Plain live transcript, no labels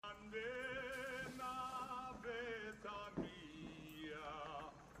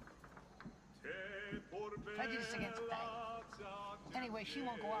prejudice against Faye. Anyway, she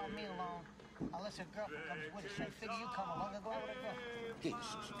won't go out with me alone unless her girlfriend comes with us. I figure you come along and go out with her girlfriend.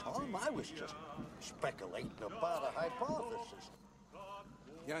 Jesus, Tom, I was just speculating about a hypothesis.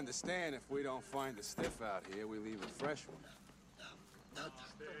 You understand, if we don't find the stiff out here, we leave a fresh one.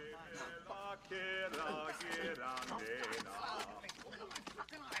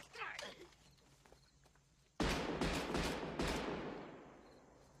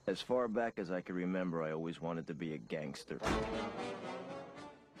 As far back as I can remember, I always wanted to be a gangster.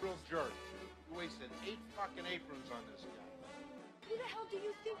 Real jerk. You wasted 8 fucking aprons on this guy. Who the hell do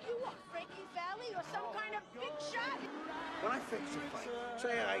you think you are? Frankie Valley or some kind of big shot? When I fix a fight,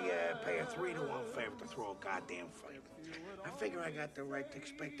 say I pay a 3-to-1 favor to throw a goddamn fight, I figure I got the right to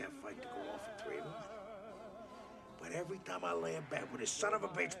expect that fight to go off in 3-1. But every time I lay in bed with this son of a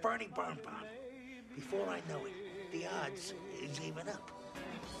bitch Bernie Birnbaum, before I know it, the odds is even up.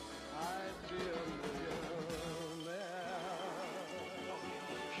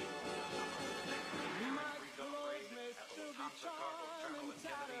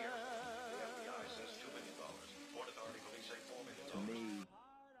 To me,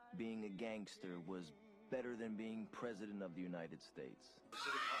 being a gangster was better than being president of the United States.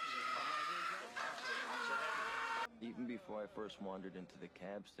 Even before I first wandered into the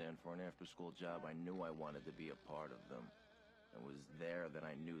cab stand for an after-school job, I knew I wanted to be a part of them. It was there that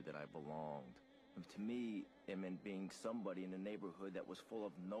I knew that I belonged. And to me, it meant being somebody in a neighborhood that was full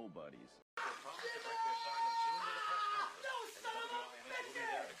of nobodies.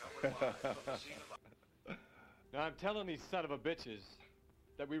 Now I'm telling these son of a bitches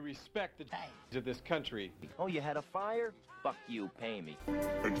that we respect the of this country. Oh, you had a fire? Fuck you, pay me.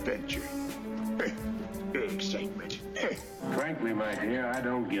 Adventure. Excitement. Frankly, my dear, I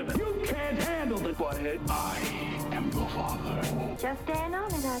don't give it. You can't handle the butthead. I am your father. Just stand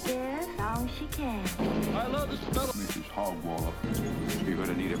on it, I guess. Long as she can. I love this fellow. Mrs. Hogwaller, you're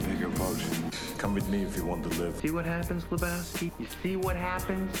gonna need a bigger boat. Come with me if you want to live. See what happens, Lebowski? You see what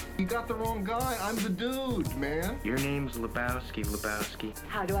happens? You got the wrong guy. I'm the dude, man. Your name's Lebowski, Lebowski.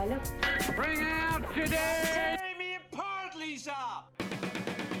 How do I look? Bring out today!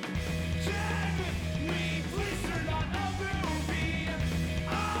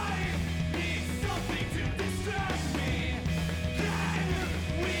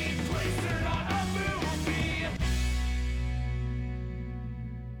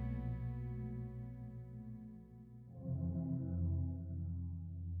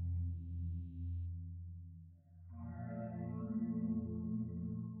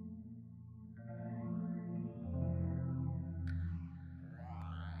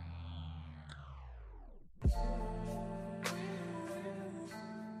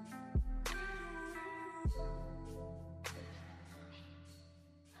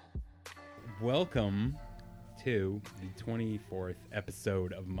 Welcome to the 24th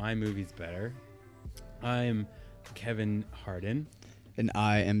episode of My Movie's Better. I'm Kevin Hardin. And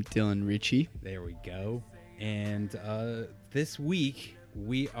I am Dylan Ritchie. There we go. And this week,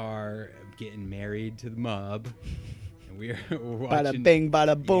 we are getting married to the mob. And we're watching... Bada bing,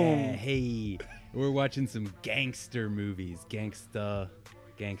 bada boom. Yeah, hey. We're watching some gangster movies. Gangsta,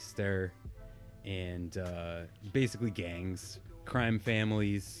 and basically gangs. Crime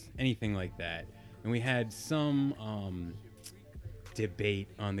families, anything like that. And we had some debate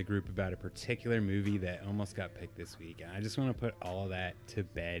on the group about a particular movie that almost got picked this week. And I just want to put all of that to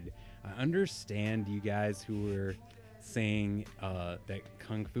bed. I understand you guys who were saying that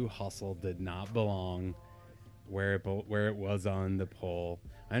Kung Fu Hustle did not belong where it was on the poll.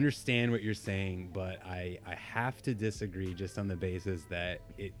 I understand what you're saying, but I have to disagree just on the basis that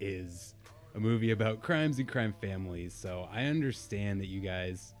it is a movie about crimes and crime families. So I understand that you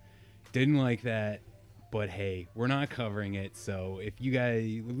guys didn't like that, but hey, we're not covering it. So if you guys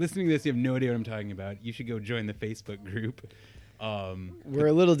listening to this, you have no idea what I'm talking about, you should go join the Facebook group. We're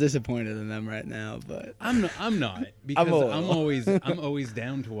a little disappointed in them right now, but I'm not because I'm always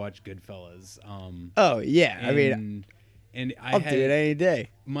down to watch Goodfella'S. Oh yeah, I mean, and I'll do it any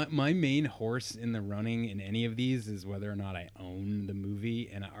day. My main horse in the running in any of these is whether or not I own the movie,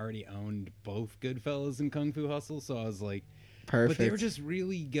 and I already owned both Goodfella'S and Kung Fu Hustle, so I was like, perfect. But they were just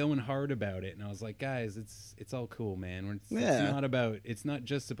really going hard about it, and I was like, guys, it's all cool, man. It's not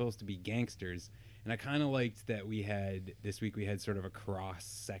just supposed to be gangsters. And I kind of liked that this week we had sort of a cross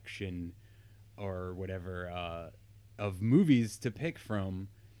section or whatever of movies to pick from.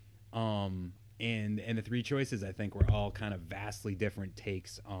 And the three choices, I think, were all kind of vastly different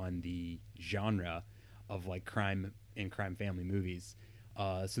takes on the genre of like crime and crime family movies.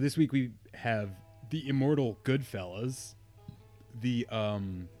 So this week we have the immortal Goodfellas, the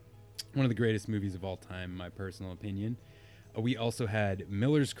One of the greatest movies of all time, in my personal opinion. We also had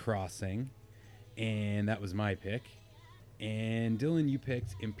Miller's Crossing, and that was my pick. And Dylan, you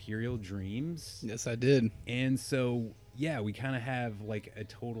picked Imperial Dreams. Yes, I did. And so, yeah, we kind of have like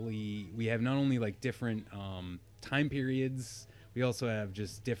we have not only like different time periods, we also have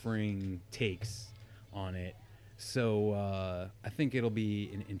just differing takes on it. So I think it'll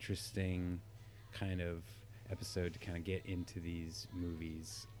be an interesting kind of episode to kind of get into these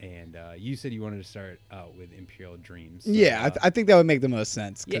movies. And you said you wanted to start out with Imperial Dreams. So, yeah, I think that would make the most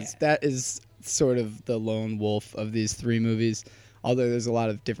sense, because yeah. that is sort of the lone wolf of these three movies. Although there's a lot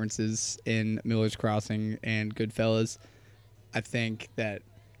of differences in Miller's Crossing and Goodfellas, I think that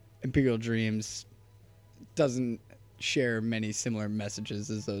Imperial Dreams doesn't share many similar messages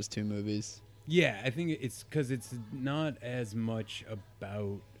as those two movies. Yeah, I think it's because it's not as much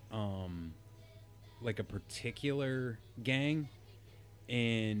about like a particular gang.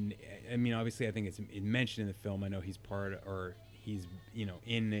 And I mean, obviously, I think it's mentioned in the film. I know he's he's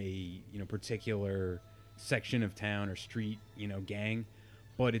in a particular section of town or street gang,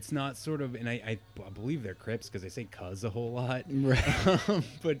 but it's not sort of, and I believe they're Crips because they say "cuz" a whole lot. Right.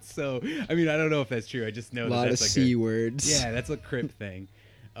 But so I mean, I don't know if that's true. I just know a lot that's of like C words. Yeah, that's a Crip thing.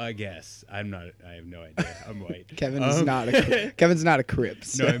 I guess I have no idea. I'm white. Kevin's not a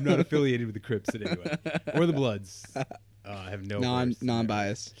Crips. No, I'm not affiliated with the Crips in any way, or the Bloods. I have no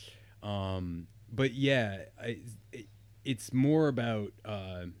non-biased. But yeah, it's more about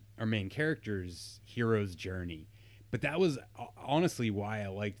our main character's hero's journey. But that was honestly why I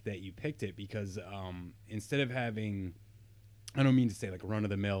liked that you picked it, because instead of having, I don't mean to say like run of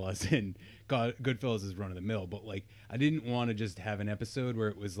the mill as in Goodfellas is run of the mill, but like I didn't want to just have an episode where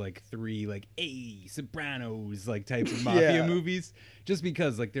it was like three like Sopranos like types of mafia movies, just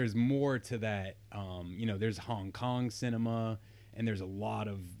because like there's more to that. There's Hong Kong cinema and there's a lot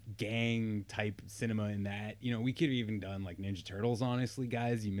of gang type cinema in that. We could have even done like Ninja Turtles. Honestly,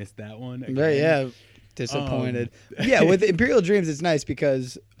 guys, you missed that one. Again. Right? Yeah, disappointed. Yeah, with Imperial Dreams, it's nice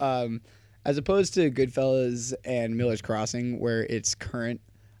because. As opposed to Goodfellas and Miller's Crossing, where it's current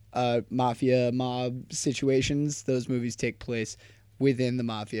mafia mob situations, those movies take place within the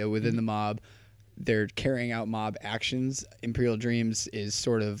mafia, within the mob. They're carrying out mob actions. Imperial Dreams is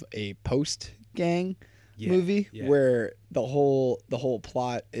sort of a post-gang movie where the whole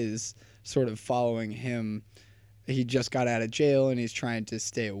plot is sort of following him. He just got out of jail and he's trying to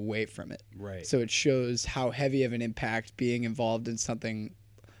stay away from it. Right. So it shows how heavy of an impact being involved in something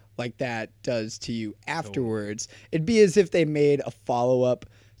like that does to you afterwards. It'd be as if they made a follow-up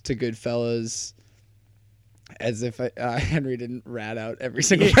to Goodfellas, as if Henry didn't rat out every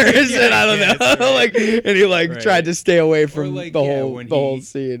single person. I don't know, right. and he tried to stay away from the whole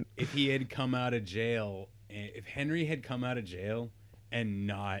scene. If he had come out of jail, if Henry had come out of jail and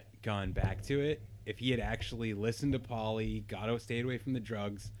not gone back to it, if he had actually listened to Paulie, stayed away from the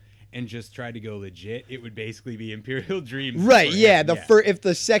drugs, and just tried to go legit, it would basically be Imperial Dreams. Right, yeah. If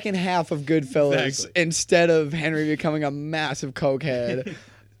the second half of Goodfellas, instead of Henry becoming a massive cokehead,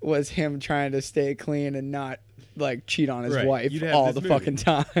 was him trying to stay clean and not like cheat on his wife all the fucking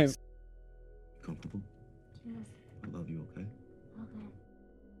time. Comfortable? Yes. I love you, okay?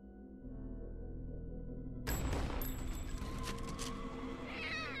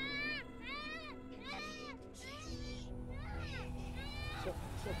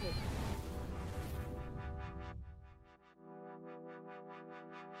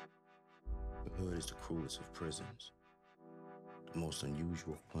 The hood is the cruelest of prisons, the most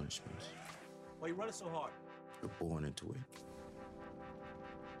unusual of punishments. Why you running so hard? You're born into it.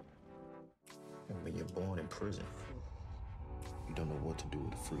 And when you're born in prison, you don't know what to do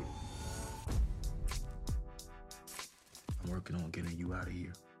with the freedom. I'm working on getting you out of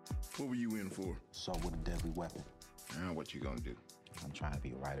here. What were you in for? Assault with a deadly weapon. Now what you gonna do? I'm trying to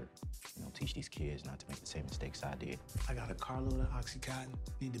be a writer. Teach these kids not to make the same mistakes I did. I got a carload of Oxycontin.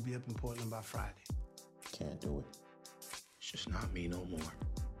 Need to be up in Portland by Friday. Can't do it. It's just not me no more.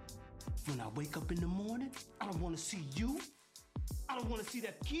 When I wake up in the morning, I don't want to see you. I don't want to see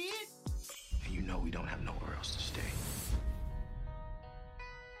that kid. And you know we don't have nowhere else to stay.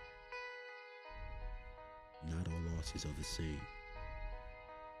 Not all losses are the same.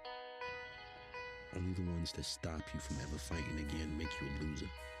 Only the ones that stop you from ever fighting again make you a loser.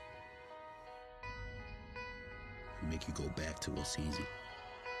 Make you go back to what's easy.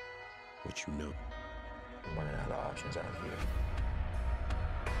 What you know. I'm running out of options out here.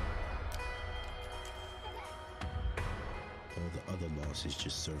 All the other losses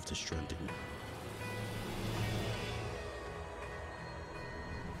just serve to strengthen you.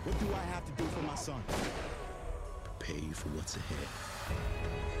 What do I have to do for my son? Prepare you for what's ahead.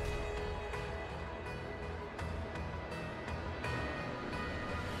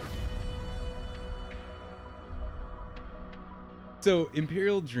 So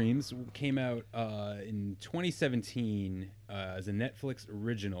Imperial Dreams came out in 2017 as a Netflix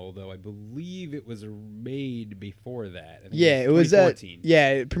original, though I believe it was made before that. I think Yeah, it was 2014.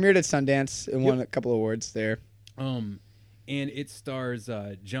 it premiered at Sundance and won a couple awards there. And it stars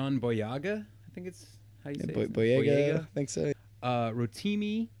John Boyega, I think it's how you say it. Boyega, I think so.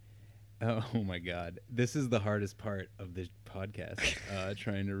 Rotimi. Oh my God, this is the hardest part of the podcast.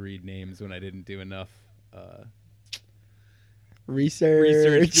 Trying to read names when I didn't do enough.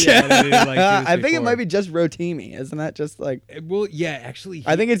 Research. Yeah, I didn't like do this I think it before. might be just Rotimi, isn't that just like? Well, yeah, actually,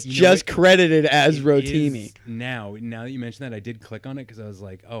 I think it's just credited as it Rotimi. is now that you mention that, I did click on it because I was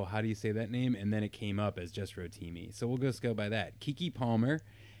like, oh, how do you say that name? And then it came up as just Rotimi. So we'll just go by that. Kiki Palmer,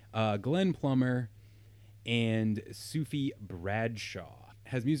 Glenn Plummer, and Sufi Bradshaw.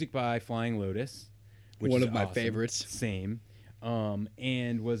 Has music by Flying Lotus, which One is of my awesome. favorites. Same.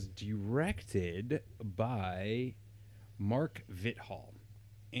 And was directed by Mark Vithal.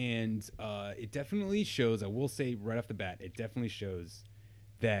 And it definitely shows, I will say right off the bat, it definitely shows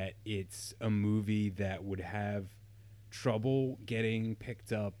that it's a movie that would have trouble getting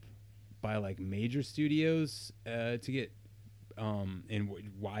picked up by like major studios to get, and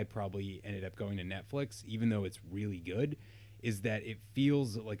why probably ended up going to Netflix, even though it's really good, is that it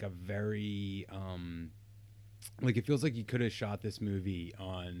feels like a very, like it feels like you could have shot this movie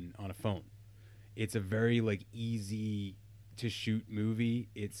on a phone. It's a very like easy to shoot movie.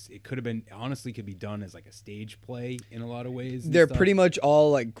 It could have been, honestly, could be done as like a stage play in a lot of ways. They're pretty much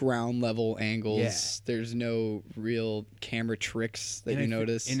all like ground level angles. Yeah. There's no real camera tricks that you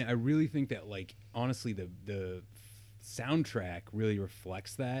notice. And I really think that, like, honestly, the soundtrack really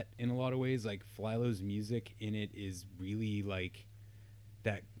reflects that in a lot of ways. Like Flylo's music in it is really like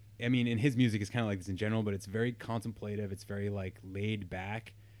that. I mean, and his music is kind of like this in general, but it's very contemplative. It's very like laid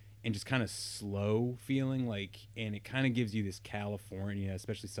back and just kind of slow feeling, like, and it kind of gives you this California,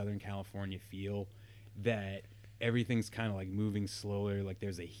 especially Southern California feel, that everything's kind of like moving slower, like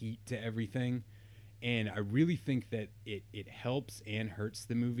there's a heat to everything. And I really think that it helps and hurts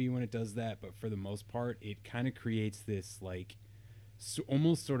the movie when it does that, but for the most part, it kind of creates this like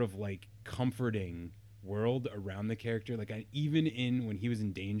almost sort of like comforting world around the character. Like even when he was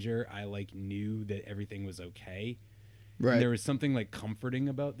in danger, I like knew that everything was okay. Right. And there was something like comforting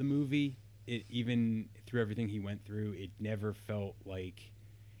about the movie. It, even through everything he went through, it never felt like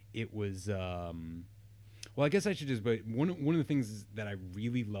it was. Well, I guess I should just. But one of the things that I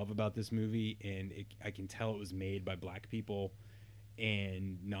really love about this movie, and I can tell it was made by black people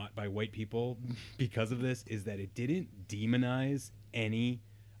and not by white people because of this, is that it didn't demonize any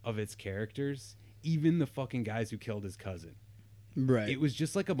of its characters, even the fucking guys who killed his cousin. Right. It was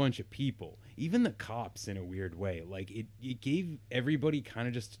just like a bunch of people, even the cops in a weird way. Like it gave everybody kind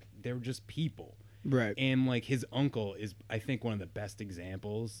of just, they were just people. Right. And like his uncle is, I think, one of the best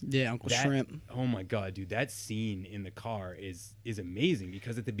examples. Yeah, Uncle Shrimp. Oh my God, dude, that scene in the car is amazing,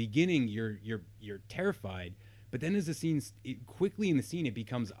 because at the beginning you're terrified, but then as the scene quickly in the scene, it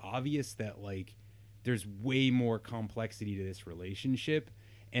becomes obvious that like there's way more complexity to this relationship,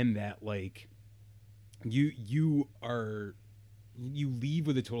 and that like you leave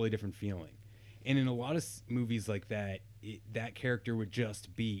with a totally different feeling. And in a lot of movies like that, that character would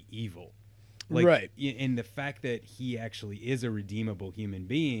just be evil. Like, right. And the fact that he actually is a redeemable human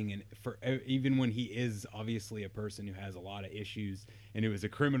being, and for even when he is obviously a person who has a lot of issues and who is a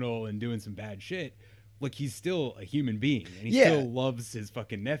criminal and doing some bad shit, like he's still a human being, and he still loves his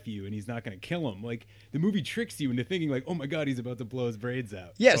fucking nephew, and he's not going to kill him. Like the movie tricks you into thinking like, oh my God, he's about to blow his brains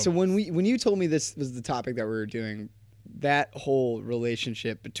out. Yeah. So when you told me this was the topic that we were doing, that whole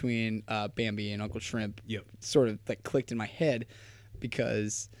relationship between Bambi and Uncle Shrimp sort of like clicked in my head,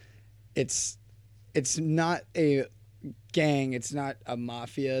 because it's not a gang, it's not a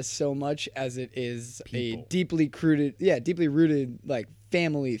mafia so much as it is a deeply rooted like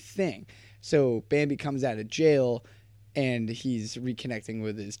family thing. So Bambi comes out of jail and he's reconnecting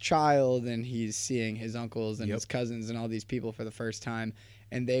with his child, and he's seeing his uncles and his cousins and all these people for the first time,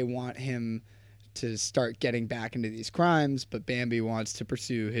 and they want him to start getting back into these crimes, but Bambi wants to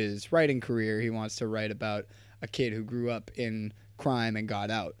pursue his writing career. He wants to write about a kid who grew up in crime and got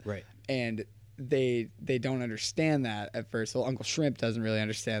out. Right. And they don't understand that at first. Well, Uncle Shrimp doesn't really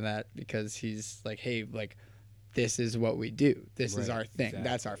understand that, because he's like, hey, like, this is what we do. This is our thing. Exactly.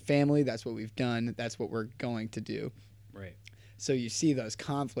 That's our family. That's what we've done. That's what we're going to do. Right. So you see those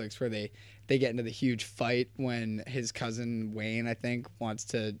conflicts where they get into the huge fight when his cousin Wayne, I think, wants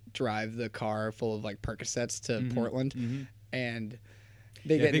to drive the car full of like Percocets to Portland, and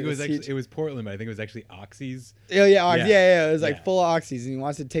they get. I think into it was Portland, but I think it was actually Oxy's. Yeah, it was like full of Oxys, and he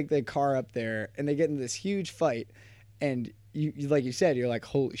wants to take the car up there, and they get into this huge fight, and like you said, you're like,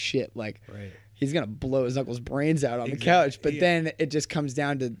 holy shit, like Right. he's gonna blow his uncle's brains out on the couch. But then it just comes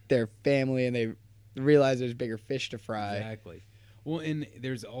down to their family, and they realize there's bigger fish to fry. Exactly. Well, and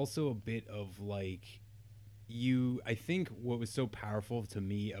there's also a bit of like I think what was so powerful to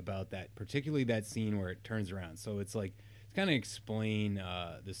me about that, particularly that scene where it turns around. So it's like, to kind of explain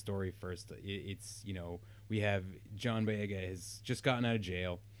the story first. It's, you know, we have John Boyega has just gotten out of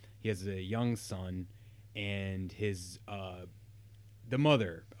jail. He has a young son, and his the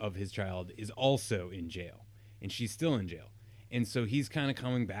mother of his child is also in jail, and she's still in jail. And so he's kind of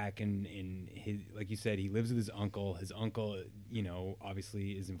coming back, and his, like you said, he lives with his uncle. His uncle, you know,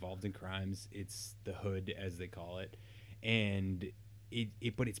 obviously is involved in crimes. It's the hood, as they call it. And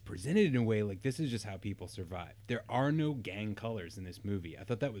but it's presented in a way like this is just how people survive. There are no gang colors in this movie. I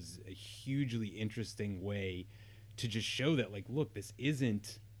thought that was a hugely interesting way to just show that, like, look, this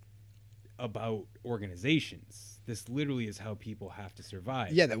isn't about organizations. This literally is how people have to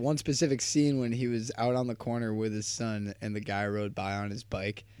survive. Yeah, that one specific scene when he was out on the corner with his son and the guy rode by on his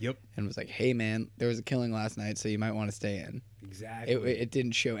bike. Yep. And was like, hey, man, there was a killing last night, so you might want to stay in. Exactly. It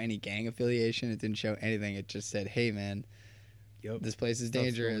didn't show any gang affiliation. It didn't show anything. It just said, hey, man, this place is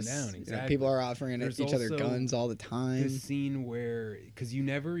dangerous. Down. Exactly. You know, people are offering There's each other guns all the time. This scene where, because you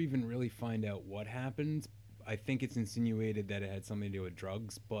never even really find out what happens. I think it's insinuated that it had something to do with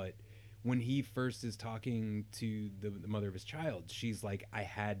drugs, but when he first is talking to the mother of his child, she's like, I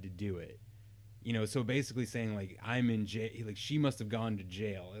had to do it. You know, so basically saying, like, I'm in jail. Like, she must have gone to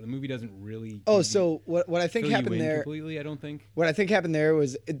jail. The movie doesn't really... Oh, so what I think happened there... completely, I don't think. What I think happened there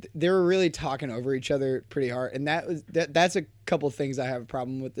was they were really talking over each other pretty hard. And that's a couple things I have a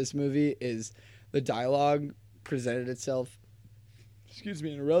problem with this movie is the dialogue presented itself,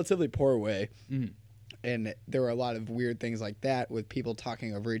 in a relatively poor way. Mm-hmm. And there were a lot of weird things like that with people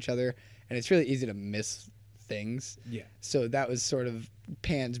talking over each other. And it's really easy to miss things. Yeah. So that was sort of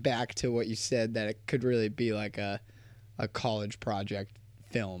pans back to what you said, that it could really be like a college project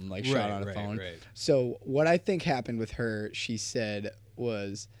film, like shot on a phone. Right. So what I think happened with her, she said,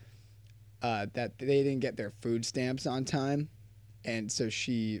 was that they didn't get their food stamps on time. And so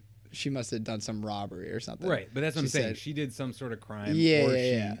she must have done some robbery or something. Right, but that's what I'm saying. She did some sort of crime.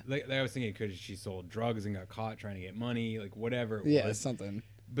 Yeah. Like I was thinking, could she sold drugs and got caught trying to get money, like whatever it was. Yeah, something.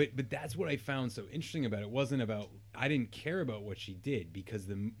 But that's what I found so interesting about it. Wasn't about, I didn't care about what she did, because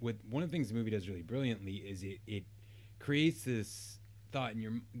one of the things the movie does really brilliantly is it creates this thought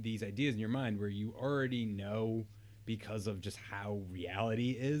in these ideas in your mind where you already know, because of just how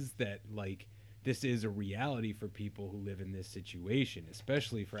reality is, that like this is a reality for people who live in this situation,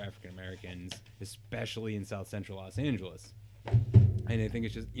 especially for African Americans, especially in South Central Los Angeles. And I think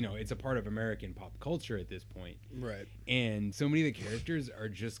it's just, you know, it's a part of American pop culture at this point. Right. And so many of the characters are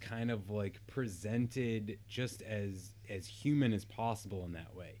just kind of like presented just as human as possible in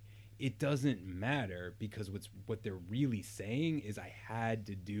that way. It doesn't matter, because what they're really saying is, I had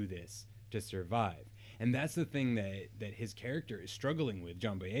to do this to survive. And that's the thing that his character is struggling with,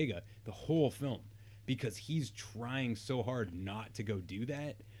 John Boyega, the whole film, because he's trying so hard not to go do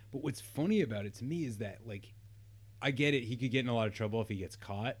that. But what's funny about it to me is that, like, I get it. He could get in a lot of trouble if he gets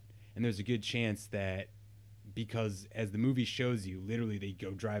caught. And there's a good chance that, because as the movie shows you, literally they go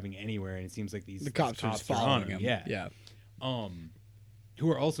driving anywhere, and it seems like the cops are following him. Yeah. Who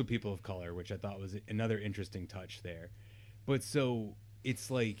are also people of color, which I thought was another interesting touch there. But so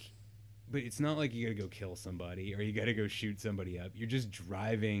it's like, but it's not like you got to go kill somebody or you got to go shoot somebody up. You're just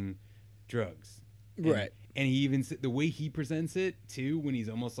driving drugs. Right. And he even, the way he presents it too, when he's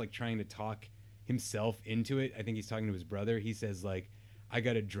almost like trying to talk himself into it, I think he's talking to his brother. He says, like, I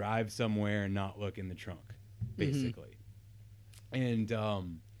got to drive somewhere and not look in the trunk, basically. Mm-hmm.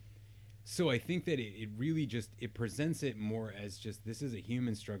 And so I think that it really just, it presents it more as just, this is a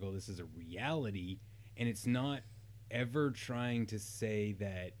human struggle, this is a reality, and it's not ever trying to say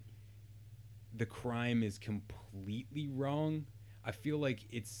that the crime is completely wrong. I feel like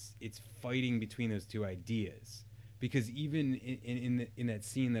it's fighting between those two ideas. Because even in that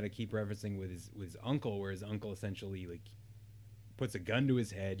scene that I keep referencing with his uncle, where his uncle essentially like puts a gun to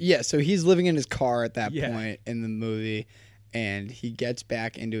his head. Yeah, so he's living in his car at that point in the movie, and he gets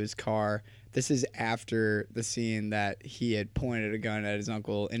back into his car. This is after the scene that he had pointed a gun at his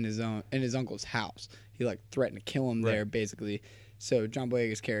uncle in his uncle's house. He like threatened to kill him there, basically. So John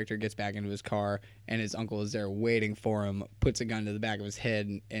Boyega's character gets back into his car, and his uncle is there waiting for him, puts a gun to the back of his head,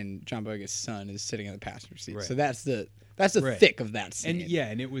 and John Boyega's son is sitting in the passenger seat. Right. So that's the thick of that scene.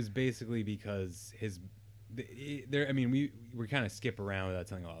 And it was basically because there. I mean, we kind of skip around without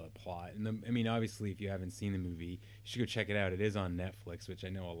telling a lot of the plot. And I mean, obviously, if you haven't seen the movie, you should go check it out. It is on Netflix, which I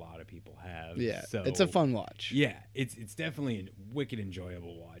know a lot of people have. Yeah, so it's a fun watch. Yeah, it's definitely a wicked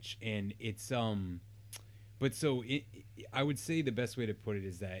enjoyable watch, and it's But so I would say the best way to put it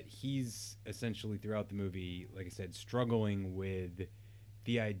is that he's essentially throughout the movie, like I said, struggling with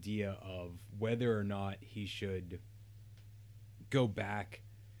the idea of whether or not he should go back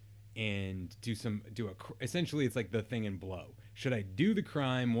and essentially it's like the thing in Blow. Should I do the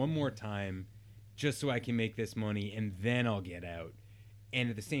crime one more time just so I can make this money and then I'll get out? And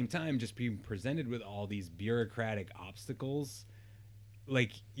at the same time, just being presented with all these bureaucratic obstacles,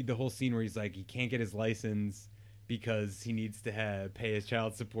 like the whole scene where he's like, he can't get his license because he needs to pay his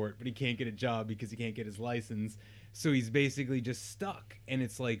child support, but he can't get a job because he can't get his license. So he's basically just stuck. And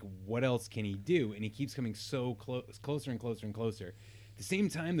it's like, what else can he do? And he keeps coming so closer and closer and closer. At the same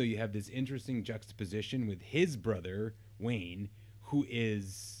time, though, you have this interesting juxtaposition with his brother, Wayne, who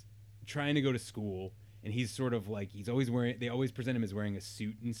is trying to go to school. And he's sort of like, they always present him as wearing a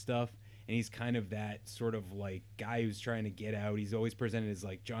suit and stuff. And he's kind of that sort of like guy who's trying to get out. He's always presented as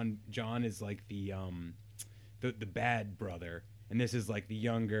like John is like the bad brother. And this is like the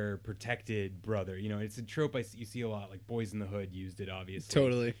younger, protected brother. You know, it's a trope you see a lot. Like Boys in the Hood used it, obviously.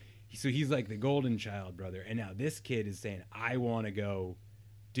 Totally. So he's like the golden child brother. And now this kid is saying, I want to go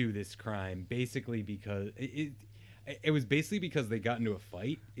do this crime. Basically because it was basically because they got into a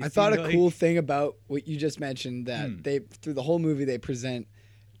fight. I thought a cool thing about what you just mentioned that they through the whole movie they present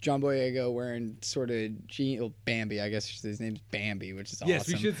John Boyega wearing sort of Bambi, I guess his name's Bambi, which is awesome. Yes,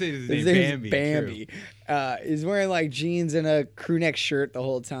 we should say his name Bambi. He's wearing like jeans and a crew neck shirt the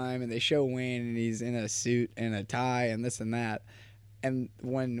whole time, and they show Wayne and he's in a suit and a tie and this and that. And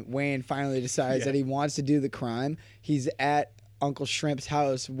when Wayne finally decides that he wants to do the crime, he's at Uncle Shrimp's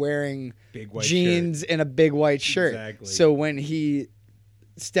house wearing jeans and a big white shirt. Exactly. So when he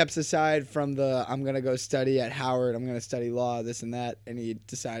steps aside from I'm going to go study at Howard, I'm going to study law, this and that, and he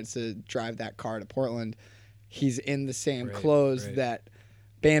decides to drive that car to Portland, he's in the same clothes that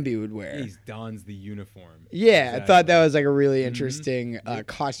Bambi would wear. He dons the uniform. Yeah, exactly. I thought that was like a really interesting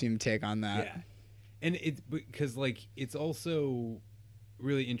costume take on that. Yeah. And it's because like it's also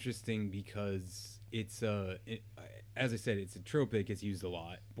really interesting because it's as I said, it's a trope that gets used a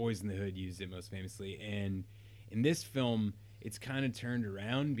lot. Boys in the Hood used it most famously, and in this film it's kind of turned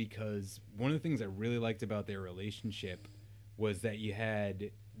around because one of the things I really liked about their relationship was that you had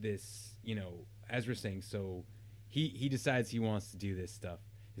this, you know, as we're saying, so he decides he wants to do this stuff,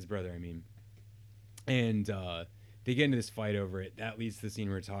 his brother, I mean, and they get into this fight over it. That leads to the scene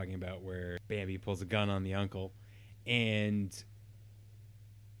we were talking about where Bambi pulls a gun on the uncle, and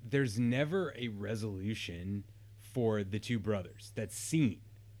there's never a resolution for the two brothers that's seen.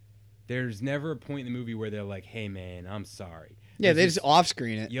 There's never a point in the movie where they're like, hey, man, I'm sorry. Yeah, they just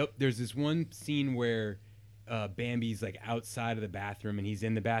off-screen it. Yep. There's this one scene where Bambi's like outside of the bathroom and he's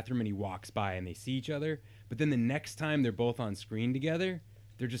in the bathroom and he walks by and they see each other. But then the next time they're both on screen together,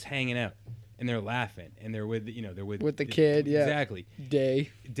 they're just hanging out and they're laughing and they're with the kid. Yeah. Exactly. Day.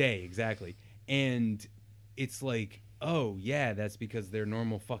 Exactly. And it's like, oh, yeah, that's because they're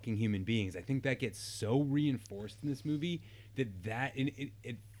normal fucking human beings. I think that gets so reinforced in this movie that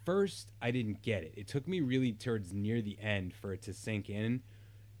at first I didn't get it. It took me really towards near the end for it to sink in.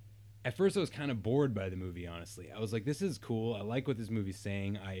 At first I was kind of bored by the movie, honestly. I was like, this is cool. I like what this movie's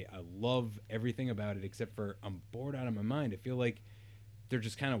saying. I love everything about it except for I'm bored out of my mind. I feel like they're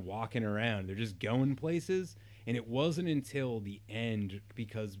just kind of walking around. They're just going places. And it wasn't until the end,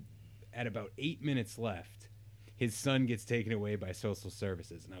 because at about 8 minutes left, his son gets taken away by social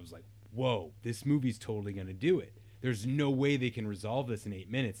services. And I was like, whoa, this movie's totally going to do it. There's no way they can resolve this in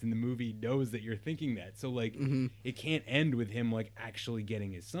 8 minutes. And the movie knows that you're thinking that. So, like, it can't end with him, like, actually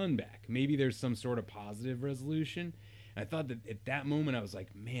getting his son back. Maybe there's some sort of positive resolution. And I thought that at that moment, I was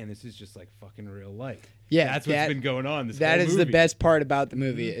like, man, this is just like fucking real life. Yeah. That's what's been going on this That whole is movie. the best part about the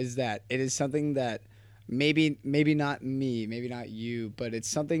movie is that it is something that maybe not me, maybe not you, but it's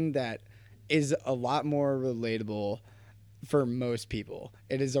something that is a lot more relatable for most people.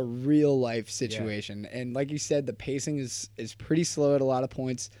 It is a real life situation. Yeah. And like you said, the pacing is pretty slow at a lot of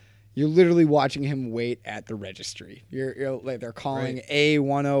points. You're literally watching him wait at the registry. You're like, they're calling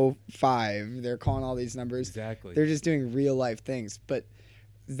A105. They're calling all these numbers. Exactly. They're just doing real life things. But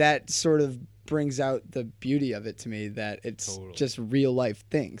that sort of brings out the beauty of it to me, that it's just real life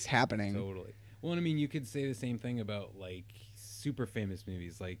things happening. Totally. Well, I mean, you could say the same thing about like super famous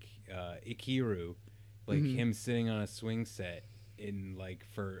movies like Ikiru. Like him sitting on a swing set in like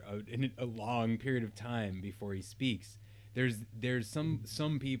for a long period of time before he speaks. there's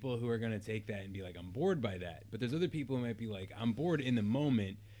some people who are going to take that and be like, I'm bored by that. But there's other people who might be like, I'm bored in the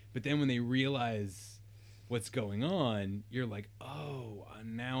moment. But then when they realize what's going on, you're like, oh,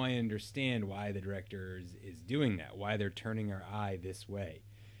 now I understand why the director is doing that, why they're turning our eye this way.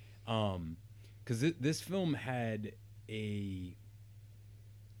 Because this film had I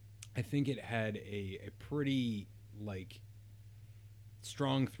think it had a pretty, like,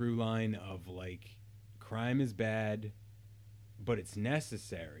 strong through line of, like, crime is bad, but it's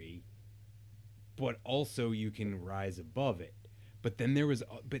necessary, but also you can rise above it. But then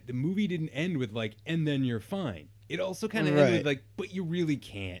but the movie didn't end with, like, and then you're fine. It also kind of ended with, like, but you really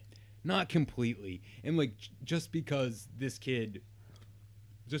can't. Not completely. And, like, just because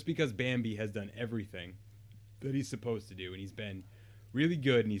Bambi has done everything that he's supposed to do, and he's been really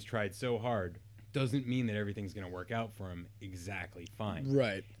good and he's tried so hard, doesn't mean that everything's going to work out for him exactly fine.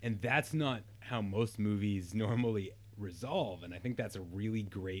 Right. And that's not how most movies normally resolve. And I think that's a really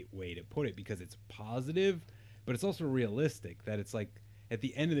great way to put it, because it's positive, but it's also realistic, that it's like at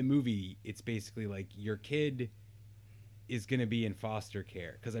the end of the movie, it's basically like your kid is going to be in foster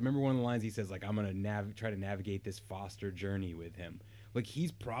care. Because I remember one of the lines he says, like, I'm going to try to navigate this foster journey with him. Like,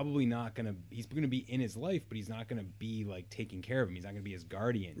 he's probably not going to, he's going to be in his life, but he's not going to be, like, taking care of him. He's not going to be his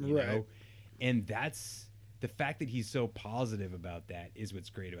guardian, you know? And that's, the fact that he's so positive about that is what's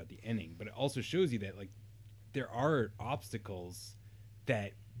great about the ending. But it also shows you that, like, there are obstacles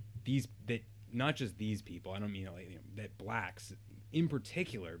that not just these people, I don't mean, like, that blacks in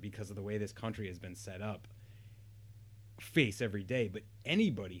particular, because of the way this country has been set up, face every day, but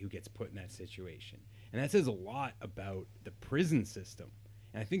anybody who gets put in that situation. And that says a lot about the prison system.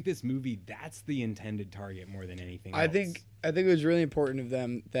 And I think this movie, that's the intended target more than anything else. I think it was really important of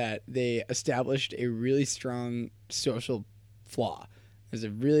them that they established a really strong social flaw. There's a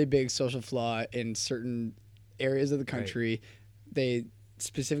really big social flaw in certain areas of the country. Right. They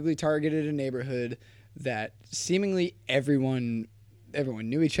specifically targeted a neighborhood that seemingly everyone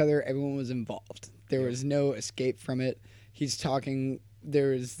knew each other, everyone was involved. There was no escape from it. He's talking, there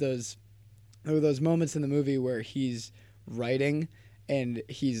were those moments in the movie where he's writing and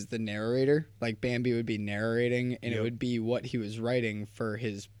he's the narrator. Like, Bambi would be narrating, and it would be what he was writing for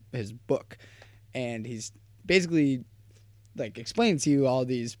his book. And he's basically, like, explaining to you all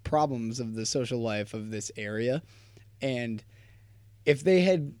these problems of the social life of this area. And if they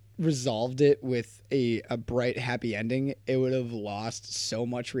had resolved it with a bright, happy ending, it would have lost so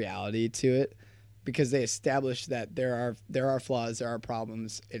much reality to it, because they established that there are flaws, there are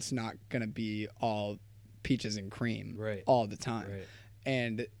problems. It's not going to be all peaches and cream all the time. Right.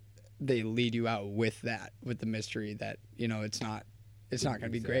 And they lead you out with that, with the mystery that, you know, it's not going to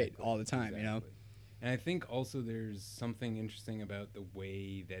be great all the time, you know? And I think also there's something interesting about the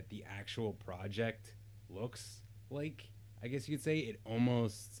way that the actual project looks like. I guess you could say it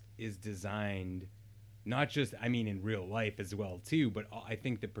almost is designed, not just, I mean, in real life as well, too, but I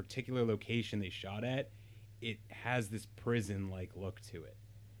think the particular location they shot at, it has this prison-like look to it.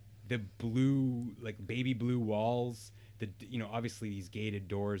 The blue, like, baby blue walls, obviously these gated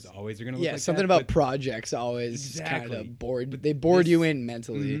doors always are going to look like that. Yeah, something about projects always kind of bored. They bored you in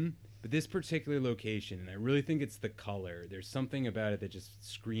mentally. Mm-hmm. But this particular location, and I really think it's the color, there's something about it that just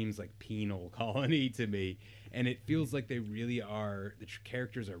screams like penal colony to me. And it feels like they really are, the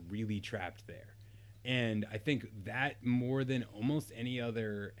characters are really trapped there. And I think that more than almost any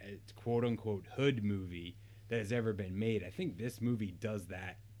other quote-unquote hood movie that has ever been made, I think this movie does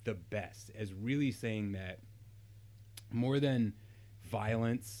that the best, as really saying that more than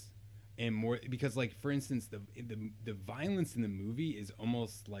violence and more, because, like, for instance, the violence in the movie is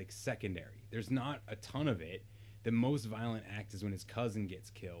almost like secondary. There's not a ton of it. The most violent act is when his cousin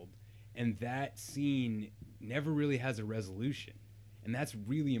gets killed, and that scene never really has a resolution. And that's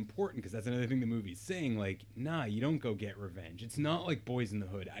really important, because that's another thing the movie's saying, like, nah, you don't go get revenge. It's not like Boys in the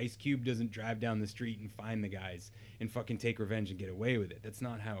Hood. Ice Cube doesn't drive down the street and find the guys and fucking take revenge and get away with it. That's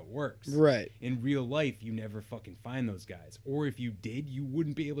not how it works. Right. In real life, you never fucking find those guys. Or if you did, you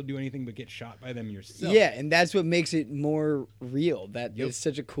wouldn't be able to do anything but get shot by them yourself. Yeah, and that's what makes it more real. That is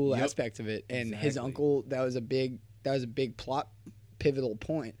such a cool aspect of it. And his uncle, that was a big plot pivotal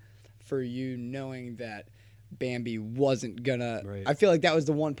point for you knowing that Bambi wasn't gonna. Right. I feel like that was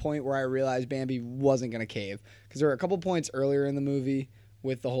the one point where I realized Bambi wasn't gonna cave, because there were a couple points earlier in the movie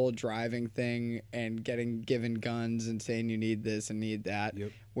with the whole driving thing and getting given guns and saying you need this and need that,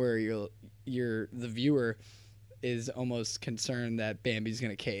 where the viewer is almost concerned that Bambi's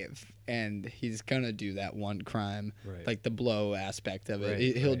gonna cave and he's gonna do that one crime, like the blow aspect of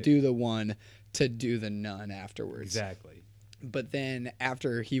it. He'll do the one to do the none afterwards. Exactly. But then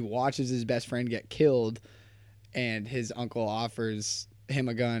after he watches his best friend get killed, and his uncle offers him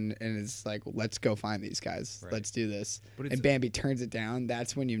a gun and is like, let's go find these guys. Right. Let's do this. And Bambi turns it down.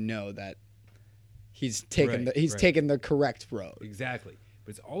 That's when you know that he's taken taken the correct road. Exactly.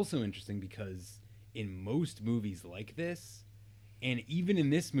 But it's also interesting because in most movies like this, and even in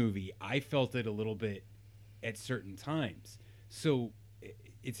this movie, I felt it a little bit at certain times. So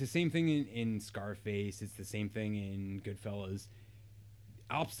it's the same thing in Scarface. It's the same thing in Goodfellas.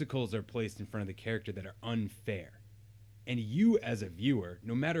 Obstacles are placed in front of the character that are unfair. And you, as a viewer,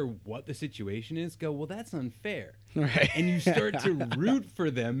 no matter what the situation is, go, well, that's unfair. Right. And you start to root for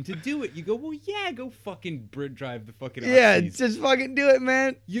them to do it. You go, well, yeah, go fucking drive the fucking Yeah, Oxys. just fucking do it,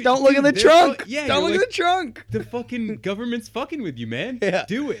 man. Don't look in the trunk. Don't look in the trunk. The fucking government's fucking with you, man. Yeah.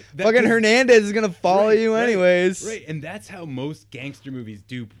 Do it. Fucking Hernandez is going to follow you anyways. Right, and that's how most gangster movies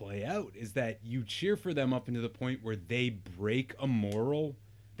do play out, is that you cheer for them up into the point where they break a moral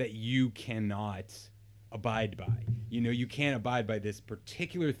that you cannot abide by. You know, you can't abide by this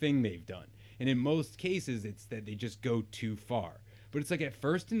particular thing they've done. And in most cases, it's that they just go too far. But it's like at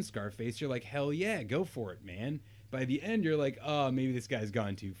first in Scarface, you're like, hell yeah, go for it, man. By the end, you're like, oh, maybe this guy's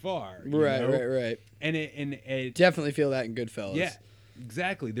gone too far. Right. And it definitely feel that in Goodfellas. Yeah,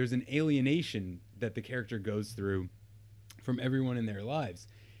 exactly. There's an alienation that the character goes through from everyone in their lives.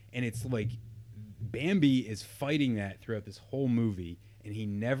 And it's like Bambi is fighting that throughout this whole movie. And he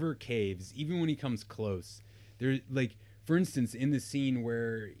never caves, even when he comes close. There, like, for instance, in the scene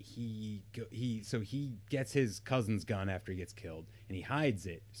where he gets his cousin's gun after he gets killed, and he hides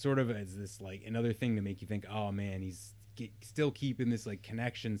it, sort of as this like another thing to make you think, oh man, he's still keeping this like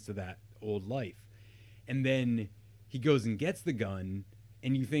connections to that old life. And then he goes and gets the gun,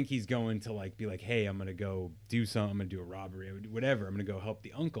 and you think he's going to like be like, hey, I'm gonna go do something, I'm gonna do a robbery, whatever, I'm gonna go help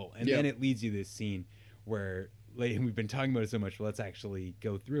the uncle, and then it leads you to this scene where. Like, we've been talking about it so much, but let's actually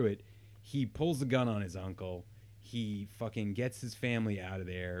go through it. He pulls the gun on his uncle. He fucking gets his family out of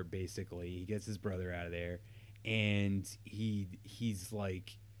there, basically. He gets his brother out of there. And he's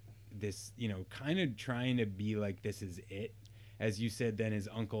like this, you know, kind of trying to be like, this is it. As you said, then his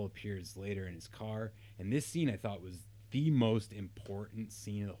uncle appears later in his car. And this scene I thought was the most important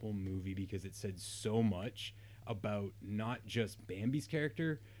scene of the whole movie because it said so much about not just Bambi's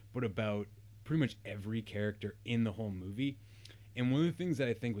character, but about pretty much every character in the whole movie. And one of the things that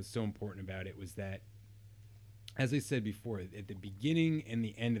I think was so important about it was that, as I said before, at the beginning and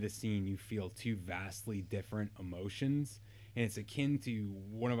the end of the scene, you feel two vastly different emotions. And it's akin to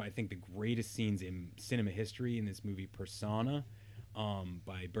one of, I think, the greatest scenes in cinema history in this movie, Persona,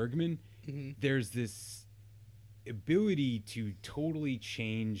 by Bergman. Mm-hmm. There's this ability to totally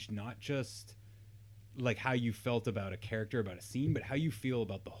change not just like how you felt about a character, about a scene, but how you feel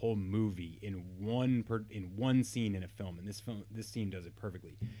about the whole movie in one scene in a film. And this scene does it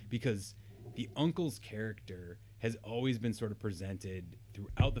perfectly because the uncle's character has always been sort of presented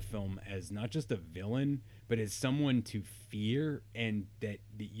throughout the film as not just a villain, but as someone to fear, and that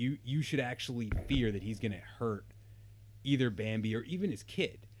you should actually fear that he's going to hurt either Bambi or even his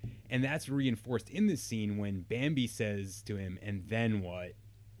kid. And that's reinforced in this scene when Bambi says to him, and then what?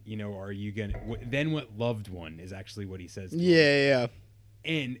 You know, are you going to... Then what, loved one, is actually what he says to him. Yeah.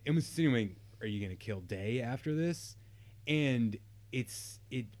 And it was insinuating, are you going to kill Day after this? And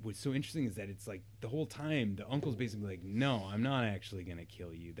what's so interesting is that it's like the whole time, the uncle's basically like, no, I'm not actually going to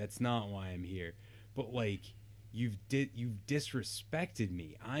kill you. That's not why I'm here. But like, you've disrespected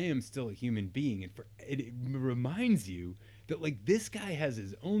me. I am still a human being. And it reminds you that like this guy has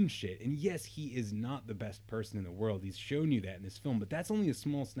his own shit, and yes, he is not the best person in the world. He's shown you that in this film, but that's only a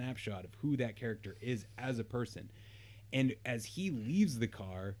small snapshot of who that character is as a person. And as he leaves the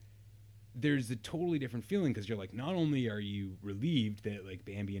car, there's a totally different feeling because you're like, not only are you relieved that like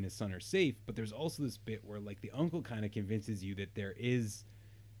Bambi and his son are safe, but there's also this bit where like the uncle kind of convinces you that there is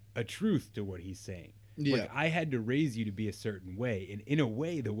a truth to what he's saying. Yeah. Like, I had to raise you to be a certain way. And in a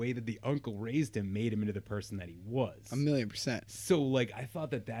way, the way that the uncle raised him made him into the person that he was. 1,000,000%. So, like, I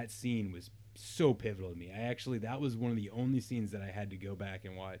thought that scene was so pivotal to me. That was one of the only scenes that I had to go back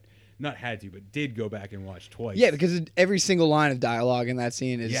and watch. Not had to, but did go back and watch twice. Yeah, because every single line of dialogue in that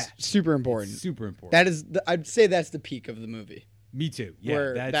scene is super important. It's super important. That is, I'd say that's the peak of the movie. Me too. Yeah,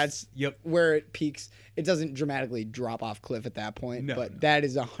 where that's where it peaks. It doesn't dramatically drop off cliff at that point, but that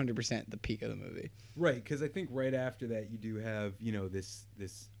is 100% the peak of the movie. Right, because I think right after that you do have, you know, this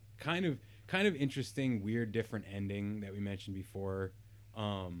kind of interesting, weird, different ending that we mentioned before.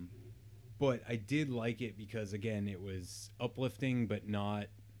 But I did like it because again, it was uplifting but not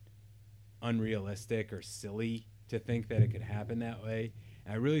unrealistic or silly to think that it could happen that way.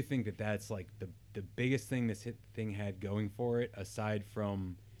 And I really think that that's like the biggest thing this thing had going for it, aside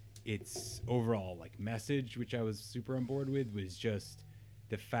from its overall like message, which I was super on board with, was just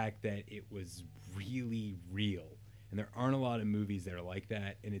the fact that it was really real. And there aren't a lot of movies that are like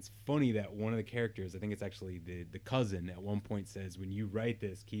that. And it's funny that one of the characters, I think it's actually the cousin, at one point says, when you write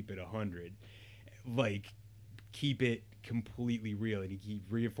this, keep it 100. Like, keep it completely real. And he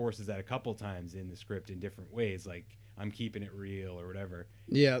reinforces that a couple times in the script in different ways. Like, I'm keeping it real or whatever.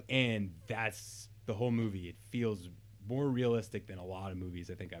 Yeah. And that's the whole movie. It feels more realistic than a lot of movies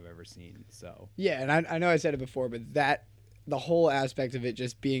I think I've ever seen. So yeah, and I know I said it before, but the whole aspect of it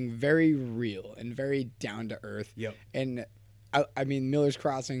just being very real and very down to earth. Yep. And I mean, Miller's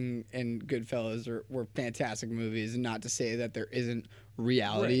Crossing and Goodfellas were fantastic movies, and not to say that there isn't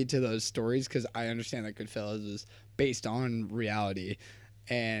reality to those stories, because I understand that Goodfellas is based on reality,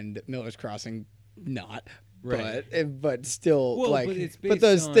 and Miller's Crossing not. Right. But still, well, like, but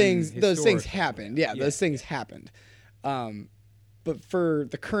those things happened. Yeah, yeah, those things happened. But for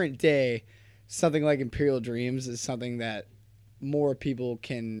the current day, something like Imperial Dreams is something that more people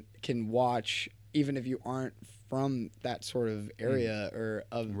can watch, even if you aren't from that sort of area or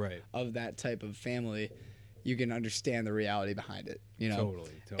of that type of family. You can understand the reality behind it. You know, totally.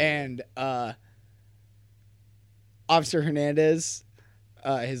 And Officer Hernandez.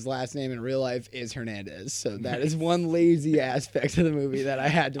 His last name in real life is Hernandez, so that is one lazy aspect of the movie that I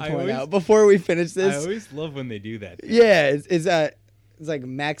had to point out before we finish this. I always love when they do that. Yeah, it's like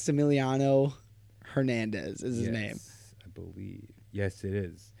Maximiliano Hernandez is his name. I believe. Yes, it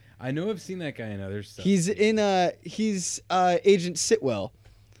is. I know I've seen that guy in other stuff. He's in Agent Sitwell.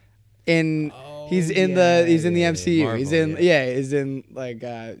 He's in the MCU. Marvel, he's in like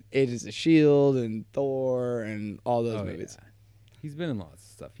Agents of Shield and Thor and all those movies. Yeah. He's been in lots of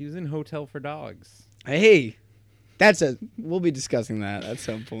stuff. He was in Hotel for Dogs. Hey, we'll be discussing that at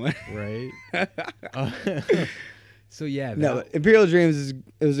some point. Right. So yeah. No, Imperial Dreams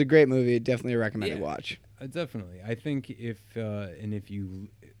was a great movie. Definitely a recommended watch. Definitely. I think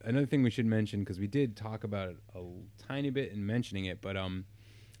another thing we should mention, because we did talk about it a tiny bit in mentioning it, but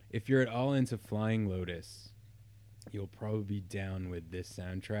if you're at all into Flying Lotus, you'll probably be down with this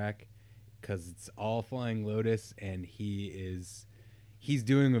soundtrack, because it's all Flying Lotus, and he's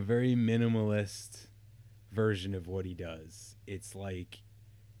doing a very minimalist version of what he does. It's like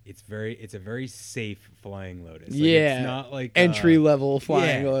it's a very safe Flying Lotus. Like, it's not like entry level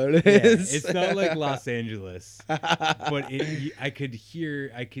Flying Lotus. Yeah, it's not like Los Angeles, but I could hear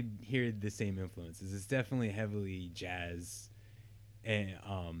the same influences. It's definitely heavily jazz and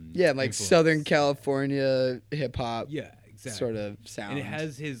like influence. Southern California hip hop. Yeah, exactly. Sort of sound. And it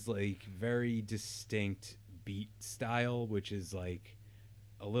has his like very distinct beat style, which is like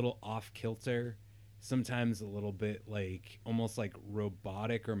a little off kilter, sometimes a little bit like almost like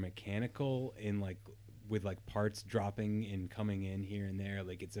robotic or mechanical, in like with like parts dropping and coming in here and there.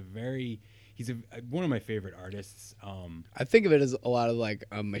 Like he's one of my favorite artists. I think of it as a lot of like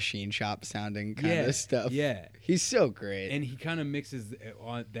a machine shop sounding kind of stuff. Yeah, he's so great, and he kind of mixes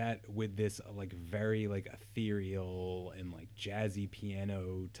that with this like very like ethereal and like jazzy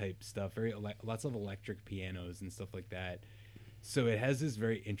piano type stuff. Lots of electric pianos and stuff like that. So it has this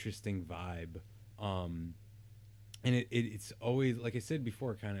very interesting vibe. And it's always, like I said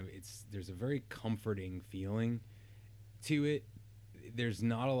before, there's a very comforting feeling to it. There's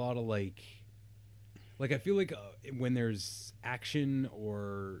not a lot of like I feel like when there's action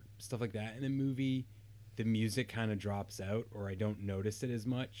or stuff like that in a movie, the music kind of drops out, or I don't notice it as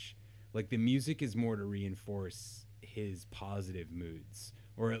much. Like the music is more to reinforce his positive moods,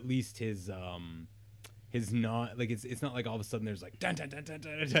 or at least his not like it's not like all of a sudden there's like dun dun dun dun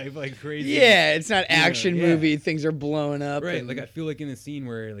dun type like crazy. Yeah, it's not action movie. Things are blowing up. Right. Like I feel like in the scene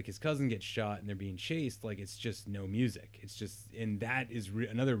where like his cousin gets shot and they're being chased, like it's just no music. It's just, and that is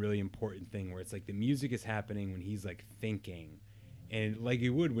another really important thing where it's like the music is happening when he's like thinking, and like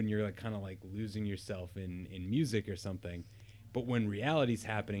it would when you're like kind of like losing yourself in music or something. But when reality is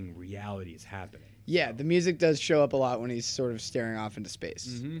happening, reality is happening. Yeah, so the music does show up a lot when he's sort of staring off into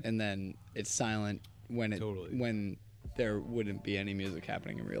space, and then it's silent when there wouldn't be any music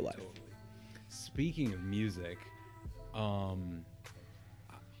happening in real life. Totally. Speaking of music, I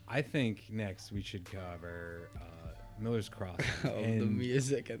think next we should cover Miller's Crossing. The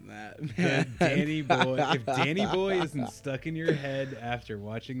music in that. Danny Boy. If Danny Boy isn't stuck in your head after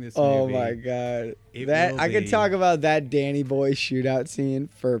watching this movie, oh my god, I could talk about that Danny Boy shootout scene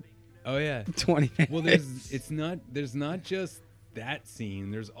for 20 minutes. Well, there's not just that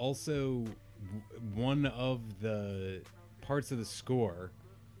scene. There's also one of the parts of the score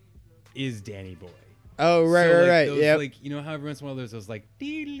is Danny Boy. Oh, right. Yeah. Like, you know how every once in a while there's those like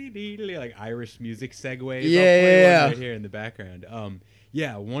deedly like Irish music segues. Yeah. Right here in the background.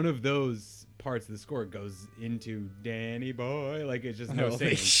 Yeah, one of those parts of the score goes into Danny Boy. Like, it's just no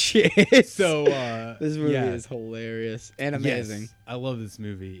Holy singing. shit. So, this movie is hilarious and amazing. Yes, I love this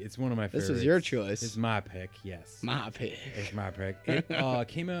movie. It's one of my favorites. This was your choice. It's my pick, yes. My pick. It's my pick. It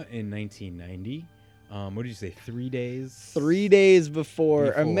came out in 1990. What did you say, 3 days? 3 days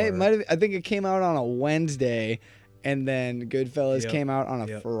before. I think it came out on a Wednesday, and then Goodfellas came out on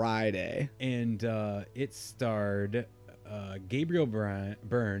a Friday. And it starred Gabriel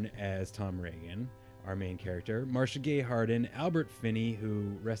Byrne as Tom Reagan, our main character, Marcia Gay Harden, Albert Finney,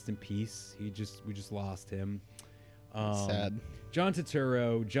 who, rest in peace, we just lost him. Sad. John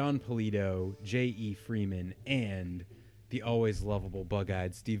Turturro, John Polito, J.E. Freeman, and the always lovable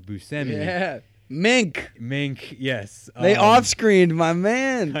bug-eyed Steve Buscemi. Yeah. Mink, yes. They off-screened my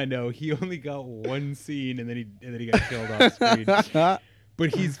man. I know. He only got one scene, and then he got killed off screen.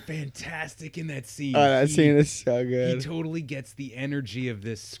 But he's fantastic in that scene. Oh, that scene is so good. He totally gets the energy of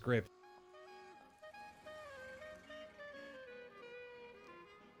this script.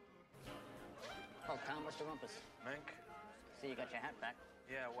 Oh, Tom, what's the rumpus? Mink? See, you got your hat back.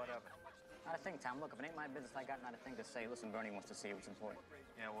 Yeah, whatever. Not a thing, Tom. Look, if it ain't my business, I got not a thing to say. Listen, Bernie wants to see you. It's important.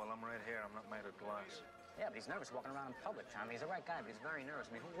 Yeah, well, I'm right here. I'm not made of glass. Yeah, but he's nervous walking around in public, Tom. He's the right guy, but he's very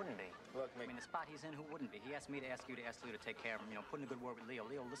nervous. I mean, who wouldn't be? Look, I mean, the spot he's in, who wouldn't be? He asked me to ask you to ask Leo to take care of him. You know, put in a good word with Leo.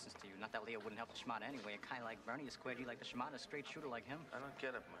 Leo listens to you. Not that Leo wouldn't help the schmata anyway. Kind of like Bernie, a square G like the schmata, a straight shooter like him. I don't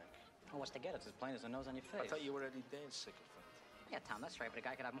get it, Mike. Oh, what's to get? It's as plain as the nose on your face. I thought you were Eddie Dane's sycophant. Yeah, Tom, that's right, but a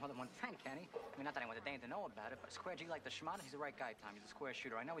guy could have more than one friend, can he? I mean, not that I want the Dane to know about it, but a square G like the schmata, he's the right guy, Tom. He's a square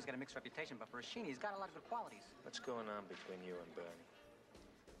shooter. I know he's got a mixed reputation, but for a Sheeny, he's got a lot of good qualities. What's going on between you and Bernie?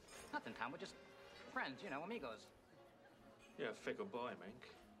 Nothing, Tom. We're just friends, you know, amigos. You're a fickle boy, Mink.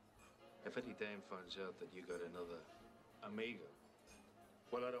 If Eddie Dane finds out that you got another amigo,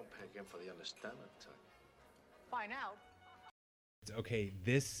 well, I don't peg him for the understanding type. Find out. Okay,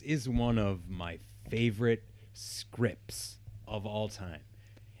 this is one of my favorite scripts of all time.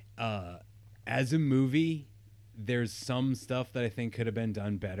 As a movie, there's some stuff that I think could have been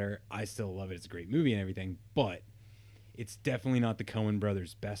done better. I still love it. It's a great movie and everything, but it's definitely not the Coen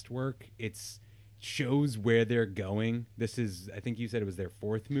brothers' best work. It's shows where they're going. This is, I think you said it was their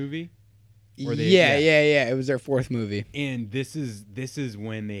fourth movie. Yeah. It was their fourth movie. And this is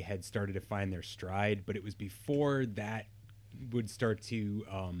when they had started to find their stride, but it was before that would start to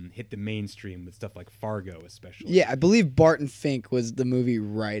hit the mainstream with stuff like Fargo, especially. Yeah, I believe Barton Fink was the movie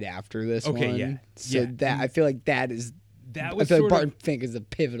right after this one. Okay, yeah. So that I feel like I feel like Barton Fink is a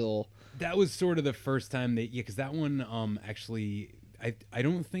pivotal. That was sort of the first time because that one actually, I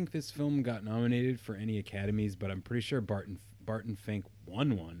don't think this film got nominated for any Academies, but I'm pretty sure Barton Fink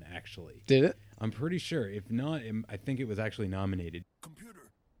won one, actually. Did it? I'm pretty sure. If not, I think it was actually nominated. Computer,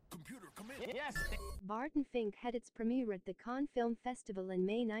 come in. Yes. Barton Fink had its premiere at the Cannes Film Festival in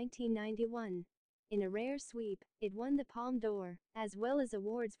May 1991. In a rare sweep, it won the Palme d'Or, as well as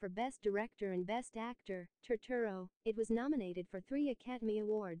awards for Best Director and Best Actor. Turturro, it was nominated for 3 Academy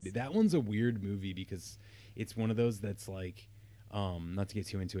Awards. That one's a weird movie because it's one of those that's like, not to get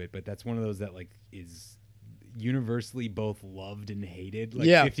too into it, but that's one of those that like is universally both loved and hated, like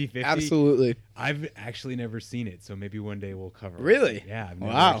 50-50. Absolutely. I've actually never seen it, so maybe one day we'll cover it. Really? Yeah, I've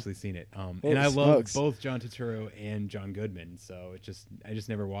never actually seen it. And I love smokes. both John Turturro and John Goodman, so I just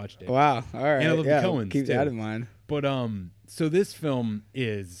never watched it. Wow. All right. And I love the Coens keep too. that in mind. But so this film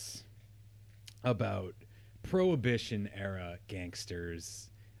is about Prohibition era gangsters,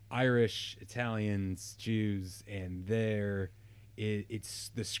 Irish, Italians, Jews, and it's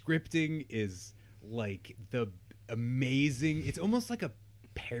the scripting is like the amazing. It's almost like a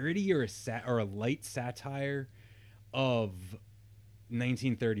parody or a light satire of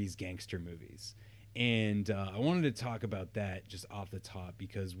 1930s gangster movies. And I wanted to talk about that just off the top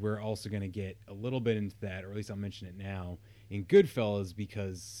because we're also going to get a little bit into that, or at least I'll mention it now, in Goodfellas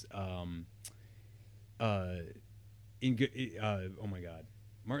because oh my God,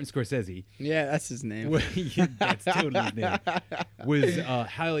 Martin Scorsese. Yeah, that's his name. That's totally his name. Was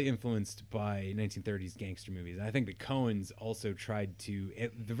highly influenced by 1930s gangster movies. And I think the Coens also tried to,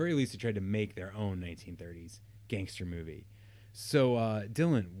 at the very least, they tried to make their own 1930s gangster movie. So,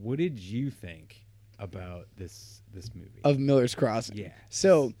 Dylan, what did you think about this movie? Of Miller's Crossing. Yeah.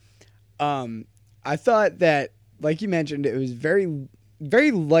 So, I thought that, like you mentioned, it was very,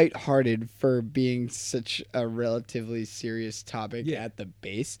 very lighthearted for being such a relatively serious topic at the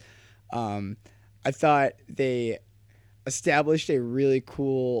base. I thought they established a really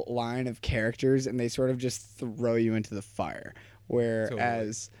cool line of characters, and they sort of just throw you into the fire.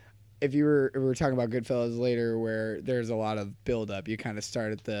 Whereas, if we were talking about Goodfellas later, where there's a lot of build-up, you kind of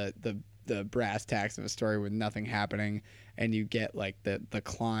start at the the brass tacks of a story with nothing happening, and you get like the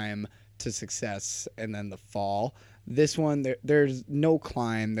climb to success and then the fall. This one, there's no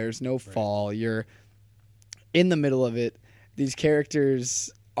climb, there's no fall. You're in the middle of it. These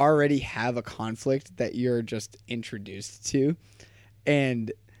characters already have a conflict that you're just introduced to,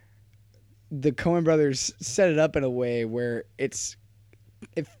 and the Coen brothers set it up in a way where it's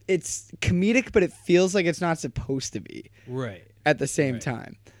comedic, but it feels like it's not supposed to be. Right. At the same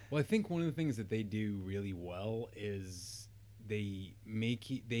time. Well, I think one of the things that they do really well is they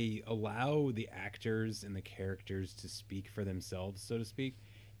allow the actors and the characters to speak for themselves, so to speak.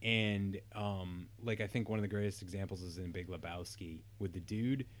 And like I think one of the greatest examples is in Big Lebowski with the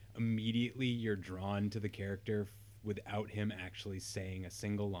dude. Immediately you're drawn to the character without him actually saying a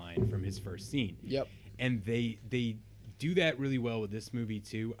single line from his first scene. Yep. And they do that really well with this movie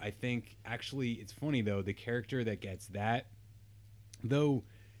too. I think actually it's funny though, the character that gets that, though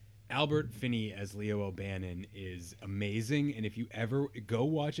Albert Finney as Leo O'Bannon is amazing, and if you ever go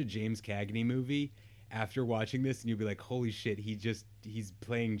watch a James Cagney movie after watching this, and you'll be like, holy shit, he's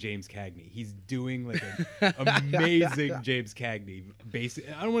playing James Cagney. He's doing like an amazing James Cagney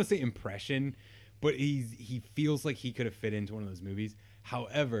I don't want to say impression, but he feels like he could have fit into one of those movies.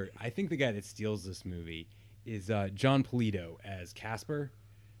 However, I think the guy that steals this movie is John Polito as Casper,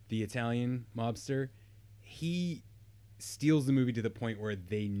 the Italian mobster. He steals the movie to the point where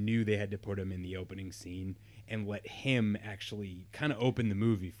they knew they had to put him in the opening scene and let him actually kind of open the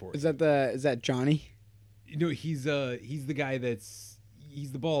movie for Is that Johnny? No, he's the guy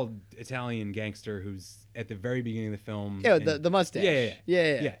he's the bald Italian gangster who's at the very beginning of the film. Yeah, the mustache.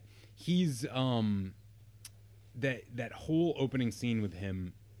 Yeah. He's that whole opening scene with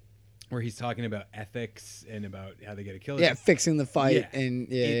him where he's talking about ethics and about how they get a killer. Yeah, fixing the fight and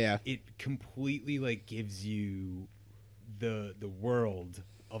It completely like gives you the world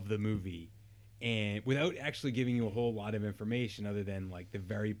of the movie, and without actually giving you a whole lot of information other than like the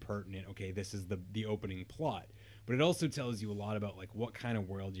very pertinent, okay, this is the opening plot. But it also tells you a lot about like what kind of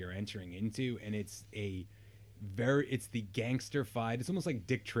world you're entering into, and it's the gangster-fied. It's almost like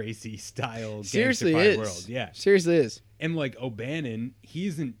Dick Tracy style. Seriously gangster-fied is. World. Yeah, seriously is. And like O'Bannon, he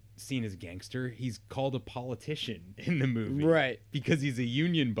isn't seen as a gangster. He's called a politician in the movie, right? Because he's a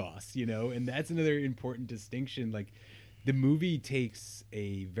union boss, and that's another important distinction. Like, the movie takes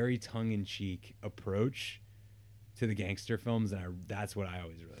a very tongue-in-cheek approach to the gangster films, and that's what I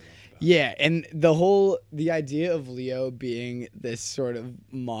always really love about. Yeah, and the idea of Leo being this sort of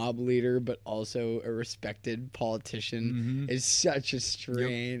mob leader, but also a respected politician, is such a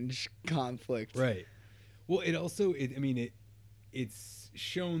strange conflict. Right. Well, it also, it's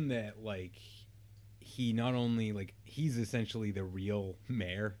shown that like he not only like he's essentially the real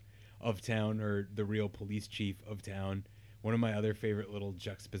mayor of town or the real police chief of town. One of my other favorite little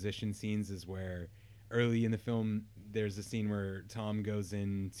juxtaposition scenes is where early in the film there's a scene where Tom goes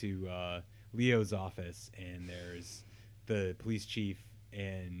into Leo's office and there's the police chief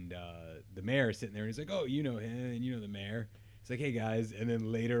and the mayor sitting there, and he's like, oh, you know him and you know the mayor. It's like, hey guys, and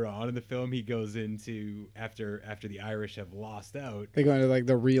then later on in the film he goes into after the Irish have lost out. They go into like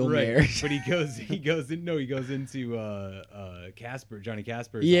the real mayor. But he goes into Johnny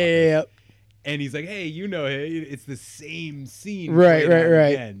Casper's office. And he's like, hey, hey, it's the same scene. Right.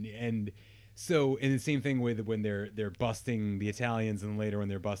 Again. And so, and the same thing with when they're busting the Italians and later when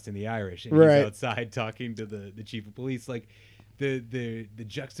they're busting the Irish. And he's outside talking to the chief of police. Like, the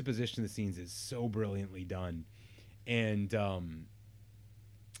juxtaposition of the scenes is so brilliantly done. And I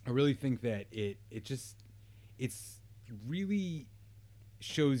really think that it's really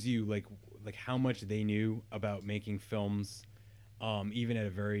shows you like how much they knew about making films, even at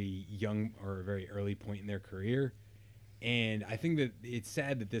a very young or a very early point in their career. And I think that it's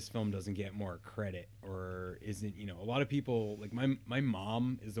sad that this film doesn't get more credit or isn't, a lot of people, like my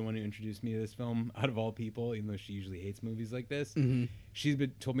mom is the one who introduced me to this film out of all people, even though she usually hates movies like this. Mm-hmm. She's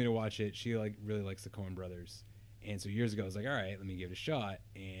told me to watch it. She really likes the Coen brothers. And so years ago I was like, all right, let me give it a shot.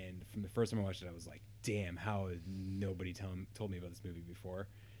 And from the first time I watched it, I was like, damn, how has nobody told me about this movie before?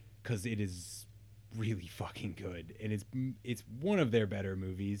 Because it is really fucking good. And it's one of their better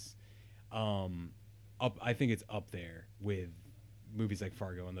movies. I think it's up there with movies like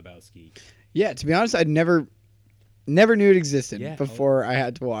Fargo and Lebowski. Yeah, to be honest, I'd never knew it existed before I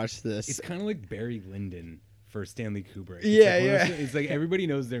had to watch this. It's kind of like Barry Lyndon for Stanley Kubrick. It's like everybody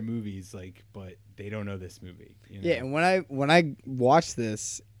knows their movies, but they don't know this movie. Yeah, and when I watched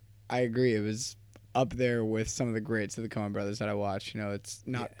this, I agree. It was up there with some of the greats of the Coen brothers that I watched. It's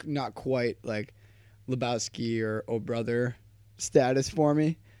not quite like Lebowski or Oh Brother status for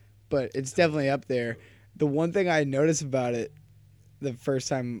me, but it's definitely up there. The one thing I noticed about it the first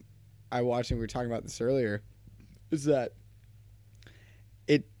time I watched, and we were talking about this earlier, is that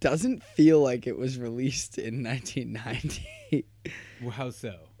it doesn't feel like it was released in 1990. Well, how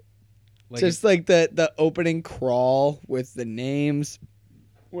so? Just like the opening crawl with the names,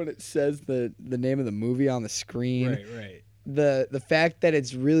 when it says the name of the movie on the screen. Right. The fact that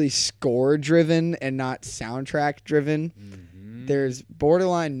it's really score driven and not soundtrack driven. Mm-hmm. There's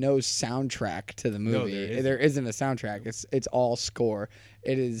borderline no soundtrack to the movie. No, there isn't a soundtrack. It's all score.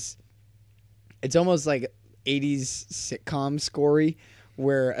 It's almost like 80s sitcom scorey,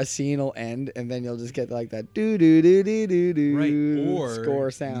 where a scene will end and then you'll just get like that do do do do do do right, or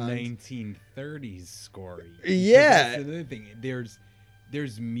score sound. 1930s scorey. Yeah, that's another thing. There's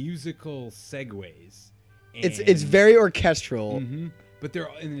musical segues. It's very orchestral. Mm-hmm. But there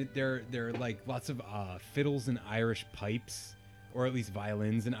are like lots of fiddles and Irish pipes, or at least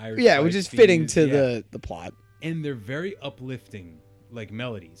violins and Irish. Yeah, pipes which is fitting to used. the plot. And they're very uplifting, like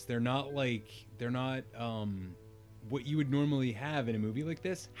melodies. They're not what you would normally have in a movie like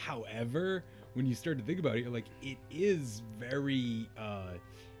this. However, when you start to think about it, you're like, it is very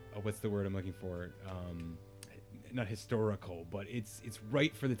what's the word I'm looking for? Not historical, but it's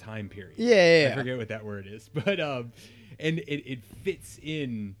right for the time period. Yeah. I forget what that word is, but and it fits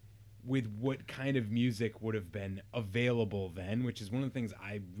in with what kind of music would have been available then, which is one of the things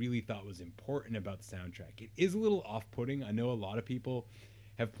I really thought was important about the soundtrack. It is a little off-putting. I know a lot of people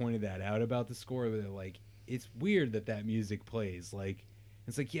have pointed that out about the score, where they're like, it's weird that music plays. Like,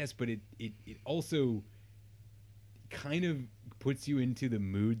 it's like, yes, but it also kind of puts you into the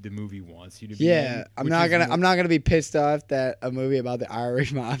mood the movie wants you to be in. Yeah, I'm not gonna be pissed off that a movie about the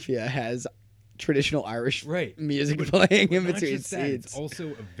Irish mafia has traditional Irish music playing in between scenes. It's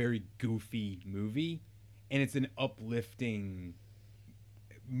also a very goofy movie, and it's an uplifting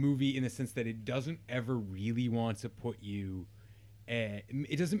movie in the sense that it doesn't ever really want to put you.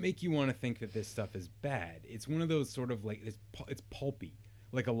 It doesn't make you want to think that this stuff is bad. It's one of those sort of like it's pulpy,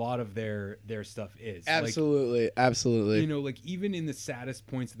 like a lot of their stuff is. Absolutely, absolutely. You know, like even in the saddest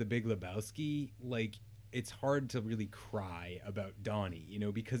points of The Big Lebowski, like it's hard to really cry about Donnie, you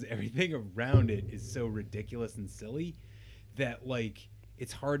know, because everything around it is so ridiculous and silly that like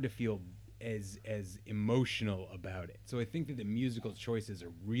it's hard to feel as emotional about it. So I think that the musical choices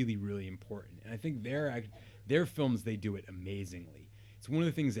are really, really important, and I think their films, they do it amazingly. It's one of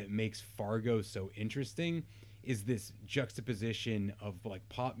the things that makes Fargo so interesting is this juxtaposition of like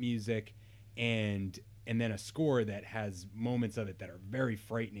pop music and then a score that has moments of it that are very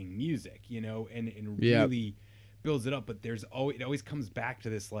frightening music, you know, and really builds it up. But it always comes back to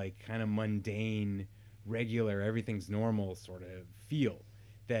this like kind of mundane, regular, everything's normal sort of feel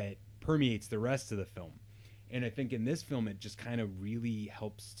that permeates the rest of the film. And I think in this film, it just kind of really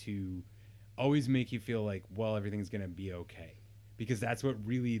helps to always make you feel like, well, everything's going to be okay. Because that's what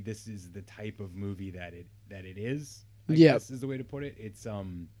really, this is the type of movie that it is. I guess is the way to put it. It's a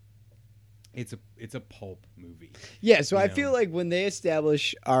pulp movie. Yeah, so I feel like when they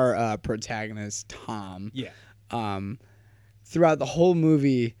establish our protagonist, Tom, throughout the whole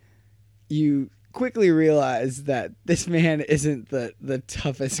movie, you quickly realize that this man isn't the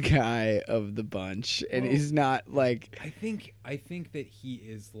toughest guy of the bunch, and he's not like. I think that he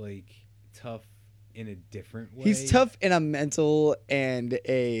is like tough in a different way. He's tough in a mental and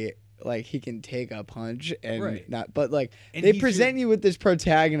a like he can take a punch and not, but like and they present you with this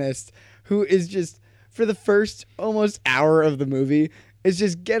protagonist who is just for the first almost hour of the movie is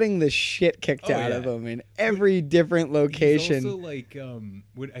just getting the shit kicked out of him in every different location. He's also like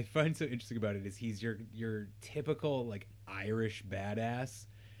what I find so interesting about it is he's your typical like Irish badass.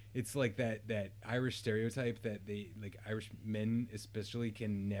 It's like that Irish stereotype that they like Irish men especially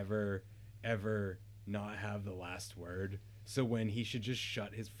can never ever not have the last word. So when he should just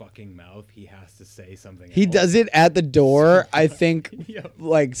shut his fucking mouth, he has to say something He else. does it at the door, I think,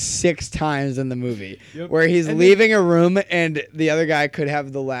 like 6 times in the movie, where he's leaving a room and the other guy could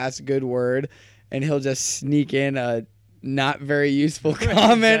have the last good word, and he'll just sneak in a not very useful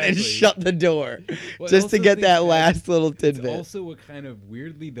comment and shut the door just to get that last little tidbit. It's also what kind of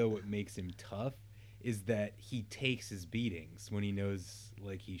weirdly, though, what makes him tough is that he takes his beatings when he knows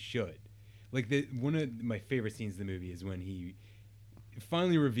like he should. Like one of my favorite scenes in the movie is when he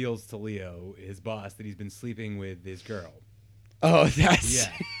finally reveals to Leo, his boss, that he's been sleeping with his girl. Oh, that's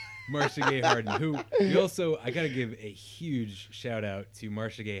Marcia Gay Harden. Who we also I gotta give a huge shout out to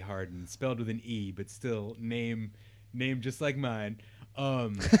Marcia Gay Harden, spelled with an E, but still name just like mine.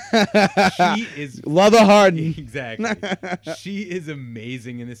 She is love a Harden. Exactly. She is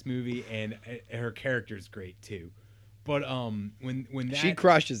amazing in this movie, and her character is great too. But when that she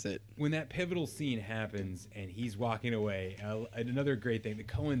crushes it. When that pivotal scene happens and he's walking away, another great thing, the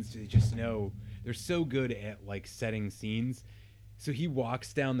Coens, they just know, they're so good at like setting scenes. So he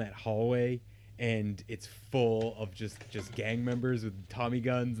walks down that hallway and it's full of just gang members with Tommy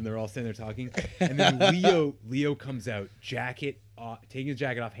guns, and they're all sitting there talking. And then Leo comes out, jacket off, taking his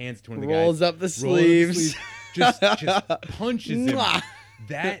jacket off, hands to one of the guys, rolls up the sleeves, just punches him.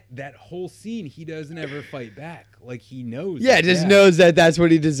 That whole scene, he doesn't ever fight back. Like, he knows. Yeah, just knows that that's what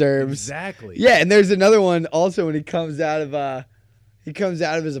he deserves. Exactly. Yeah, and there's another one also when he comes out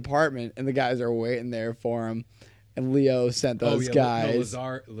of his apartment and the guys are waiting there for him. And Leo sent those guys.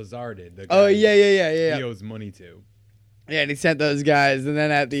 No, Lazar did. The Oh, yeah. Leo's money to. Yeah, and he sent those guys. And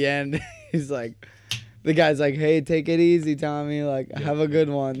then at the end, he's like, the guy's like, hey, take it easy, Tommy. Like, have a good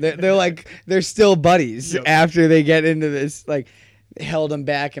one. They're like, they're still buddies after they get into this. Like, held him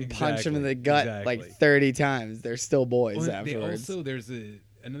back and punched him in the gut like 30 times. They're still boys afterwards. There's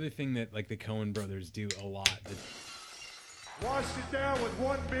another thing that like the Coen brothers do a lot. Wash it down with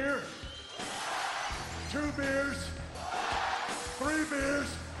 1 beer. 2 beers, 3 beers,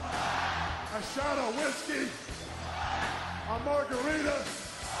 a shot of whiskey, a margarita,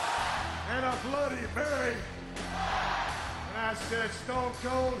 and a Bloody Mary. And I said, Stone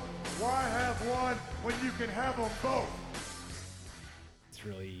Cold, why have one when you can have them both? It's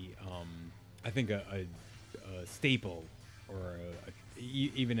really, I think a staple or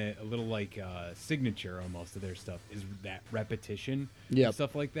even a little like signature almost of their stuff is that repetition. Yeah,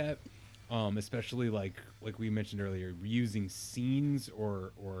 stuff like that. Especially like we mentioned earlier, reusing scenes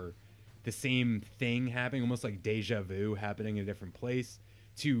or the same thing happening, almost like deja vu happening in a different place,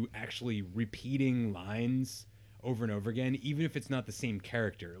 to actually repeating lines over and over again, even if it's not the same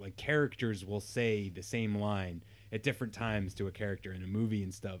character. Like, characters will say the same line at different times to a character in a movie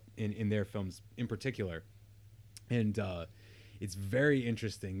and stuff, in their films in particular. And it's very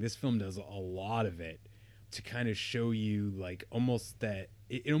interesting. This film does a lot of it to kind of show you like almost that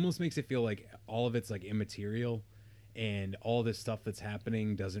it almost makes it feel like all of it's like immaterial and all this stuff that's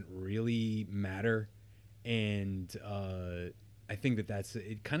happening doesn't really matter. And I think that's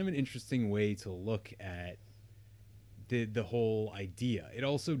kind of an interesting way to look at the whole idea. It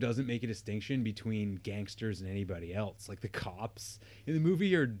also doesn't make a distinction between gangsters and anybody else. Like, the cops in the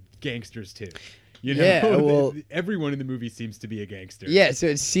movie are gangsters too. You know? Yeah, well, everyone in the movie seems to be a gangster. Yeah, so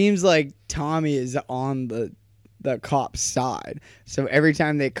it seems like Tommy is on the cop's side. So every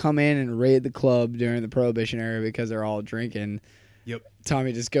time they come in and raid the club during the Prohibition era because they're all drinking,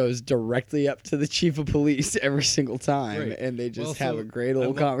 Tommy just goes directly up to the chief of police every single time, and they just have a great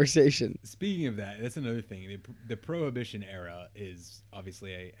old conversation. Speaking of that, that's another thing. The Prohibition era is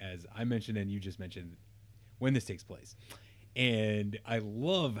obviously, as I mentioned and you just mentioned, when this takes place. And I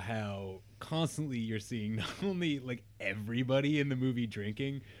love how constantly you're seeing not only like everybody in the movie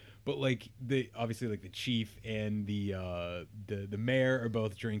drinking, but like obviously like the chief and the mayor are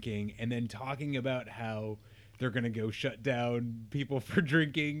both drinking, and then talking about how they're gonna go shut down people for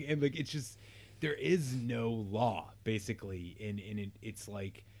drinking, and like it's just, there is no law basically, and it's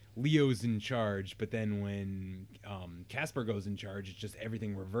like Leo's in charge, but then when Casper goes in charge, it's just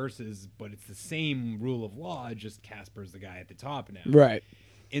everything reverses, but it's the same rule of law, just Casper's the guy at the top now. Right.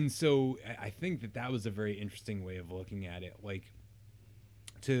 And so I think that was a very interesting way of looking at it. Like,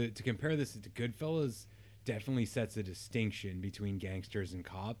 to compare this to Goodfellas definitely sets a distinction between gangsters and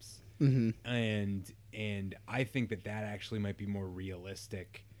cops. Mm-hmm. And I think that actually might be more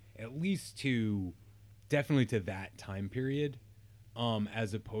realistic, at least definitely to that time period.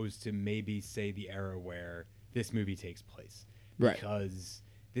 As opposed to maybe, say, the era where this movie takes place. Right. Because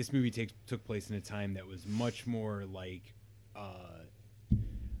this movie took place in a time that was much more like,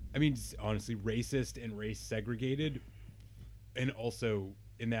 honestly, racist and race segregated. And also,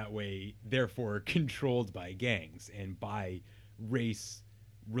 in that way, therefore, controlled by gangs and by race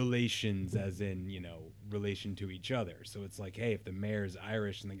relations, as in, relation to each other. So it's like, hey, if the mayor's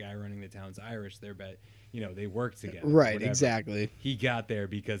Irish and the guy running the town's Irish, they work together. Right, whatever. exactly. He got there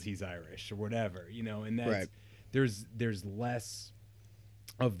because he's Irish or whatever, and that's, right. There's less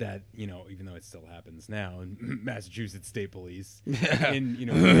of that, even though it still happens now in Massachusetts State Police, and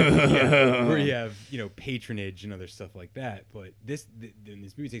where you have patronage and other stuff like that. But this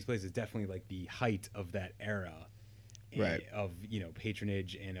movie takes place is definitely like the height of that era. Right. Of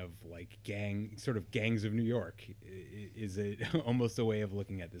patronage and of like gangs of New York is almost a way of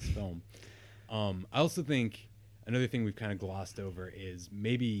looking at this film. I also think another thing we've kind of glossed over is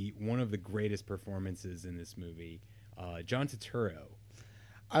maybe one of the greatest performances in this movie, John Turturro.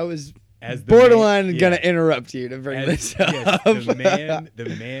 I was as the borderline man, gonna interrupt you to bring this up. Yes,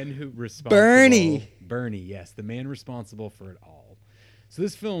 the man who responsible. Bernie, yes, the man responsible for it all. So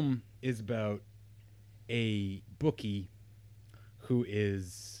this film is about a bookie who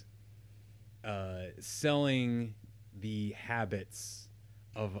is selling the habits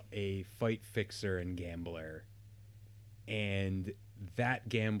of a fight fixer and gambler, and that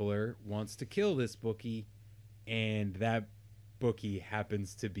gambler wants to kill this bookie, and that bookie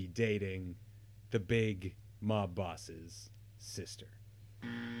happens to be dating the big mob boss's sister.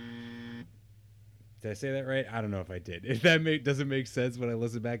 Did I say that right? I don't know if I did. If that doesn't make sense when I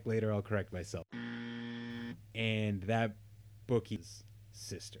listen back later, I'll correct myself. And that bookie's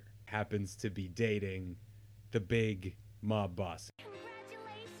sister happens to be dating the big mob boss.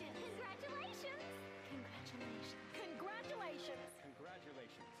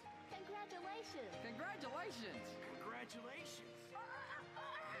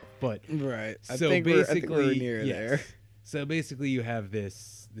 But right, I so think we're near yes. there. So basically, you have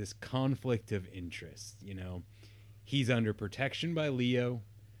this conflict of interest. You know, he's under protection by Leo,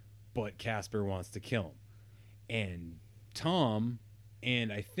 but Casper wants to kill him, and Tom.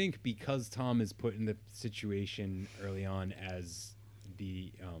 And I think because Tom is put in the situation early on as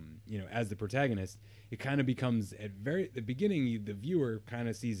the as the protagonist, it kind of becomes at the beginning. The viewer kind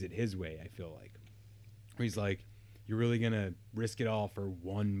of sees it his way. I feel like, where he's like, "You're really gonna risk it all for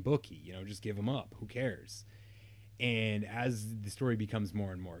one bookie? You know, just give him up. Who cares?" And as the story becomes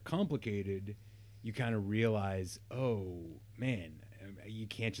more and more complicated, you kind of realize, oh man, you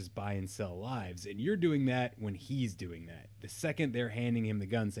can't just buy and sell lives. And you're doing that when he's doing that. The second they're handing him the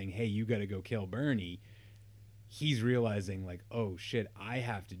gun saying, hey, you got to go kill Bernie, he's realizing like, oh shit, I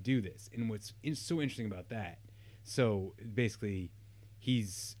have to do this. And what's so interesting about that, so basically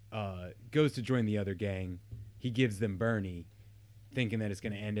he's goes to join the other gang. He gives them Bernie, thinking that it's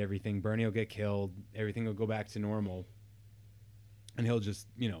going to end everything. Bernie will get killed. Everything will go back to normal. And he'll just,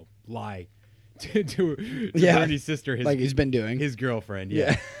 lie to Bernie's sister, like he's been doing, his girlfriend.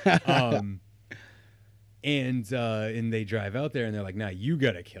 Yeah. And they drive out there and they're like, nah, you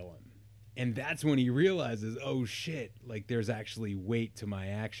got to kill him. And that's when he realizes, oh shit, like there's actually weight to my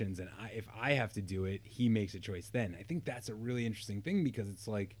actions. And if I have to do it, he makes a choice then. I think that's a really interesting thing because it's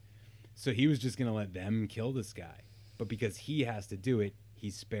like, so he was just going to let them kill this guy. But because he has to do it, he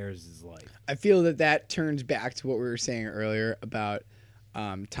spares his life. I feel that turns back to what we were saying earlier about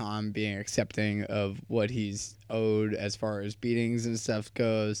Tom being accepting of what he's owed as far as beatings and stuff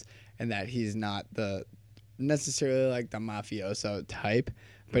goes, and that he's not necessarily like the mafioso type,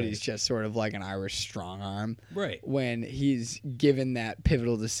 but he's just sort of like an Irish strong arm. Right. When he's given that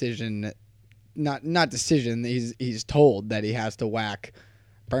pivotal decision, not decision, he's told that he has to whack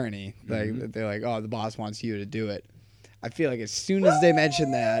Bernie. Like they're like, oh, the boss wants you to do it. I feel like as soon as they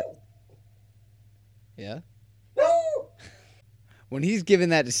mention that, when he's given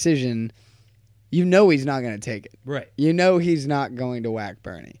that decision, he's not going to take it. Right. He's not going to whack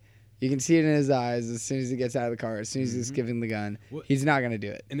Bernie. You can see it in his eyes as soon as he gets out of the car, as soon as he's given the gun. He's not going to do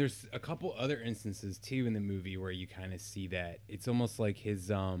it. And there's a couple other instances, too, in the movie where you kind of see that. It's almost like he's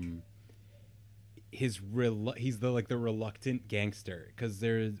the reluctant gangster. Because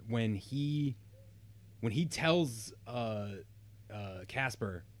there's when he tells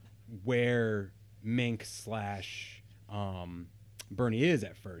Casper where Mink / Bernie is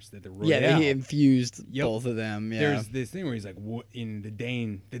at first at the Royale. He infused both of them. Yeah. There's this thing where he's like, in the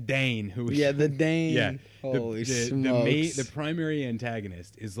Dane who the Dane. Yeah. Holy smokes. The primary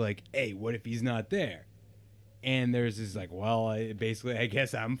antagonist is like, hey, what if he's not there? And there's this like, well, I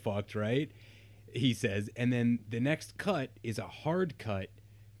guess I'm fucked, right? He says, and then the next cut is a hard cut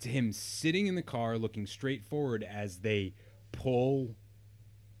to him sitting in the car looking straight forward as they pull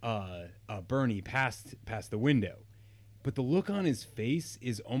Bernie past the window. But the look on his face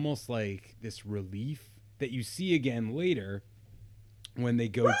is almost like this relief that you see again later when they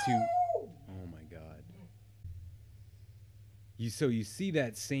go to... Oh, my God. You see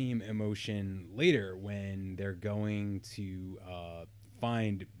that same emotion later when they're going to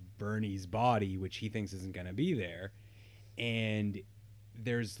find Bernie's body, which he thinks isn't going to be there. And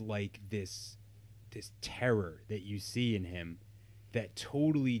there's like this terror that you see in him that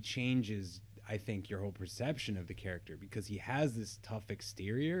totally changes, I think, your whole perception of the character, because he has this tough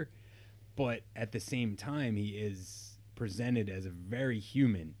exterior, but at the same time he is presented as a very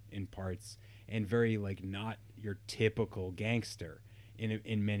human in parts and very like not your typical gangster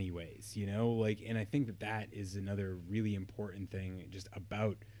in many ways, and I think that is another really important thing just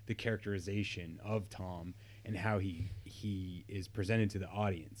about the characterization of Tom and how he is presented to the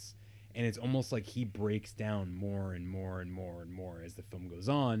audience. And it's almost like he breaks down more and more and more and more as the film goes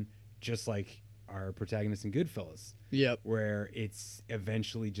on, just like our protagonist in Goodfellas. Yep. Where it's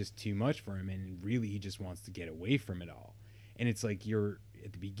eventually just too much for him, and really he just wants to get away from it all. And it's like you're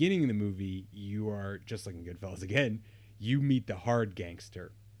at the beginning of the movie, you are just like in Goodfellas again. You meet the hard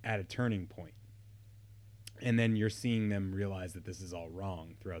gangster at a turning point, and then you're seeing them realize that this is all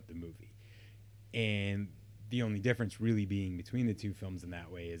wrong throughout the movie. And the only difference really being between the two films in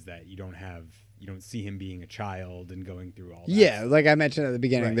that way is that you don't see him being a child and going through all that. Yeah, like I mentioned at the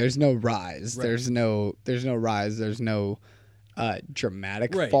beginning, Right. there's no rise. Right. There's no rise. There's no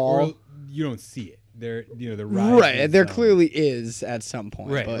dramatic Right. fall. Or you don't see it. There, the rise. Right. is, There clearly is at some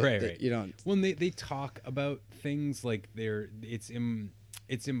point. Right. But Right. You don't. Well, they talk about things like it's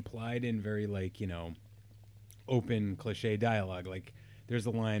implied in very like open cliche dialogue. Like there's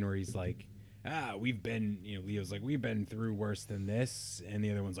a line where he's like, we've been, Leo's like, we've been through worse than this, and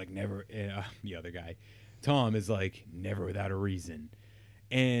the other one's like, never. The other guy, Tom, is like, never without a reason.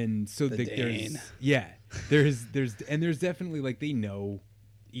 And so there's definitely like they know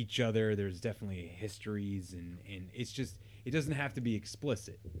each other. There's definitely histories, and it's just, it doesn't have to be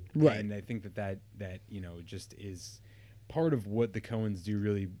explicit. Right. And I think that just is part of what the Coens do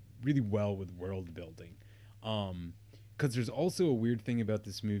really, really well with world building. Because there's also a weird thing about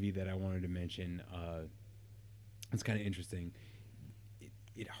this movie that I wanted to mention. It's kind of interesting.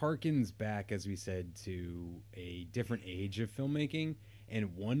 It harkens back, as we said, to a different age of filmmaking.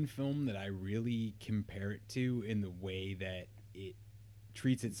 And one film that I really compare it to in the way that it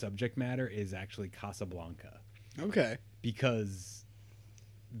treats its subject matter is actually Casablanca. Okay. Because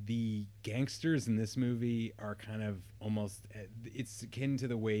the gangsters in this movie are kind of almost, it's akin to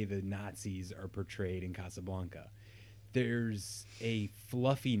the way the Nazis are portrayed in Casablanca. There's a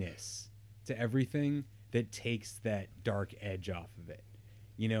fluffiness to everything that takes that dark edge off of it.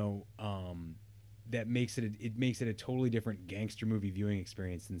 That makes it a totally different gangster movie viewing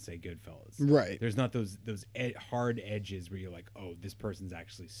experience than, say, Goodfellas. Right. There's not those hard edges where you're like, oh, this person's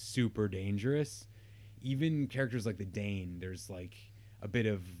actually super dangerous. Even characters like the Dane, there's like a bit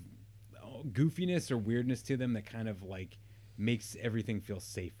of goofiness or weirdness to them that kind of like makes everything feel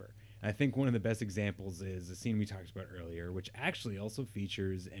safer. And I think one of the best examples is a scene we talked about earlier, which actually also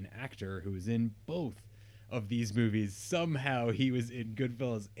features an actor who is in both of these movies. Somehow he was in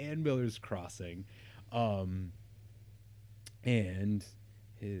Goodfellas and Miller's Crossing. And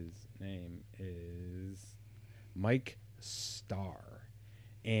his name is Mike Starr.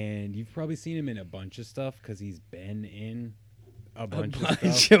 And you've probably seen him in a bunch of stuff because he's been in a bunch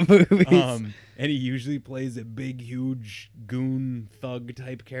of stuff. Of movies. And he usually plays a big, huge goon thug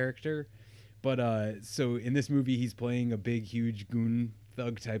type character. But so in this movie, he's playing a big, huge goon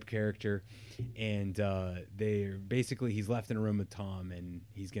thug type character, and he's left in a room with Tom, and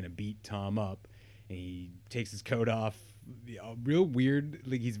he's gonna beat Tom up, and he takes his coat off, real weird,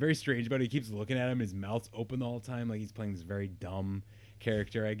 like he's very strange about it. He keeps looking at him, his mouth's open the whole time, like he's playing this very dumb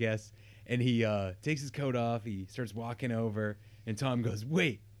character, I guess. And he takes his coat off, he starts walking over, and Tom goes,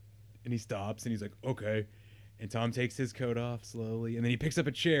 wait, and he stops, and he's like, okay. And Tom takes his coat off slowly, and then he picks up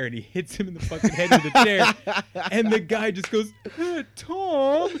a chair and he hits him in the fucking head with the chair. And the guy just goes,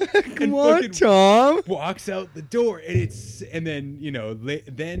 Tom, Come on, Tom. Walks out the door, and then one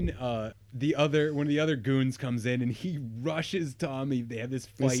of the other goons comes in and he rushes Tom. They have this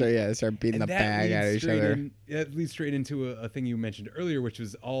fight. So they start beating the bag out of each other. That leads straight into a thing you mentioned earlier, which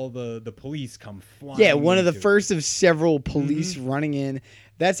was all the police come flying. Yeah, one of the into it. first of several police running in.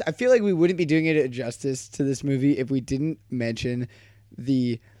 I feel like we wouldn't be doing it justice to this movie if we didn't mention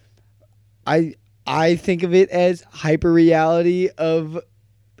I think of it as hyper reality of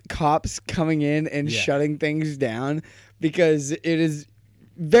cops coming in and shutting things down, because it is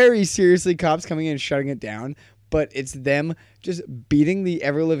very seriously cops coming in and shutting it down, but it's them just beating the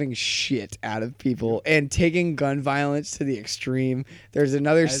ever-living shit out of people and taking gun violence to the extreme. There's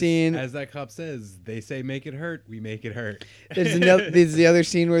another scene. As that cop says, they say make it hurt, we make it hurt. There's the other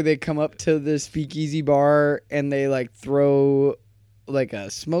scene where they come up to the speakeasy bar and they like throw like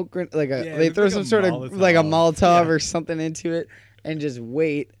a smoke, they throw some sort of like a Molotov or something into it and just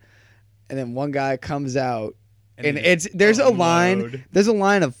wait. And then one guy comes out. And there's a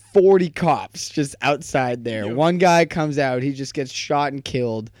line of 40 cops just outside there. Yep. One guy comes out, he just gets shot and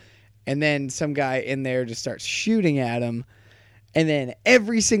killed, and then some guy in there just starts shooting at him, and then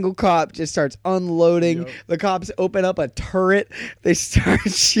every single cop just starts unloading. Yep. The cops open up a turret, they start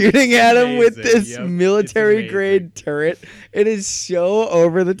shooting at him with this military grade turret. It is so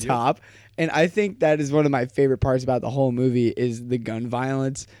over the top, and I think that is one of my favorite parts about the whole movie is the gun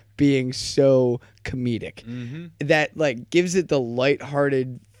violence being so comedic. That like gives it the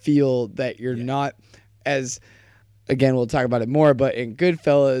lighthearted feel that you're not as again, we'll talk about it more, but in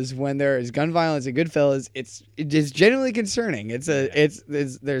Goodfellas, when there is gun violence in Goodfellas, it's genuinely concerning.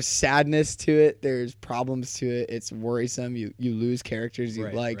 There's sadness to it. There's problems to it. It's worrisome. You lose characters you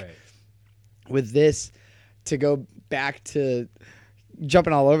like. Right. With this, to go back to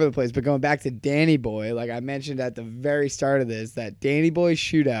jumping all over the place, but going back to Danny Boy, like I mentioned at the very start of this, that Danny Boy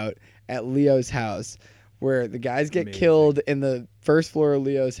shootout at Leo's house, where the guys get killed in the first floor of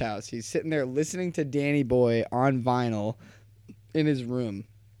Leo's house. He's sitting there listening to Danny Boy on vinyl in his room.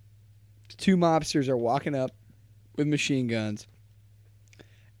 2 mobsters are walking up with machine guns,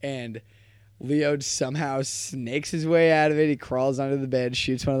 and Leo somehow snakes his way out of it. He crawls under the bed,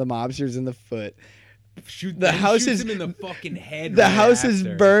 shoots one of the mobsters in the foot. The house shoots him in the fucking head. The house is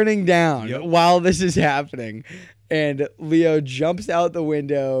burning down while this is happening. And Leo jumps out the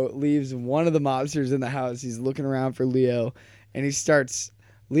window, leaves one of the mobsters in the house. He's looking around for Leo, and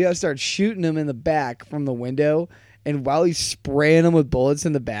Leo starts shooting him in the back from the window. And while he's spraying him with bullets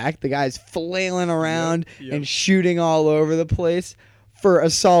in the back, the guy's flailing around and shooting all over the place for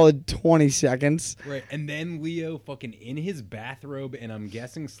a solid 20 seconds. Right, and then Leo fucking in his bathrobe, and I'm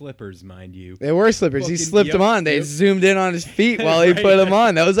guessing slippers, mind you. They were slippers. He slipped them on. They zoomed in on his feet while he put them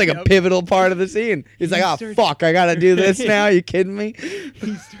on. That was like a pivotal part of the scene. He's like, oh, fuck, I got to do this now? Are you kidding me?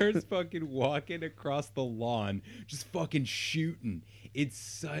 He starts fucking walking across the lawn, just fucking shooting.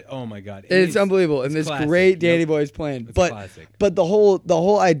 It's oh my god, it's unbelievable, and this classic. Great Danny Boy's playing. But the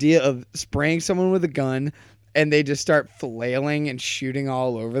whole idea of spraying someone with a gun and they just start flailing and shooting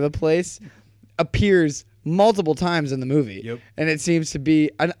all over the place appears multiple times in the movie. And it seems to be,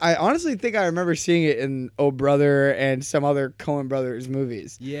 I honestly think I remember seeing it in Oh Brother and some other Coen Brothers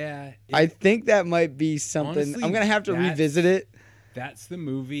movies. Yeah. I think that might be something. Honestly, I'm going to have to revisit it. That's the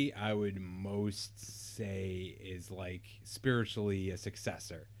movie I would most say is like spiritually a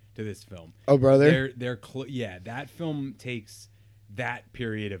successor to this film. Oh Brother? That film takes that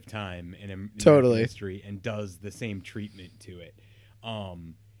period of time in totally history and does the same treatment to it.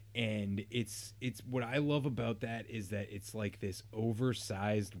 And it's what I love about that is that it's like this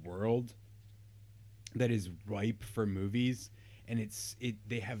oversized world that is ripe for movies, and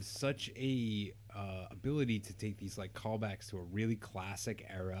they have such a ability to take these like callbacks to a really classic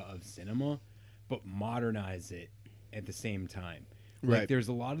era of cinema but modernize it at the same time. Like, there's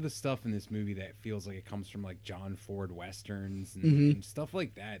a lot of the stuff in this movie that feels like it comes from like John Ford westerns and stuff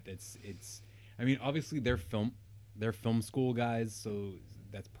like that. I mean, obviously they're film school guys, so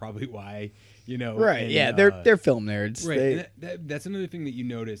that's probably why, Right. And, they're film nerds. Right. That's another thing that you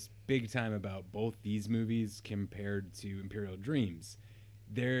notice big time about both these movies compared to Imperial Dreams.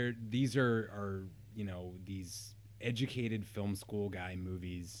 These are these educated film school guy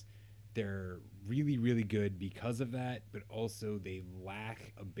movies. They're really, really good because of that, but also they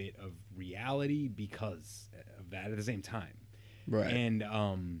lack a bit of reality because of that at the same time. Right.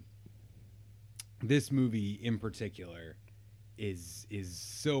 And this movie in particular is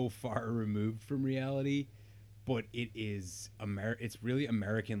so far removed from reality, but it's really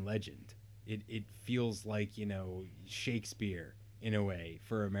American legend. It feels like, Shakespeare in a way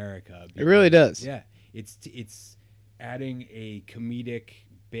for America. It really does. Yeah. It's adding a comedic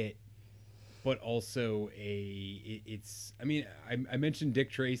bit, but also I mentioned Dick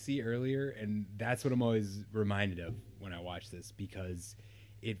Tracy earlier, and that's what I'm always reminded of when I watch this, because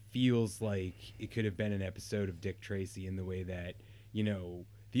it feels like it could have been an episode of Dick Tracy in the way that,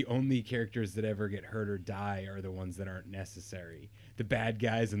 the only characters that ever get hurt or die are the ones that aren't necessary. The bad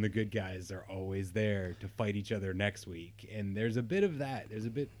guys and the good guys are always there to fight each other next week. And there's a bit of that. There's a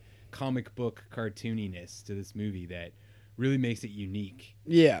bit comic book cartooniness to this movie that really makes it unique.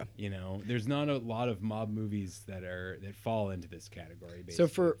 Yeah. There's not a lot of mob movies that fall into this category, basically.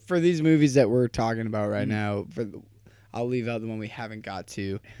 So for these movies that we're talking about right now, I'll leave out the one we haven't got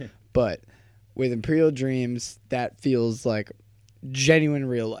to, but with Imperial Dreams, that feels like genuine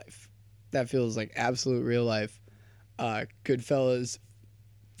real life. That feels like absolute real life. Goodfellas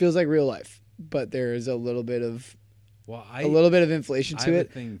feels like real life, but there is a little bit of inflation to it. I have a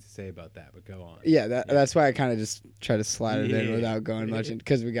thing to say about that, but go on. Yeah, that's why I kind of just try to slide it in without going much,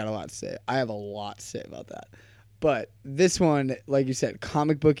 because we got a lot to say. I have a lot to say about that. But this one, like you said,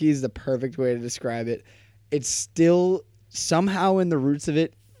 comic booky is the perfect way to describe it. It's still somehow in the roots of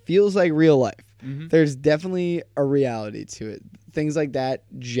it feels like real life. Mm-hmm. There's definitely a reality to it. Things like that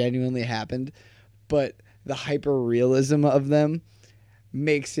genuinely happened, but the hyper realism of them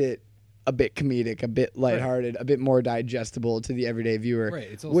makes it a bit comedic, a bit lighthearted, a bit more digestible to the everyday viewer. Right.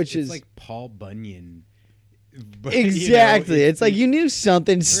 It's like Paul Bunyan. But, exactly. It's like you knew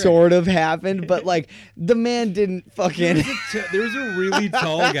something sort of happened, but like the man didn't fucking. There's a really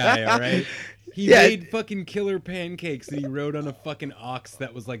tall guy, all right? He made fucking killer pancakes and he rode on a fucking ox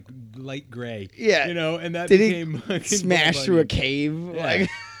that was like light gray. Yeah. You know, and that Did became he fucking smash Bull through a Bunny. cave? Yeah. Like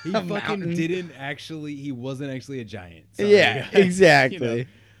He a fucking mountain? he wasn't actually a giant. Sorry, Yeah, guys. exactly. You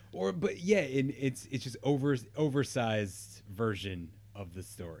know? But and it's just oversized version of the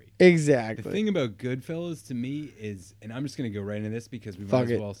story. Exactly. The thing about Goodfellas to me is, and I'm just gonna go right into this because we Fuck might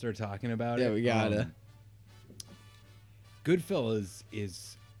as it. well start talking about it. Yeah, we gotta. Goodfellas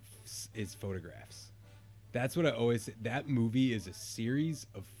is photographs. That's what I always say. That movie is a series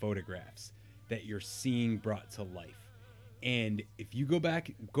of photographs that you're seeing brought to life. And if you go back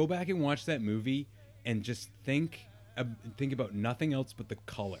and watch that movie and just think about nothing else but the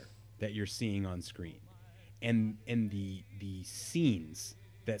color that you're seeing on screen, and the scenes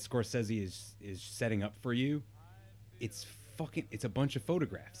that Scorsese is setting up for you, it's a bunch of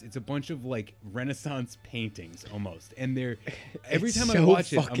photographs. It's a bunch of like Renaissance paintings almost, and they're every time I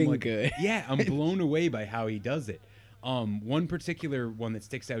watch it, I'm like, good. Yeah, I'm blown away by how he does it. One particular one that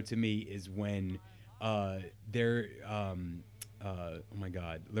sticks out to me is when oh my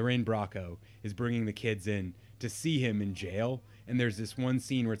God, Lorraine Bracco is bringing the kids in to see him in jail, and there's this one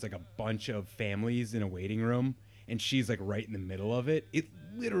scene where it's like a bunch of families in a waiting room, and she's like right in the middle of it. It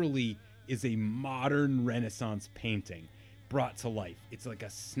literally is a modern Renaissance painting brought to life. It's like a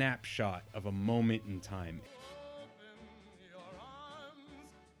snapshot of a moment in time.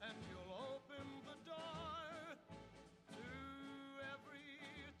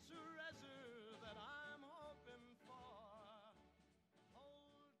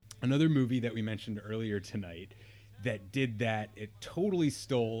 Another movie that we mentioned earlier tonight that did that, it totally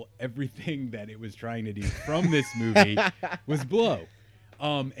stole everything that it was trying to do from this movie, was Blow.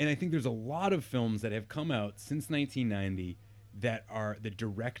 And I think there's a lot of films that have come out since 1990 that are, the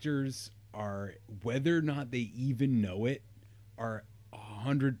directors are, whether or not they even know it, are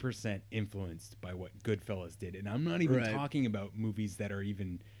 100% influenced by what Goodfellas did. And I'm not even talking about movies that are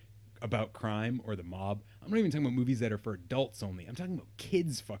even about crime or the mob. I'm not even talking about movies that are for adults only. I'm talking about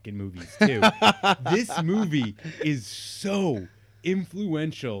kids fucking movies too. This movie is so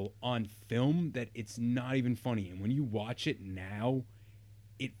influential on film that it's not even funny. And when you watch it now,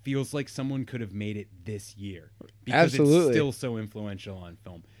 it feels like someone could have made it this year because Absolutely. it's still so influential on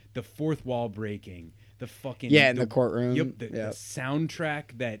film. The fourth wall breaking, the fucking in the courtroom. Yep, the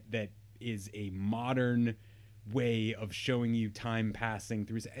soundtrack that is a modern way of showing you time passing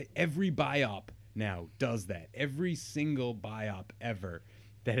through. Every biop now does that. Every single biop ever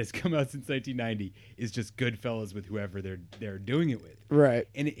that has come out since 1990 is just Goodfellas with whoever they're doing it with. Right.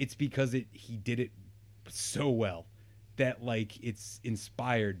 And it's because he did it so well that like it's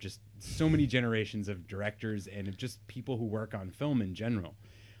inspired just so many generations of directors and just people who work on film in general.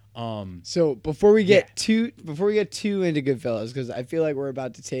 So before we get too into Goodfellas, because I feel like we're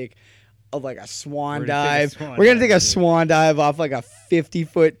about to take a swan dive. We're gonna take a swan dive off like a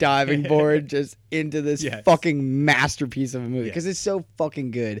 50-foot diving board just into this fucking masterpiece of a movie because it's so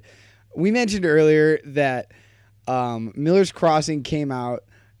fucking good. We mentioned earlier that Miller's Crossing came out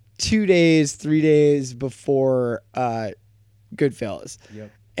 3 days before Goodfellas.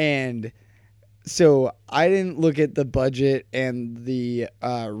 Yep. And so I didn't look at the budget and the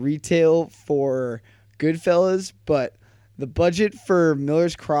retail for Goodfellas, but the budget for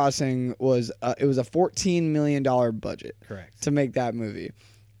Miller's Crossing was it was a $14 million budget. Correct. To make that movie.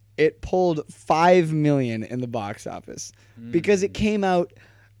 It pulled $5 million in the box office because it came out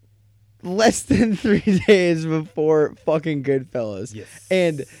less than 3 days before fucking Goodfellas. Yes.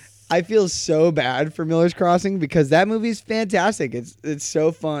 And I feel so bad for Miller's Crossing because that movie's fantastic. It's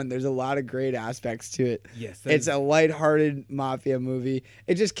so fun. There's a lot of great aspects to it. Yes. It's a lighthearted mafia movie.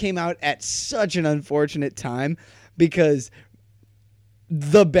 It just came out at such an unfortunate time because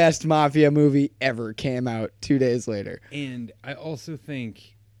the best mafia movie ever came out 2 days later. And I also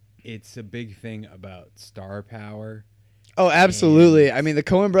think it's a big thing about star power. Oh, absolutely. I mean, the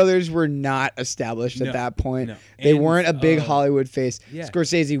Coen brothers were not established at that point. No. They And, weren't a big Hollywood face. yeah.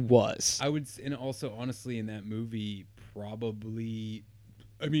 Scorsese was. I would, and also honestly, in that movie, probably,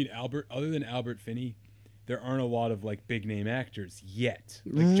 I mean, other than Albert Finney, there aren't a lot of like big name actors yet.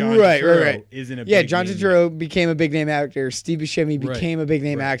 Like John Turturro isn't a big John name Turturro became a big name actor. Steve Buscemi Right, became a big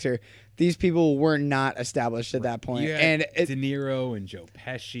name right. actor. These people were not established at that point. You had And De Niro and Joe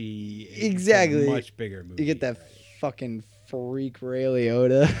Pesci. It's exactly. a much bigger movie. You get that fucking freak Ray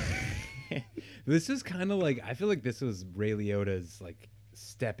Liotta. This is kind of like, I feel like this was Ray Liotta's like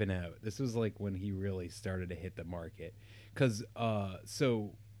stepping out. This was like when he really started to hit the market. Because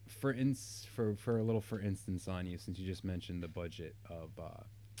so for a little for instance on you, since you just mentioned the budget of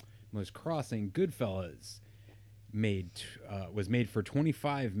Miller's Crossing, Goodfellas, was made for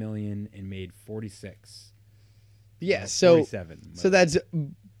 25 million and made 46. Yeah, Well, so 47. so that's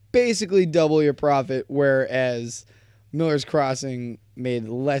basically double your profit, whereas Miller's Crossing made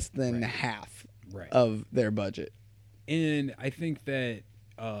less than half of their budget. And I think that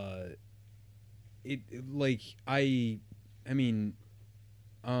I'm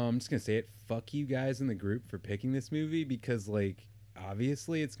just gonna say it. Fuck you guys in the group for picking this movie because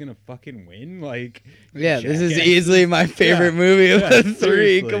obviously it's gonna fucking win. This is easily my favorite movie of the three.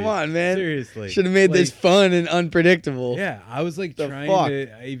 Seriously. Come on, man. Seriously, should have made this fun and unpredictable. Yeah, I was trying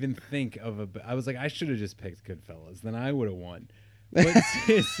to even think of I was I should have just picked Goodfellas. Then I would have won. But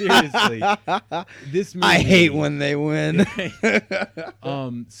seriously, this movie, I hate when they win.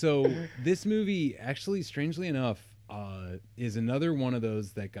 So this movie, actually, strangely enough, is another one of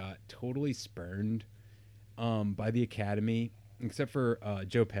those that got totally spurned by the Academy, except for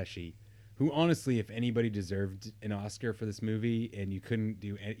Joe Pesci, who honestly, if anybody deserved an Oscar for this movie, and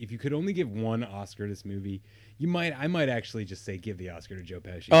if you could only give one Oscar to this movie, I might actually just say give the Oscar to Joe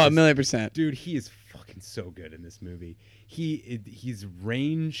Pesci. Oh, 1,000,000%. Dude, he is fucking so good in this movie. His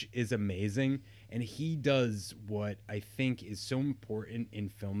range is amazing, and he does what I think is so important in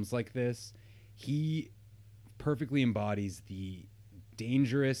films like this. He perfectly embodies the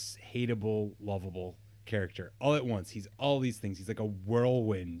dangerous, hateable, lovable character all at once. He's all these things. He's like a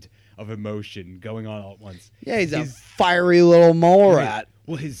whirlwind of emotion going on all at once. Yeah, he's a fiery little mole Right. rat.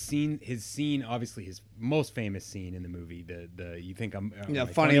 Well, his scene, obviously his most famous scene in the movie, the you think I'm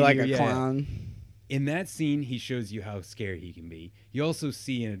funny like a clown. In that scene, he shows you how scared he can be. You also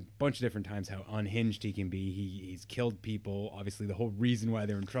see in a bunch of different times how unhinged he can be. He's killed people. Obviously, the whole reason why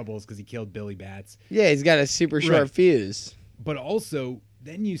they're in trouble is because he killed Billy Bats. Yeah, he's got a super short fuse. But also,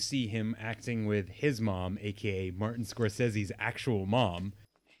 then you see him acting with his mom, a.k.a. Martin Scorsese's actual mom.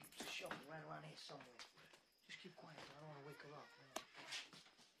 She's right around here somewhere. Just keep quiet. I don't want to wake her up.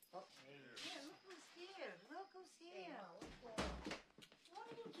 Oh, Yeah, look who's here. Look who's here. What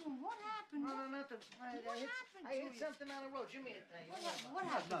are you doing? What happened? No, nothing. I hit something on the road. Give me a thing. What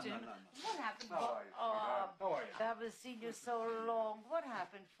happened, Jim? What happened? How are you? I haven't seen you so long. What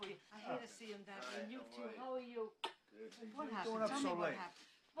happened for you? I hate to see him that way. You too. How are you? What happened? Tell me what happened.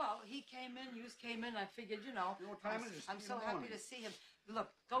 Well, he came in, you came in. I figured, I'm so happy to see him.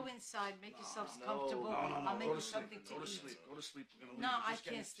 Look, go inside, make yourselves comfortable. I'll make you something to eat. Go to sleep. No, I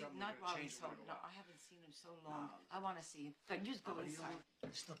can't sleep. Not while he's home. No, I haven't seen him so long. I want to see him. Good, you just go inside.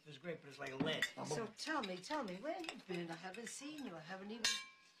 This stuff is great, but it's like a lead. So tell me, where have you been? I haven't seen you.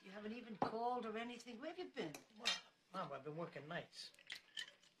 You haven't even called or anything. Where have you been? Well, Mom, I've been working nights.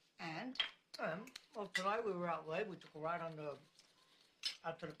 And? Well, tonight we were out late. We took a ride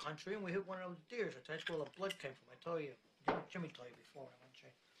out to the country, and we hit one of those deers. That's where the blood came from. I told you. Jimmy told you before.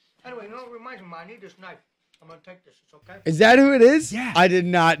 Anyway, it reminds me, I need this knife. I'm going to take this. It's okay? Is that who it is? Yeah. I did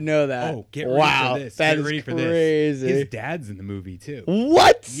not know that. Oh, get ready for this. That get is ready for crazy. This. His dad's in the movie, too.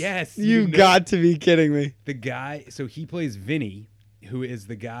 What? Yes. You've got to be kidding me. The guy, so he plays Vinny, who is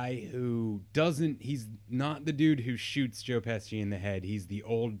the guy who he's not the dude who shoots Joe Pesci in the head. He's the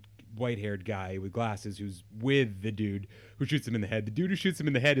old white-haired guy with glasses who's with the dude who shoots him in the head. The dude who shoots him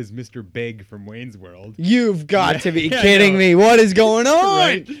in the head is Mr. Big from Wayne's World. You've got to be kidding me. What is going on?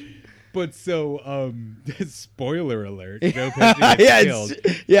 Right? But so, spoiler alert, Joe Pesci gets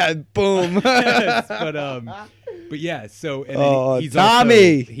killed. Boom. Yes, but yeah, so and then he's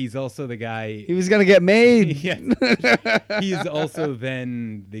Tommy. He's also the guy. He was gonna get made. He's also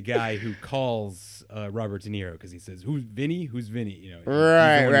then the guy who calls Robert De Niro because he says, "Who's Vinny? Who's Vinny?"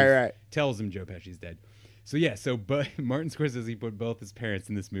 Right. Tells him Joe Pesci's dead. So yeah, but Martin Scorsese put both his parents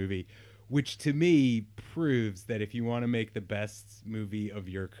in this movie, which to me proves that if you want to make the best movie of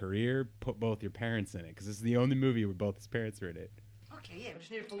your career, put both your parents in it because this is the only movie where both his parents are in it. Okay, yeah,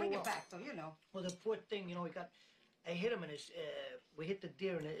 just need it for a bring little it back, though, Well, the poor thing, I hit him in his, we hit the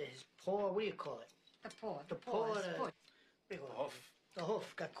deer in his paw, what do you call it? The paw. The hoof. The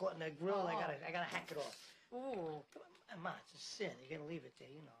hoof got caught in that grill. I gotta hack it off. Ooh. Come on, it's a sin. You gotta leave it there,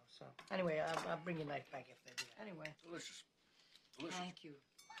 So anyway, I'll bring your knife back if they do that. Anyway. Delicious. Thank you.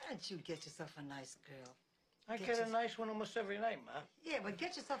 Why don't you get yourself a nice girl? I get a nice one almost every night, Ma. Yeah, but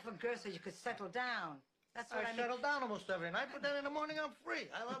get yourself a girl so you could settle down. That's what I mean. Settle down almost every night, but then in the morning I'm free.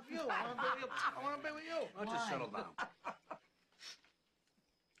 I love you. I want to be with you. I'll just settle down.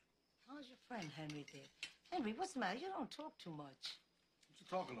 How's your friend Henry there? Henry, what's the matter? You don't talk too much. You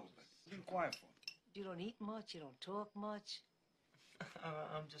talk a little bit. You've been quiet for. You don't eat much. You don't talk much.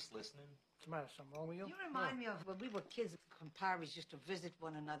 I'm just listening. What's the matter? Something wrong with you? You remind me of when we were kids. Comparis used to visit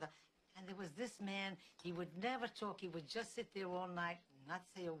one another, and there was this man. He would never talk. He would just sit there all night and not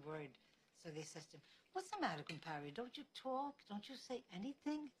say a word. So they said to him, What's the matter, compadre? Don't you talk? Don't you say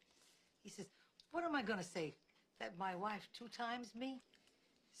anything? He says, what am I going to say? That my wife 2 times me?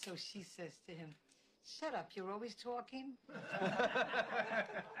 So she says to him, shut up, you're always talking.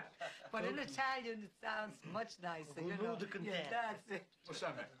 But in Italian, it sounds much nicer. You know? Yeah, that's it. What's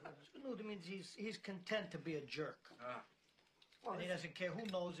that, man? Nudo means he's content to be a jerk. Well, he doesn't care who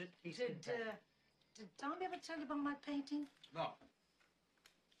knows it. He's content. Did Tom ever tell you about my painting? No.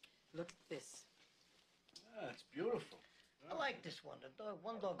 Look at this. It's beautiful. I like this one.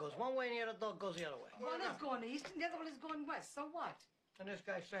 One dog goes one way and the other dog goes the other way. One is going east and the other one is going west. So what? And this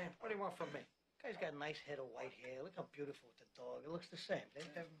guy's saying, what do you want from me? Guy's got a nice head of white hair. Look how beautiful with the dog. It looks the same.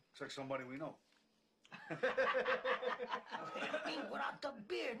 Looks like somebody we know. I mean, without the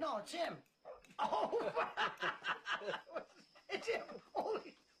beard. No, it's him. Oh, it's him.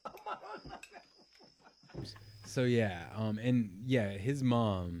 Holy. So yeah, and yeah, his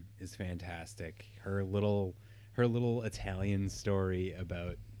mom is fantastic. Her little Italian story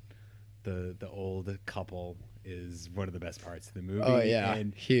about the old couple is one of the best parts of the movie. Oh yeah,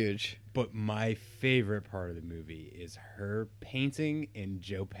 and huge. But my favorite part of the movie is her painting and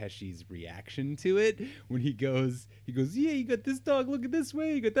Joe Pesci's reaction to it when he goes, yeah, you got this dog looking this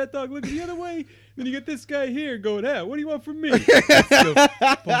way, you got that dog looking the other way, then you got this guy here going, what do you want from me? It's the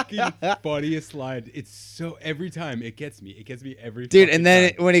fucking funniest line. It's so, every time it gets me every dude. And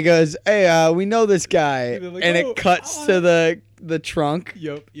then time. when he goes, hey, we know this guy, like, and it cuts to the trunk,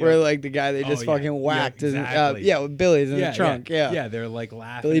 where like the guy they just fucking whacked, exactly. With Billy's in the trunk, yeah, they're like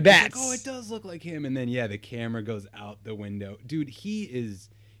laughing. Billy Bats. Like, it does look like him, and then the camera goes out the window. Dude, he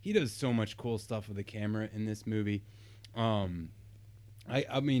does so much cool stuff with the camera in this movie.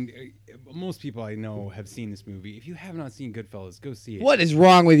 I mean, most people I know have seen this movie. If you have not seen Goodfellas, go see it. What is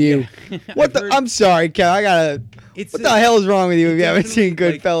wrong with you? I'm sorry, Kev. What the hell is wrong with you if you haven't seen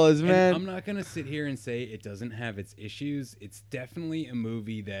Goodfellas, man? I'm not gonna sit here and say it doesn't have its issues. It's definitely a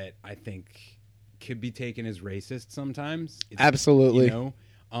movie that I think could be taken as racist sometimes. Absolutely. You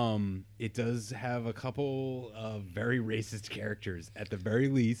know, it does have a couple of very racist characters at the very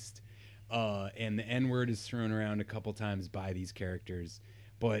least. And the N-word is thrown around a couple times by these characters,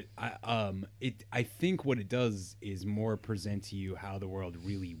 but I think what it does is more present to you how the world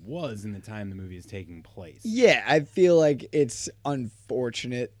really was in the time the movie is taking place. Yeah, I feel like it's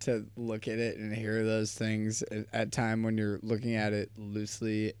unfortunate to look at it and hear those things at time when you're looking at it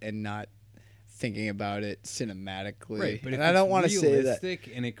loosely and not thinking about it cinematically. Right, but and if I don't want to say that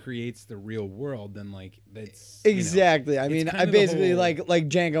and it creates the real world, then like that's exactly. I mean, I basically like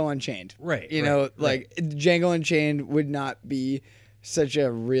Django Unchained. Right. You know, like Django Unchained would not be such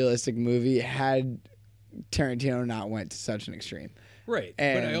a realistic movie had Tarantino not went to such an extreme. Right.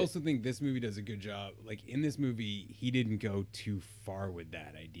 But I also think this movie does a good job. Like in this movie, he didn't go too far with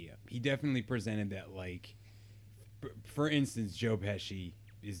that idea. He definitely presented that, like, for instance, Joe Pesci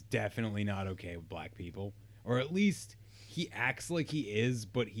is definitely not okay with black people, or at least he acts like he is,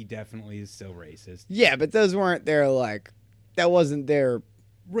 but he definitely is still racist. Yeah, but those weren't their that wasn't their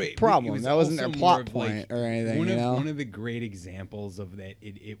problem. That wasn't their plot point or anything. One of the great examples of that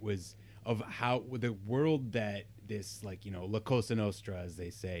it was of how the world that this La Cosa Nostra, as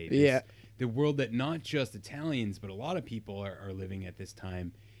they say, the world that not just Italians but a lot of people are living at this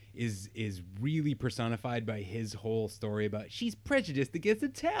time is really personified by his whole story about she's prejudiced against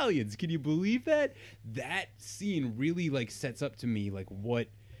Italians. Can you believe that? That scene really sets up to me what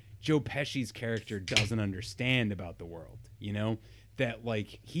Joe Pesci's character doesn't understand about the world, that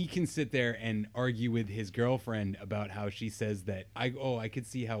he can sit there and argue with his girlfriend about how she says that I could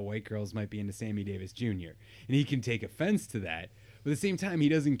see how white girls might be into Sammy Davis Jr. and he can take offense to that. But at the same time, he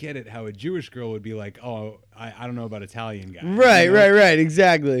doesn't get it how a Jewish girl would be like, oh, I don't know about Italian guys. Right,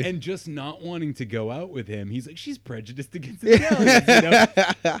 exactly. And just not wanting to go out with him, he's like, she's prejudiced against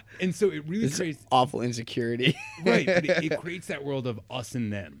Italians, And so it really creates awful insecurity. Right, but it creates that world of us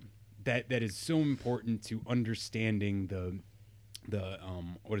and them that is so important to understanding the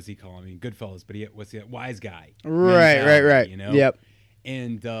what does he call him? I mean, Goodfellas, but what's the wise guy? Right. Yep.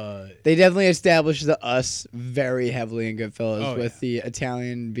 And they definitely established the us very heavily in Goodfellas, with the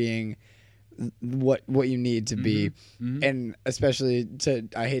Italian being what you need to be, and especially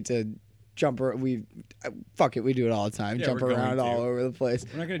I hate to jump. We do it all the time. Jump around all over the place.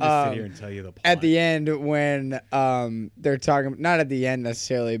 We're not gonna just sit here and tell you the plot. At the end, when they're talking, not at the end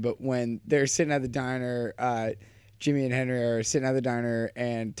necessarily, but when they're sitting at the diner. Jimmy and Henry are sitting at the diner,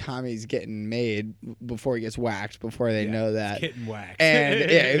 and Tommy's getting made before he gets whacked. Before they know that, he's getting whacked,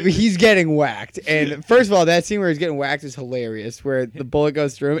 and he's getting whacked. And first of all, that scene where he's getting whacked is hilarious. Where the bullet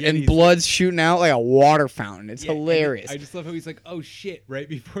goes through him and blood's shooting out like a water fountain. It's hilarious. I just love how he's like, "Oh shit!" right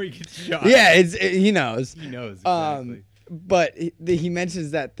before he gets shot. Yeah, he knows. He knows exactly. But he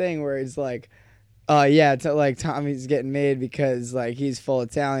mentions that thing where he's like, yeah, like Tommy's getting made because like he's full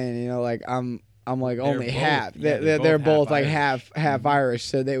Italian. You know, like I'm like only half. They're both like half Irish,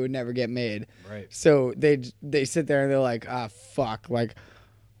 so they would never get made. Right. So they sit there and they're like, fuck, like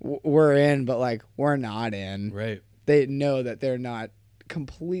we're in, but like we're not in. Right. They know that they're not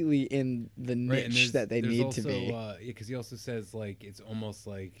completely in the niche that they need to be. Because he also says like it's almost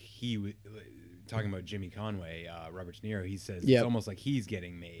like talking about Jimmy Conway, Robert De Niro. He says it's almost like he's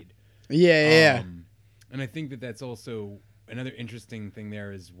getting made. Yeah. And I think that's also another interesting thing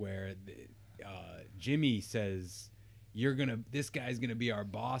there is where Jimmy says this guy's gonna be our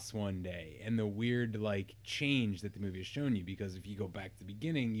boss one day, and the weird like change that the movie has shown you, because if you go back to the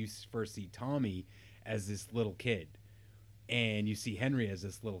beginning, you first see Tommy as this little kid, and you see Henry as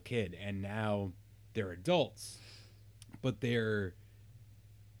this little kid, and now they're adults, but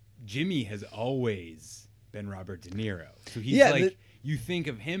Jimmy has always been Robert De Niro, so he's you think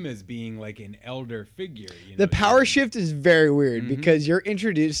of him as being like an elder figure. You know, the power shift is very weird because you're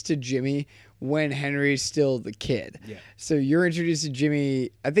introduced to Jimmy when Henry's still the kid. Yeah. So you're introduced to Jimmy.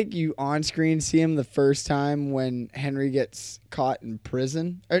 I think you on screen see him the first time when Henry gets caught in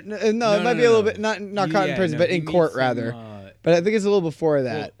prison. Or, no, it might be a little bit not caught in prison, but in court rather. But I think it's a little before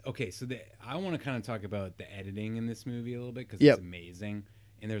that. Well, okay, so I want to kind of talk about the editing in this movie a little bit because it's amazing,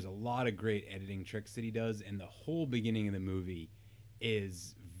 and there's a lot of great editing tricks that he does, and the whole beginning of the movie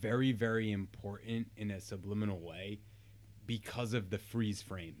is very, very important in a subliminal way because of the freeze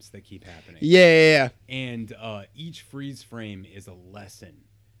frames that keep happening. Yeah. And each freeze frame is a lesson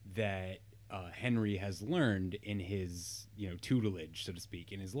that Henry has learned in his, tutelage, so to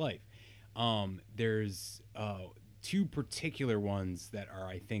speak, in his life. There's two particular ones that are,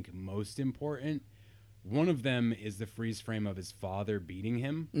 I think, most important. One of them is the freeze frame of his father beating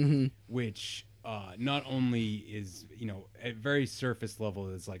him, which not only is, at very surface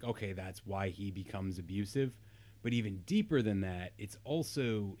level, it's like, okay, that's why he becomes abusive. But even deeper than that, it's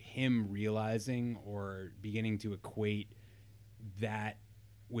also him realizing or beginning to equate that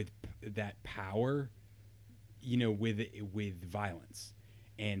with that power, with violence,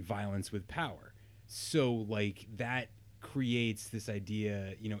 and violence with power. So like that creates this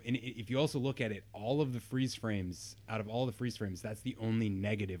idea, and if you also look at it, all of the freeze frames, out of all the freeze frames, that's the only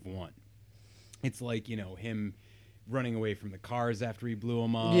negative one. It's like, him running away from the cars after he blew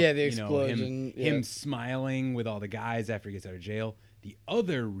them up. Yeah, the explosion. Him smiling with all the guys after he gets out of jail. The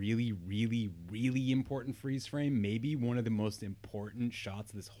other really, really, really important freeze frame, maybe one of the most important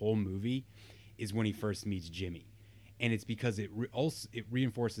shots of this whole movie, is when he first meets Jimmy. And it's because it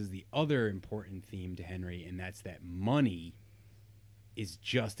reinforces the other important theme to Henry, and that's that money is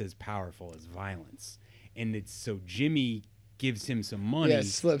just as powerful as violence. And it's so Jimmy gives him some money. Yeah,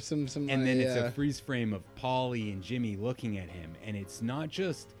 slips him some money. And then it's a freeze frame of Paulie and Jimmy looking at him. And it's not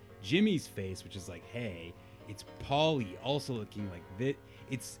just Jimmy's face, which is like, hey, it's Paulie also looking like that.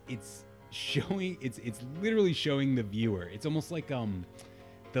 It's literally showing the viewer. It's almost like I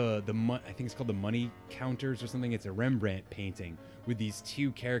think it's called the Money Counters or something. It's a Rembrandt painting with these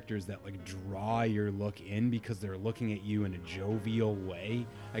two characters that like draw your look in because they're looking at you in a jovial way,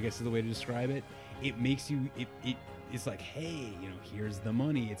 I guess is the way to describe it. It makes you it's like, hey, here's the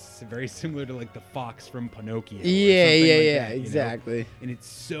money. It's very similar to like the fox from Pinocchio. Yeah, exactly. And it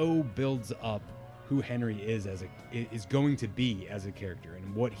so builds up who Henry is is going to be as a character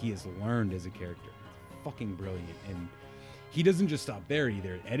and what he has learned as a character. It's fucking brilliant. And he doesn't just stop there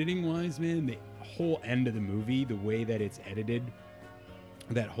either. Editing wise, man, the whole end of the movie, the way that it's edited,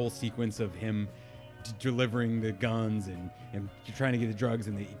 that whole sequence of him delivering the guns and trying to get the drugs,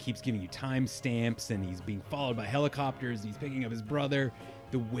 and it keeps giving you time stamps, and he's being followed by helicopters, and he's picking up his brother.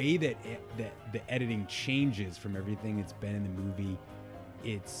 The way that the editing changes from everything that's been in the movie,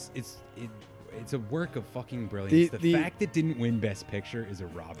 it's a work of fucking brilliance. The fact it didn't win Best Picture is a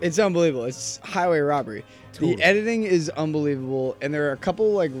robbery. It's unbelievable. It's highway robbery. Totally. The editing is unbelievable, and there are a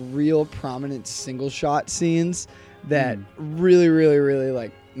couple like real prominent single shot scenes that really, really, really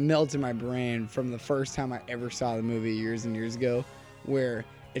like melt in my brain from the first time I ever saw the movie years and years ago, where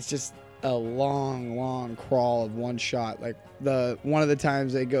it's just a long crawl of one shot. Like one of the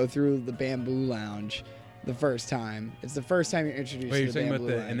times they go through the Bamboo Lounge the first time. It's the first time you're introduced to the Bamboo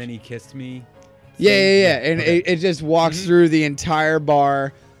Lounge. And then he kissed me? Yeah. And it just walks through the entire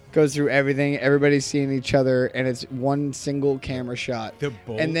bar goes through everything. Everybody's seeing each other, and it's one single camera shot. The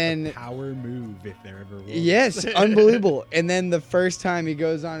and then power move, if there ever was. Yes, unbelievable. And then the first time he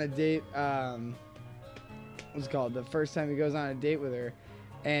goes on a date, what's it called? The first time he goes on a date with her,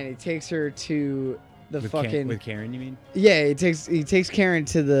 and he takes her to the with Karen, you mean? Yeah, he takes Karen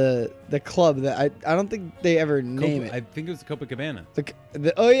to the club that I don't think they ever name it. I think it was the Copacabana.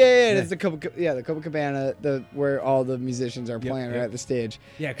 It's the Copacabana, where all the musicians are playing right at the stage.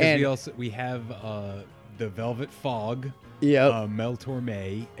 Yeah, because we have the Velvet Fog. Yep. Mel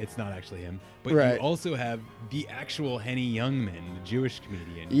Torme. It's not actually him, but Right. you also have the actual Henny Youngman, the Jewish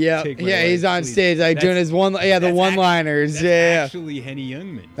comedian. Yeah, Take my yeah, wife, he's on please. stage like doing his the one-liners. That's Yeah, actually Henny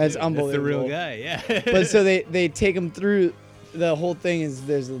Youngman. That's too. unbelievable. That's the real guy. Yeah. But so they take him through. The whole thing is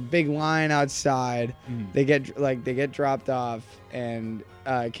there's a big line outside. They get dropped off, and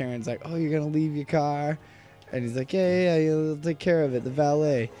Karen's like, "Oh, you're gonna leave your car," and he's like, "Yeah, you'll take care of it, the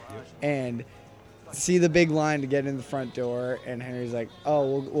valet," and see the big line to get in the front door, and Henry's like,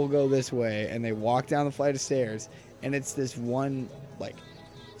 "Oh, we'll go this way," and they walk down the flight of stairs, and it's this one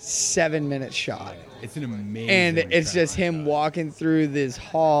 7-minute shot. It's an amazing. And it's just him walking through these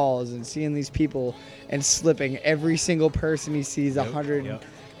halls and seeing these people and slipping every single person he sees 100.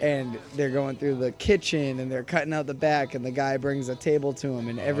 And they're going through the kitchen and they're cutting out the back, and the guy brings a table to him,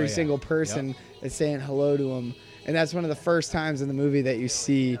 and every single person is saying hello to him. And that's one of the first times in the movie that you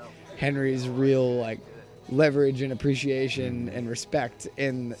see Henry's real leverage and appreciation and respect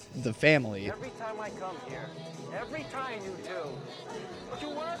in the family. Every time I come here, every time you do, but you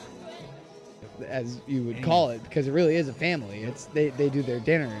work. As you would call it, because it really is a family. It's they do their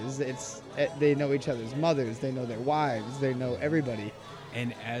dinners. They know each other's mothers. They know their wives. They know everybody.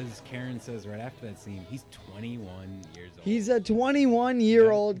 And as Karen says right after that scene, he's 21 years old. He's a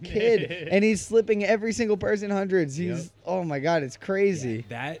 21-year-old kid, and he's slipping every single person hundreds. Oh my God, it's crazy.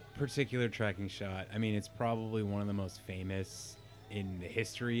 Yeah, that particular tracking shot, I mean, it's probably one of the most famous in the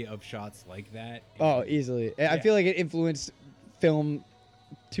history of shots like that. Oh, easily. I feel like it influenced film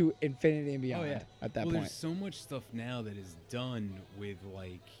to infinity and beyond at that point. There's so much stuff now that is done with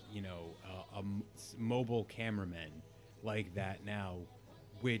mobile cameramen like that now,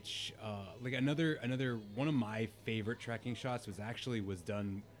 which another one of my favorite tracking shots was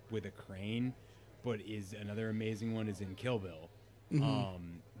done with a crane, but is another amazing one is in Kill Bill.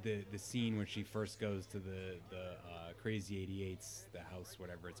 The scene when she first goes to the Crazy 88's, the house,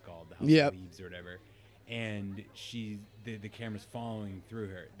 whatever it's called, the house of leaves or whatever. And the camera's following through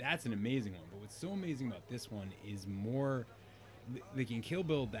her. That's an amazing one. But what's so amazing about this one is more, like in Kill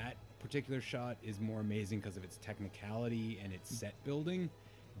Bill, that particular shot is more amazing because of its technicality and its set building.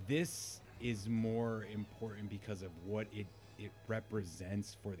 This is more important because of what it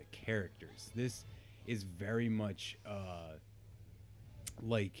represents for the characters. This is very much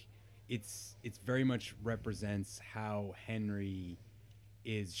it's very much represents how Henry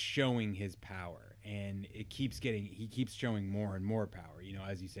is showing his power, and he keeps showing more and more power.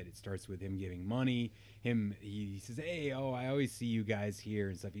 As you said, it starts with him giving money. He says, "Hey, I always see you guys here,"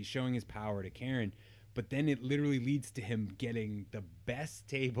 and stuff. He's showing his power to Karen, but then it literally leads to him getting the best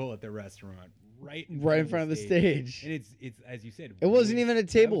table at the restaurant right in front of the stage. And it's as you said, it wasn't even a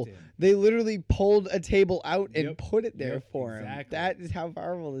table. They literally pulled a table out and put it there for him. That is how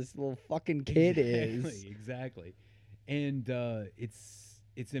powerful this little fucking kid is. Exactly. And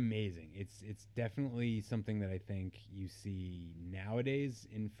it's amazing. It's definitely something that I think you see nowadays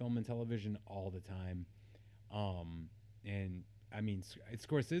in film and television all the time. And I mean,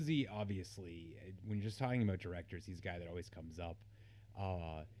 Scorsese, obviously, when you're just talking about directors, he's a guy that always comes up.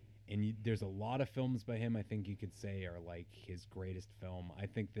 There's a lot of films by him I think you could say are like his greatest film. I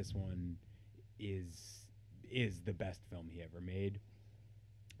think this one is the best film he ever made.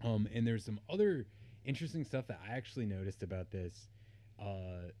 And there's some other interesting stuff that I actually noticed about this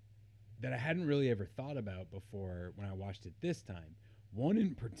that I hadn't really ever thought about before when I watched it this time. One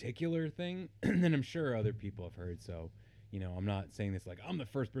in particular thing, and I'm sure other people have heard, so I'm not saying this like I'm the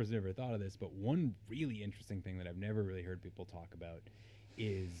first person who ever thought of this, but one really interesting thing that I've never really heard people talk about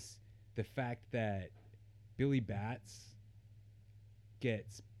is the fact that Billy Batts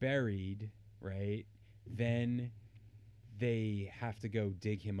gets buried, right? Then they have to go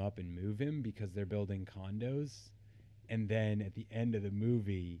dig him up and move him because they're building condos. And then at the end of the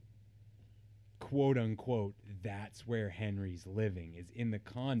movie, quote unquote, that's where Henry's living, is in the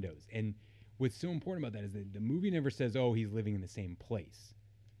condos. And what's so important about that is that the movie never says, oh, he's living in the same place.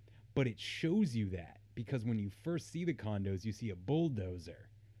 But it shows you that because when you first see the condos, you see a bulldozer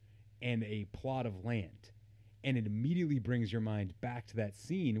and a plot of land. And it immediately brings your mind back to that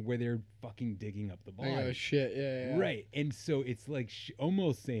scene where they're fucking digging up the body. Oh shit! Yeah. Right, and so it's like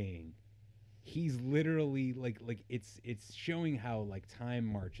almost saying he's literally like it's showing how like time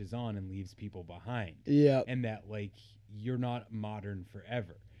marches on and leaves people behind. Yeah, and that like you're not modern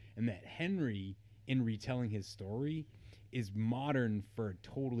forever, and that Henry, in retelling his story, is modern for a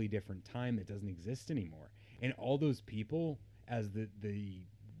totally different time that doesn't exist anymore. And all those people, as the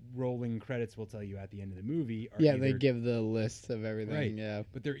rolling credits will tell you at the end of the movie, are they give the list of everything. Right. Yeah,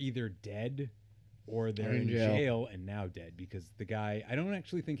 but they're either dead or they're in jail and now dead, because the guy, I don't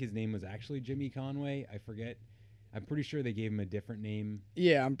actually think his name was actually Jimmy Conway. I forget. I'm pretty sure they gave him a different name.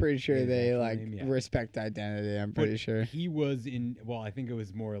 Yeah, I'm pretty sure they respect identity. I'm pretty sure he was in. Well, I think it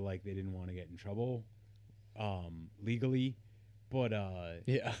was more like they didn't want to get in trouble, legally, but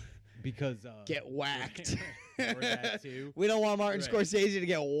yeah. Because get whacked. Or that too. We don't want Martin Scorsese to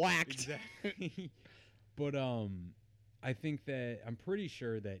get whacked. Exactly. But I think that I'm pretty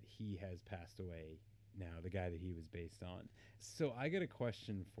sure that he has passed away now, the guy that he was based on. So I got a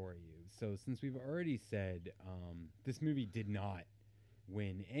question for you. So since we've already said this movie did not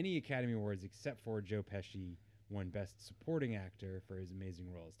win any Academy Awards except for Joe Pesci won Best Supporting Actor for his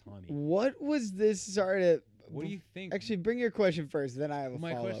amazing role as Tommy. What was this? What do you think? Actually, bring your question first, then I have a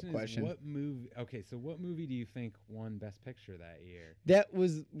My follow-up question is, what movie? Okay, so what movie do you think won Best Picture that year? That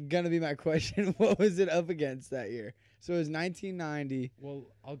was gonna be my question. What was it up against that year? So it was 1990. Well,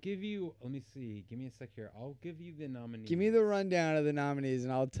 I'll give you. Let me see. Give me a sec here. I'll give you the nominees. Give me the rundown of the nominees,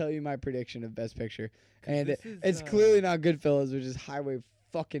 and I'll tell you my prediction of Best Picture. And this is, it's clearly not Goodfellas, which is highway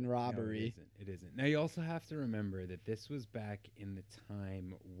fucking robbery. No, it isn't. Now you also have to remember that this was back in the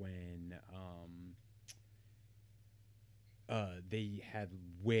time when they had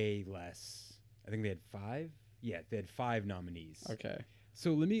way less. I think they had 5. Yeah, they had 5 nominees. Okay.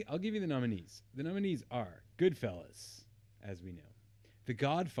 So I'll give you the nominees. The nominees are Goodfellas, as we know, The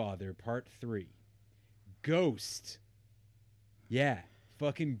Godfather Part 3, Ghost. Yeah,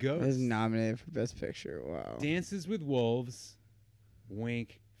 fucking Ghost. It was nominated for Best Picture. Wow. Dances with Wolves,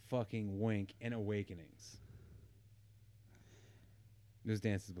 wink, fucking wink, and Awakenings. It was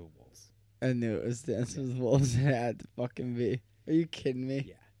Dances with Wolves. I knew it was Dances with Wolves. It had to fucking be. Are you kidding me?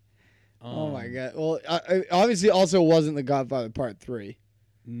 Yeah. Oh my god. Well, I obviously also wasn't The Godfather Part 3.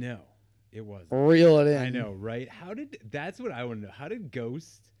 No, it wasn't. Reel it in. I know, right? That's what I want to know. How did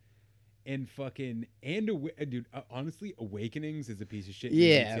Ghost and dude, honestly, Awakenings is a piece of shit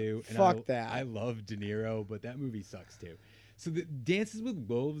movie too. And fuck that. I love De Niro, but that movie sucks too. So the Dances with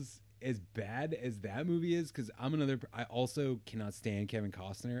Wolves, as bad as that movie is, because I also cannot stand Kevin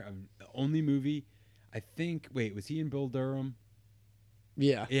Costner. The only movie, I think, was he in Bull Durham?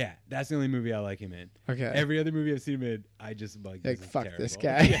 Yeah. Yeah, that's the only movie I like him in. Okay. Every other movie I've seen him in, I just like fuck terrible. this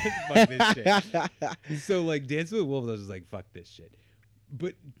guy. Fuck this shit. So like Dances with Wolves, I was just like, fuck this shit.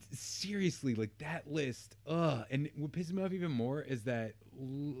 But seriously, like that list, and what pisses me off even more is that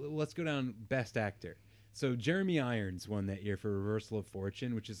let's go down Best Actor. So Jeremy Irons won that year for Reversal of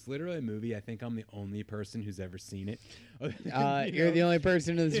Fortune, which is literally a movie. I think I'm the only person who's ever seen it. You're the only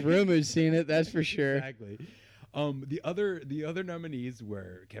person in this room who's seen it. That's for sure. Exactly. The other nominees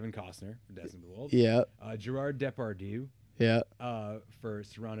were Kevin Costner for Dances with Wolves. Yeah. Gerard Depardieu. Yeah. For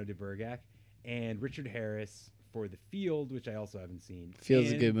Cyrano de Bergerac, and Richard Harris for The Field, which I also haven't seen.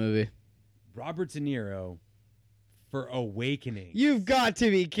 Field's a good movie. Robert De Niro for Awakening. You've got to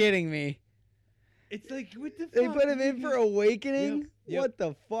be kidding me. It's like, what the fuck? They put him in for Awakening? Yep. What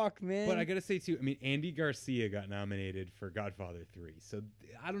the fuck, man? But I gotta say, too, I mean, Andy Garcia got nominated for Godfather 3. So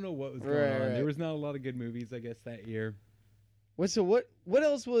I don't know what was going on. Right. There was not a lot of good movies, I guess, that year. What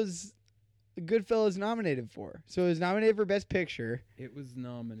else was Goodfellas nominated for? So it was nominated for Best Picture. It was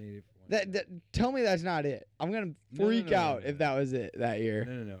nominated for tell me that's not it. I'm gonna freak out if that was it that year.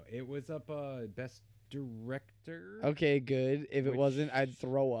 No. It was up Best Director. Okay, good. If it wasn't, I'd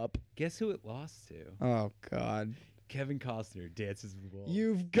throw up. Guess who it lost to? Oh God. Kevin Costner, Dances with Wolves.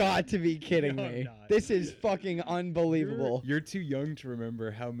 You've got to be kidding No, me. I'm not. This is fucking unbelievable. You're too young to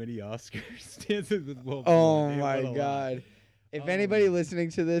remember how many Oscars Dances with Wolves Oh won. my God. If anybody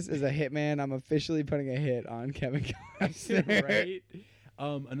listening to this is a hitman, I'm officially putting a hit on Kevin Costner. Right?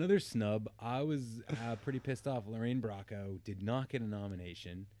 Another snub. I was pretty pissed off. Lorraine Bracco did not get a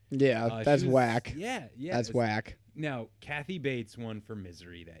nomination. Yeah, that's whack. Yeah. That's whack. Now, Kathy Bates won for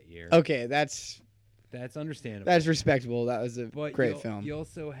Misery that year. Okay, that's understandable. That's respectable. That was a great film. You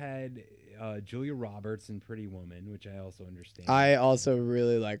also had Julia Roberts in Pretty Woman, which I also understand. I also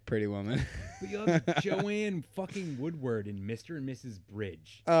really like Pretty Woman. But you have Joanne fucking Woodward in Mr. and Mrs.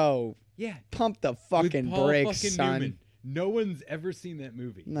 Bridge. Oh. Yeah. Pump the fucking With Paul brakes, fucking son. Newman. No one's ever seen that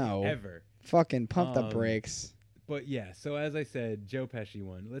movie. No. Ever. Fucking pump the brakes. But yeah, so as I said, Joe Pesci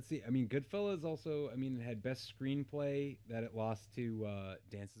won. Let's see. I mean, Goodfellas also. I mean, it had best screenplay that it lost to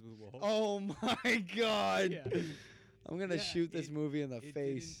Dances with Wolves. Oh my god! Yeah. I'm gonna shoot this movie in the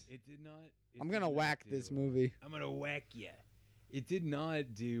face. It did not. I'm gonna whack this movie. I'm gonna whack ya. It did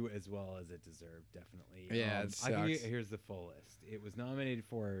not do as well as it deserved. Definitely. Yeah, it sucks. Here's the full list. It was nominated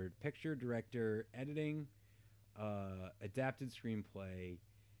for picture, director, editing, adapted screenplay.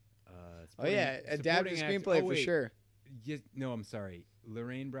 Adapted screenplay for sure. Yes, no, I'm sorry.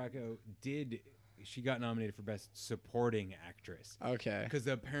 Lorraine Bracco she got nominated for best supporting actress. Okay. Because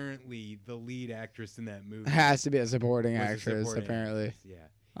apparently the lead actress in that movie has to be a supporting actress. Apparently. Actress, yeah.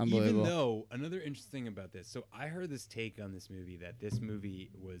 Unbelievable. Even though another interesting about this, so I heard this take on this movie that this movie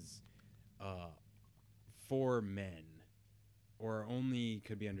was for men, or only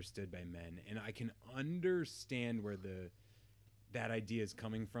could be understood by men, and I can understand where that idea is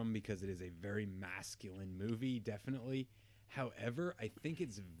coming from because it is a very masculine movie, definitely. However, I think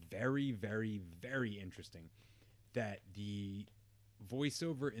it's very, very, very interesting that the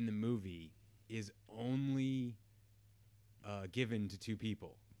voiceover in the movie is only given to two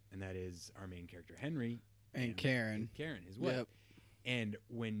people, and that is our main character Henry and Karen. Karen, his wife. Yep. And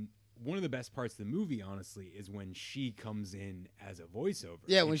when one of the best parts of the movie, honestly, is when she comes in as a voiceover.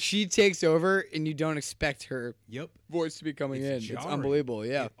 Yeah, when she takes over and you don't expect her voice to be coming in. Jarring. It's unbelievable,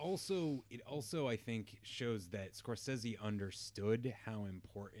 yeah. It also, I think, shows that Scorsese understood how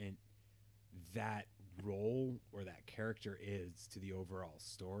important that role or that character is to the overall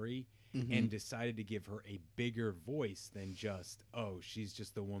story, and decided to give her a bigger voice than just, oh, she's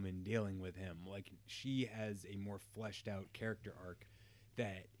just the woman dealing with him. Like, she has a more fleshed out character arc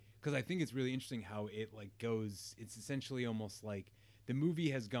that... Because I think it's really interesting how it goes. It's essentially almost like the movie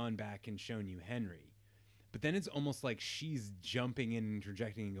has gone back and shown you Henry, but then it's almost like she's jumping in,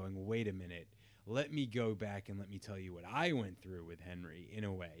 interjecting, and going, "Wait a minute, let me go back and let me tell you what I went through with Henry." In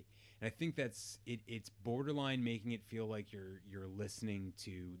a way, and I think that's it. It's borderline making it feel like you're listening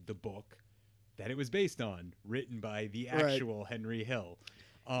to the book that it was based on, written by the actual Henry Hill.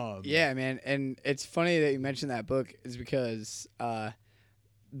 Yeah, man, and it's funny that you mentioned that book is because.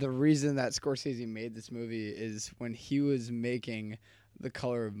 The reason that Scorsese made this movie is when he was making The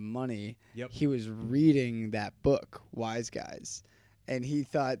Color of Money, he was reading that book, Wise Guys, and he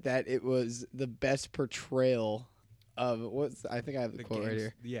thought that it was the best portrayal of I think I have the quote right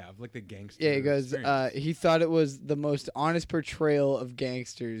here. Yeah, of like the gangster. Yeah, he goes, he thought it was the most honest portrayal of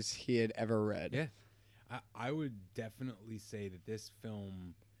gangsters he had ever read. Yeah, I would definitely say that this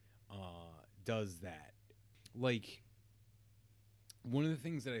film does that. Like, one of the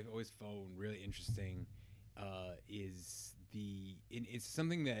things that I've always found really interesting is it's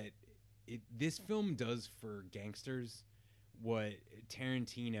something that this film does for gangsters what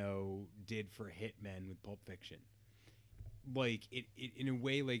Tarantino did for hitmen with Pulp Fiction. Like, it in a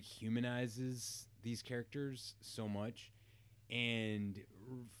way, like, humanizes these characters so much and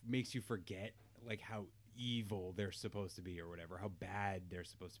makes you forget, like, how evil they're supposed to be or whatever, how bad they're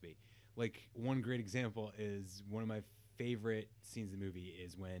supposed to be. Like, one great example is one of my favorite scenes in the movie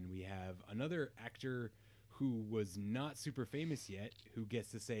is when we have another actor who was not super famous yet, who gets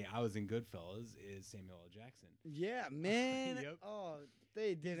to say, "I was in Goodfellas," is Samuel L. Jackson. Yeah, man. Yep. Oh,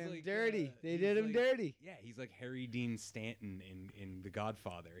 they did him dirty. They did him dirty. Yeah, he's like Harry Dean Stanton in The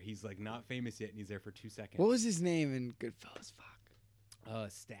Godfather. He's like not famous yet, and he's there for 2 seconds. What was his name in Goodfellas? Fuck.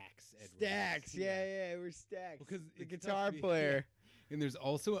 Stax Edwards. Stax. Yeah, we're Stax. Because the guitar player. Yeah. And there's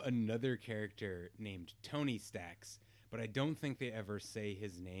also another character named Tony Stax, but I don't think they ever say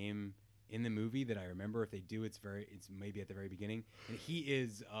his name in the movie that I remember. If they do, it's maybe at the very beginning. And he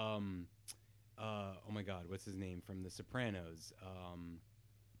is oh my God, what's his name from The Sopranos?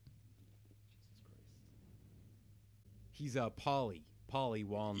 He's Paulie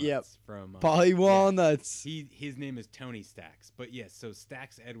Walnuts. Yep. From Paulie Walnuts. Yeah. His name is Tony Stax. But yes, so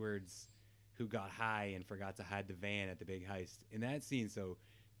Stax Edwards, who got high and forgot to hide the van at the big heist. In that scene, so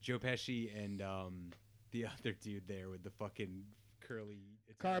Joe Pesci and the other dude there with the fucking curly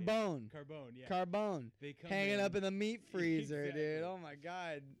Carbone, yeah. Carbone. They come hanging in, up in the meat freezer, exactly. Dude. Oh my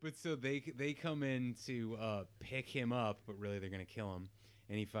God. But so they come in to pick him up, but really they're gonna kill him.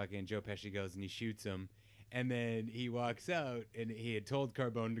 And Joe Pesci goes and he shoots him. And then he walks out, and he had told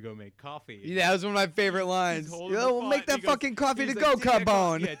Carbone to go make coffee. Yeah, that was one of my favorite lines. We'll make that fucking coffee to go,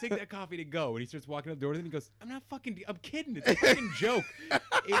 Carbone. Yeah, take that coffee to go. And he starts walking out the door, and then he goes, I'm kidding. It's a fucking joke.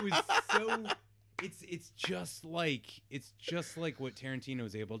 It was so... It's just like what Tarantino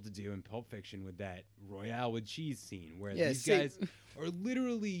was able to do in Pulp Fiction with that Royale with cheese scene, where these guys are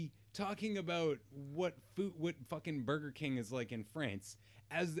literally talking about what fucking Burger King is like in France.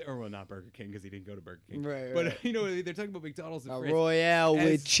 Not Burger King because he didn't go to Burger King. Right, but right. they're talking about McDonald's in A France. Royale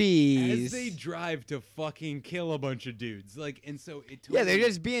with cheese. As they drive to fucking kill a bunch of dudes. And so it Yeah, they're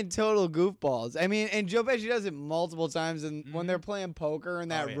just being total goofballs. I mean, and Joe Pesci does it multiple times and when they're playing poker in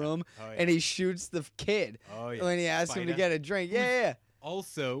that room and he shoots the kid when he asks him to get a drink. Yeah.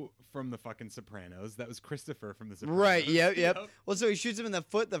 Also from the fucking Sopranos. That was Christopher from the Sopranos. Right, yep. Well, so he shoots him in the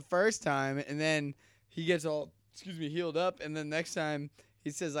foot the first time and then he gets all, healed up, and then next time he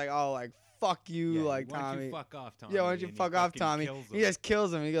says fuck you, why Tommy. don't you fuck off, Tommy? Yeah, why don't you fuck off, Tommy? He just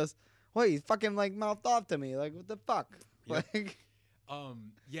kills him. He goes, "What? He fucking mouthed off to me. Like, what the fuck?" Yep.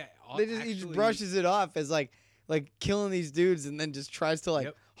 He just brushes it off as like killing these dudes, and then just tries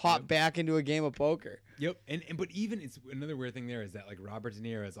to hop back into a game of poker. Yep, but even it's another weird thing there is that Robert De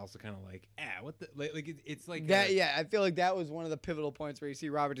Niro is also kind of what the it's like that. I feel like that was one of the pivotal points where you see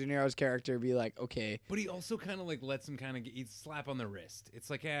Robert De Niro's character be like, okay, but he also kind of lets him kind of slap on the wrist. It's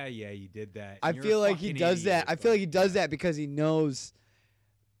like, yeah, you did that. I feel like he does that. I feel like he does that because he knows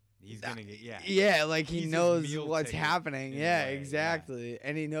he's gonna get he knows what's happening. Yeah, exactly,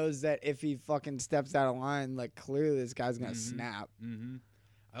 and he knows that if he fucking steps out of line, clearly this guy's gonna snap. Mm-hmm.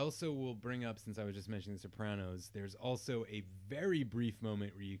 I also will bring up, since I was just mentioning The Sopranos, there's also a very brief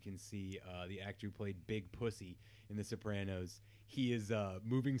moment where you can see the actor who played Big Pussy in The Sopranos. He is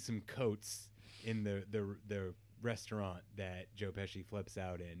moving some coats in the restaurant that Joe Pesci flips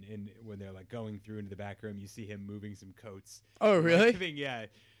out in. And when they're going through into the back room, you see him moving some coats. Oh, really? Yeah.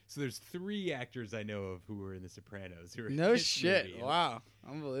 So there's 3 actors I know of who were in The Sopranos. Who were no in this shit. movie. Wow.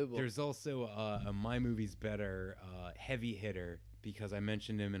 Unbelievable. There's also a My Movie's Better heavy hitter, because I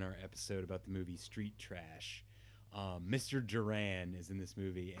mentioned him in our episode about the movie Street Trash. Mr. Duran is in this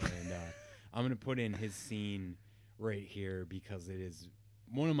movie, and I'm going to put in his scene right here because it is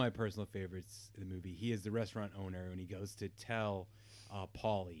one of my personal favorites in the movie. He is the restaurant owner, and he goes to tell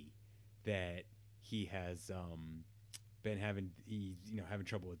Paulie that he has been having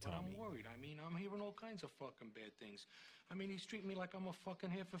trouble with But Tommy. I'm worried. I mean, I'm hearing all kinds of fucking bad things. I mean, he's treating me like I'm a fucking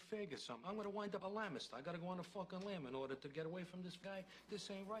half a fag or something. I'm gonna wind up a lamist. I gotta go on a fucking lamb in order to get away from this guy.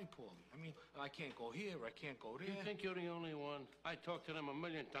 This ain't right, Paulie. I mean, I can't go here, I can't go there. You think you're the only one? I talked to them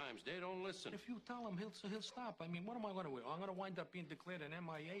 1,000,000 times. They don't listen. If you tell him, he'll stop. I mean, what am I gonna do? I'm gonna wind up being declared an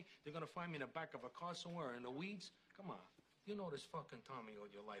MIA. They're gonna find me in the back of a car somewhere in the weeds. Come on. You know this fucking Tommy all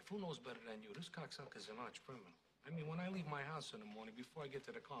your life. Who knows better than you? This cocksucker's an arch criminal. I mean, when I leave my house in the morning, before I get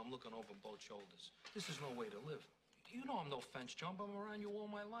to the car, I'm looking over both shoulders. This is no way to live. You know I'm no fence jump. I'm around you all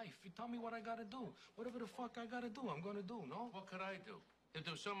my life. You tell me what I gotta do. Whatever the fuck I gotta do, I'm gonna do, no? What could I do? If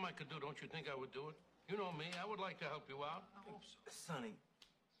there was something I could do, don't you think I would do it? You know me. I would like to help you out. I hope so. Sonny,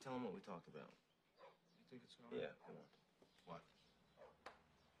 tell him what we talked about. You think it's all right? Yeah, come on. What?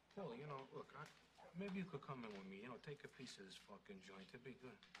 Well, look, maybe you could come in with me. Take a piece of this fucking joint. It'd be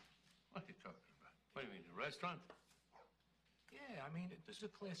good. What are you talking about? What do you mean, the restaurant? Yeah, I mean, this is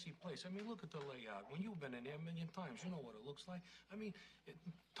a classy place. I mean, look at the layout. When you've been in there 1,000,000 times, you know what it looks like. I mean,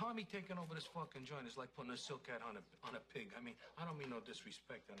 Tommy taking over this fucking joint is like putting a silk hat on a pig. I mean, I don't mean no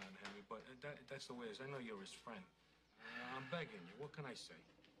disrespect on Henry, but that's the way it is. I know you're his friend. I'm begging you. What can I say?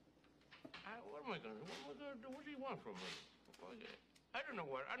 What am I going to do? What am I going to do? What do you want from me? I don't know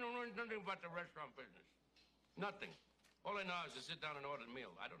nothing about the restaurant business. Nothing. All I know is to sit down and order a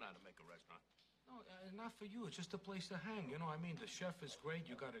meal. I don't know how to make a restaurant. No, not for you. It's just a place to hang. I mean, the chef is great.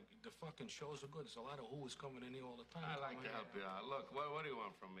 The fucking shows are good. There's a lot of who's coming in here all the time. I like to help you out. Look, what do you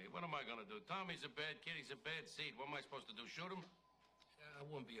want from me? What am I going to do? Tommy's a bad kid. He's a bad seed. What am I supposed to do? Shoot him? That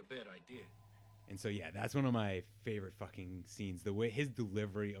wouldn't be a bad idea. And so, yeah, that's one of my favorite fucking scenes. The way his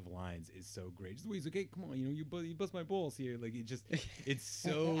delivery of lines is so great. Just the way he's like, hey, come on, you bust my balls here. It's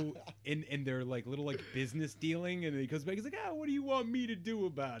so, and they're little business dealing. And then he comes back, he's like, what do you want me to do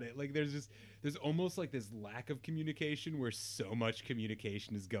about it? There's almost this lack of communication where so much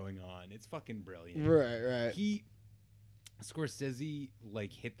communication is going on. It's fucking brilliant. Right. Scorsese,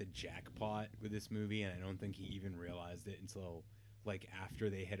 hit the jackpot with this movie, and I don't think he even realized it until after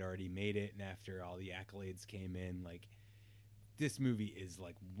they had already made it and after all the accolades came in. This movie is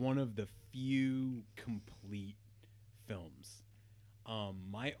one of the few complete films.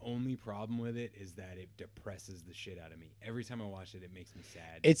 My only problem with it is that it depresses the shit out of me. Every time I watch it, it makes me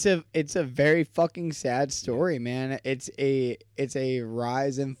sad. It's a very fucking sad story, man. It's a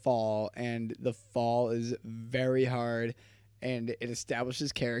rise and fall, and the fall is very hard, and it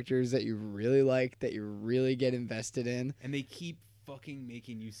establishes characters that you really like, that you really get invested in. And they keep fucking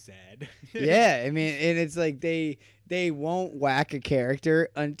making you sad. Yeah, I mean, and it's like they won't whack a character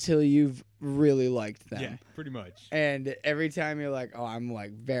until you've really liked them. Yeah, pretty much. And every time you're like, oh, I'm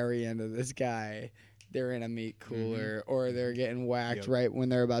like very into this guy, they're in a meat cooler, or they're getting whacked right when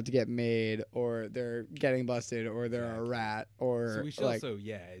they're about to get made, or they're getting busted, or they're a rat, or so we should like, also,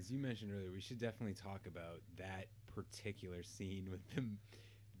 yeah, as you mentioned earlier, we should definitely talk about that particular scene with them.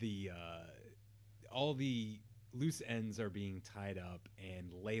 All the loose ends are being tied up,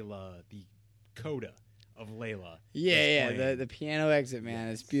 and Layla, the coda of Layla. the piano exit, man,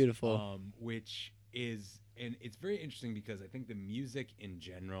 it's beautiful. Which is, and it's very interesting because I think the music in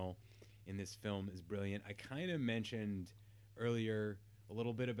general in this film is brilliant. I kind of mentioned earlier a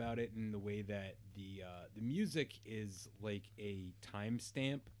little bit about it in the way that the music is like a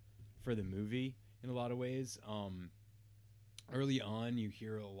timestamp for the movie in a lot of ways. Early on, you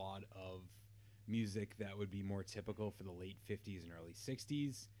hear a lot of music that would be more typical for the late 50s and early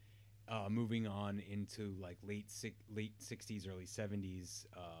 60s. Moving on into like late 60s, early 70s,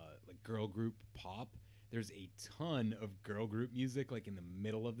 like girl group pop. There's a ton of girl group music like in the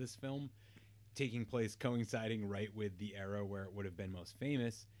middle of this film, taking place coinciding right with the era where it would have been most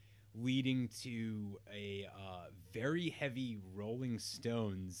famous, leading to a very heavy Rolling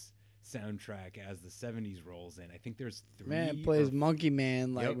Stones soundtrack as the 70s rolls in. I think there's 3. Man, it plays Monkey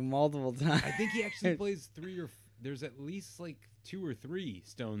Man like multiple times. I think he actually plays 3 or there's at least like 2 or 3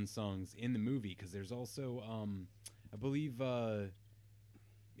 Stones songs in the movie, because there's also I believe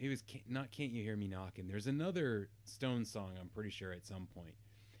it was not Can't You Hear Me Knocking. There's another Stones song I'm pretty sure at some point.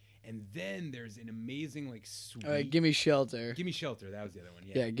 And then there's an amazing like sweet Gimme Shelter. Gimme Shelter, that was the other one.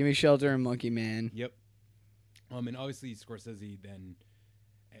 Yeah, Gimme Shelter and Monkey Man. Yep. And obviously Scorsese then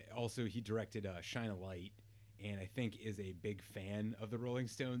also he directed Shine a Light, and I think is a big fan of the Rolling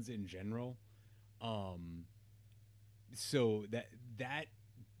Stones in general. So that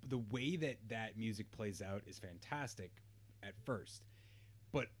the way that music plays out is fantastic at first,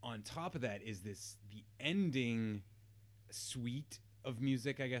 but on top of that is the ending suite of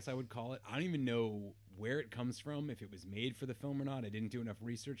music, I guess I would call it. I don't even know where it comes from, if it was made for the film or not. I didn't do enough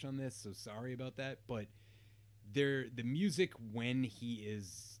research on this, so sorry about that. But the music when he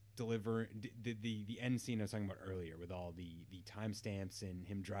is delivering the end scene I was talking about earlier, with all the timestamps and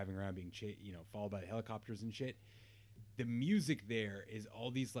him driving around being followed by the helicopters and shit. The music there is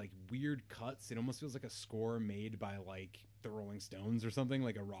all these like weird cuts. It almost feels like a score made by like the Rolling Stones or something,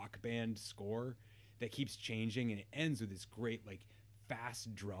 like a rock band score that keeps changing, and it ends with this great like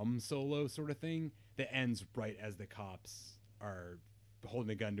fast drum solo sort of thing that ends right as the cops are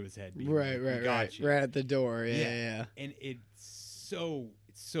holding a gun to his head. Right at the door. Yeah. And it's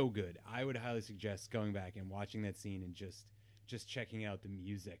so good. I would highly suggest going back and watching that scene and just checking out the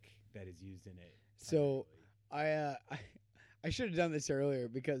music that is used in it. So I should have done this earlier,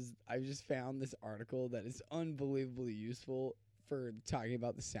 because I just found this article that is unbelievably useful for talking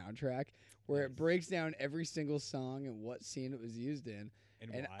about the soundtrack, where it breaks down every single song and what scene it was used in.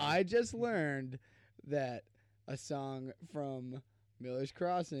 And I just learned that a song from Miller's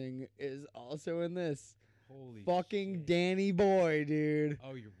Crossing is also in this. Holy fucking shit. Danny Boy, dude.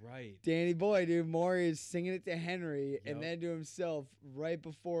 Oh, you're right. Danny Boy, dude. Maury is singing it to Henry and then to himself right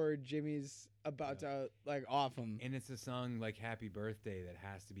before Jimmy's about to like off him. And it's a song like Happy Birthday that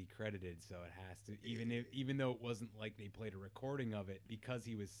has to be credited, so it has to, even though it wasn't like they played a recording of it, because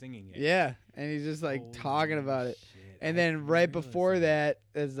he was singing it. Yeah, and he's just like talking about it. And then right before that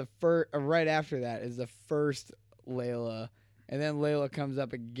is the first, right after that is the first Layla, and then Layla comes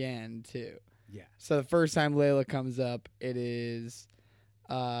up again too. Yeah. So the first time Layla comes up, it is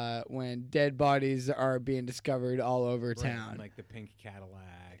when dead bodies are being discovered all over town, like the pink Cadillac.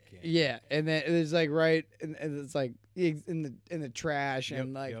 Yeah, and then it's like and it's like in the trash,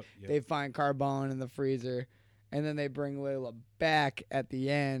 and they find Carbone in the freezer, and then they bring Layla back at the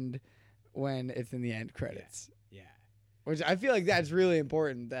end when it's in the end credits. Yeah. Which I feel like that's really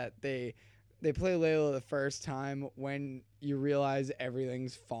important, that they play Layla the first time when you realize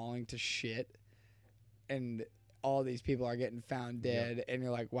everything's falling to shit, and all these people are getting found dead, and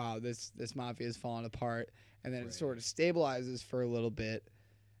you're like, wow, this mafia is falling apart, and then it sort of stabilizes for a little bit.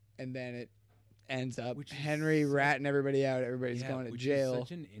 And then it ends up Henry ratting everybody out. Everybody's going to jail. Which is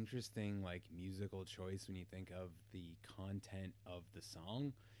such an interesting like musical choice when you think of the content of the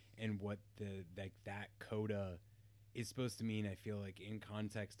song and what that coda is supposed to mean. I feel like in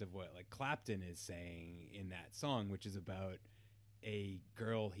context of what like Clapton is saying in that song, which is about a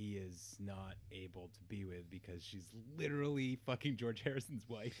girl he is not able to be with because she's literally fucking George Harrison's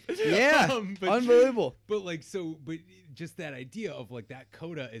wife. Yeah, unbelievable. But just that idea of like that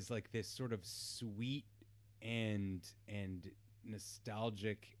coda is like this sort of sweet and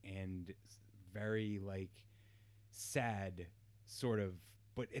nostalgic and very like sad sort of,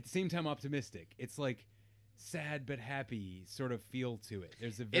 but at the same time optimistic. It's like sad but happy sort of feel to it.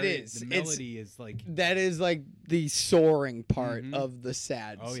 There's a very, it is. The melody is like, that is like the soaring part of the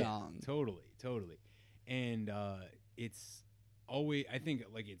sad song. Yeah, totally. And it's always, I think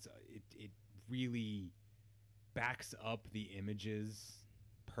like it really backs up the images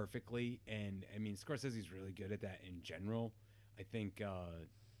perfectly. And I mean, Scorsese's really good at that in general. I think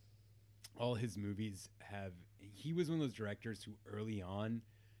all his movies have, he was one of those directors who early on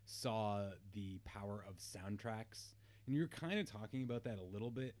saw the power of soundtracks. And you're kind of talking about that a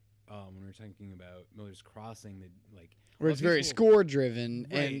little bit when we were talking about Miller's Crossing, that like where it's very score driven,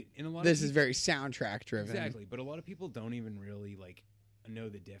 right, and a lot this of is very soundtrack driven. Exactly, but a lot of people don't even really like know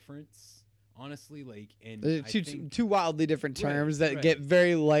the difference, honestly. Like, and there's two wildly different terms that get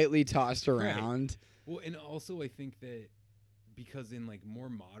very lightly tossed around. Well, and also I think that because in like more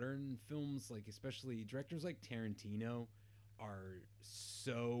modern films, like especially directors like Tarantino are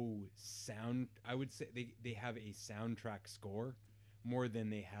so I would say they have a soundtrack score more than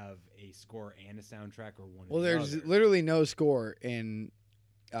they have a score and a soundtrack, or one. Well, there's literally no score in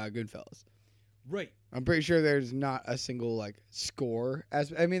Goodfellas. Right. I'm pretty sure there's not a single like score.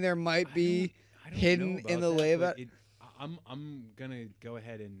 I mean, there might be hidden in the layout. I'm gonna go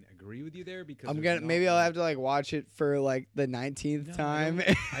ahead and agree with you there, because maybe I'll have to like watch it for like the 19th time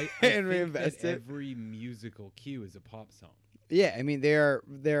and reinvest it. Every musical cue is a pop song. Yeah, I mean they are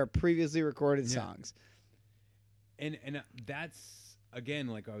previously recorded songs. And that's, again,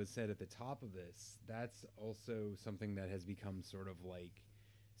 like I was said at the top of this, that's also something that has become sort of like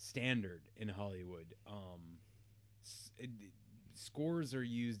standard in Hollywood. Scores are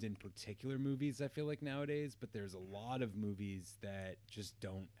used in particular movies, I feel like, nowadays, but there's a lot of movies that just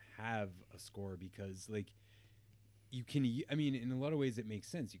don't have a score because, like, you can, I mean, in a lot of ways it makes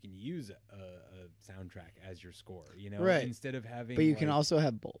sense. You can use a soundtrack as your score, you know, right, instead of having. But you can also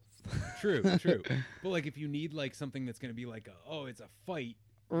have both. True. But like, if you need like something that's going to be like, it's a fight,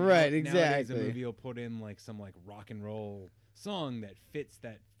 right? Exactly. Nowadays, a exactly. movie will put in like some like rock and roll song that fits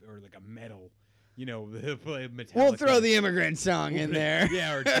that, or like a metal. You know, Metallica. We'll throw the immigrant song in there.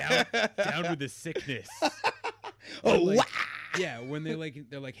 Yeah, or down with the sickness. Wow. Yeah, when they're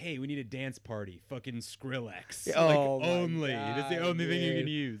like, hey, we need a dance party. Fucking Skrillex. Oh, like, only. God, that's the only thing you can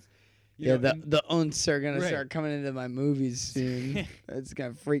use. You know, the unts are gonna start coming into my movies soon. It's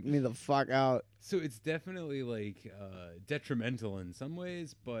gonna freak me the fuck out. So it's definitely like detrimental in some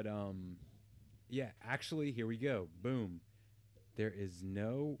ways, but yeah, actually, here we go. Boom. There is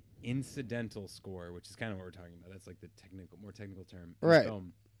no incidental score, which is kind of what we're talking about. That's like the more technical term. Right.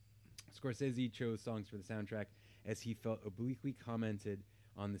 Scorsese chose songs for the soundtrack as he felt obliquely commented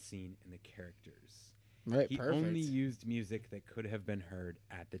on the scene and the characters. Right, he perfect. only used music that could have been heard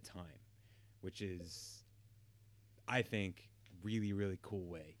at the time, which is, I think, really, really cool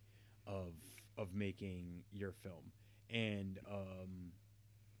way of making your film. And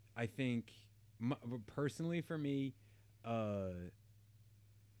I think, personally for me, what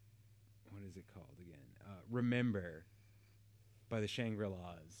is it called again? Remember by the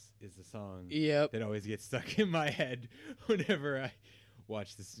Shangri-Las is the song that always gets stuck in my head whenever I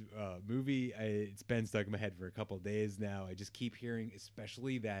watch this movie. It's been stuck in my head for a couple of days now. I just keep hearing,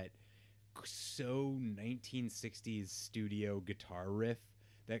 especially that 1960s studio guitar riff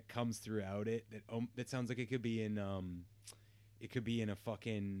that comes throughout it. That sounds like it could be in a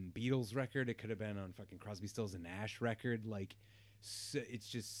fucking Beatles record. It could have been on fucking Crosby, Stills and Nash record. Like, it's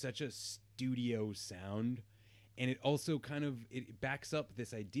just such a studio sound. And it also it backs up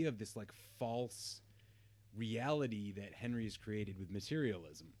this idea of this like false reality that Henry has created with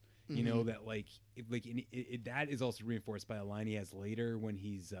materialism. You know, that that is also reinforced by a line he has later when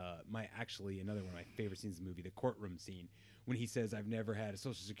he's another one of my favorite scenes in the movie, the courtroom scene, when he says, "I've never had a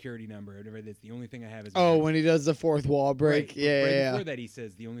social security number. I've never this. The only thing I have is." When he does the fourth wall break, right, yeah. Before that, he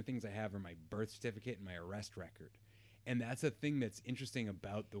says, "The only things I have are my birth certificate and my arrest record." And that's a thing that's interesting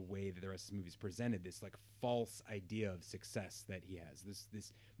about the way that the rest of the movie is presented. This like false idea of success that he has,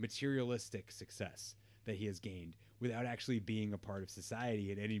 this materialistic success that he has gained without actually being a part of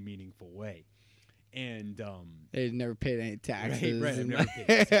society in any meaningful way. And they've never paid any taxes. Right. I've never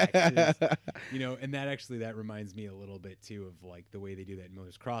paid taxes. You know, and that reminds me a little bit too of like the way they do that in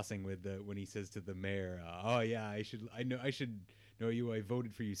Miller's Crossing with when he says to the mayor, "Oh yeah, I should know you. I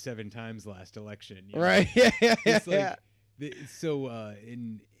voted for you 7 times last election." You know? Right. Yeah. It's like, so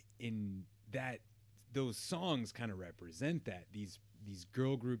in that, those songs kind of represent that these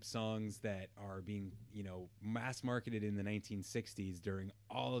girl group songs that are being, you know, mass marketed in the 1960s during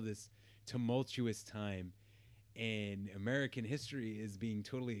all of this tumultuous time, and American history is being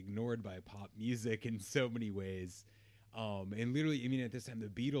totally ignored by pop music in so many ways. And literally, I mean, at this time, the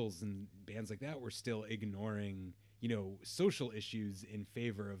Beatles and bands like that were still ignoring, social issues in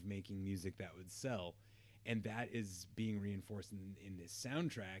favor of making music that would sell. And that is being reinforced in this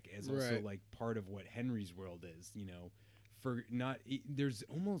soundtrack as also Right. like part of what Henry's world is, there's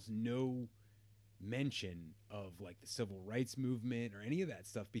almost no mention of like the civil rights movement or any of that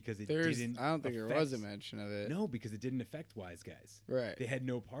stuff because it didn't. I don't think there was a mention of it. No, because it didn't affect wise guys. Right. They had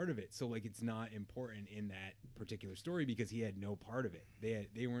no part of it. So like it's not important in that particular story because he had no part of it.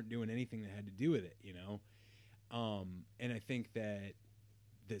 They weren't doing anything that had to do with it, And I think that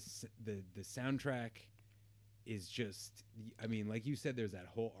the soundtrack is just, I mean, like you said, there's that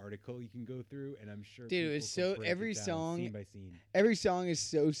whole article you can go through, and I'm sure Dude, it was people can so break every it down song, scene by scene. every song is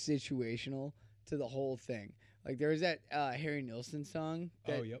so situational to the whole thing. Like there was that Harry Nilsson song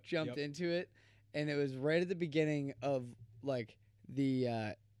that jumped into it, and it was right at the beginning of like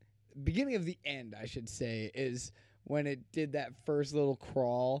the beginning of the end, I should say, is when it did that first little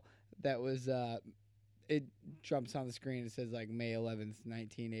crawl that was it jumps on the screen. It says like May 11th,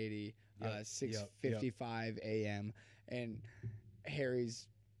 1980, 6:55 a.m. and Harry's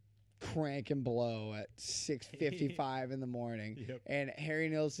crank and blow at 6:55 in the morning, and Harry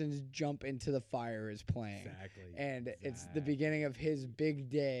Nilsson's Jump Into the Fire is playing. And it's the beginning of his big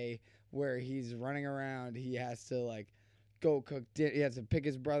day where he's running around. He has to like go cook dinner. He has to pick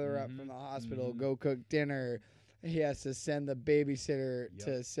his brother up from the hospital, go cook dinner. He has to send the babysitter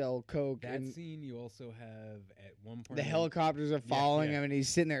to sell coke. That and scene you also have at one point. the helicopters are following him, and he's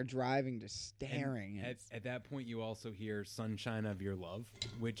sitting there driving, just staring. At that point, you also hear "Sunshine of Your Love,"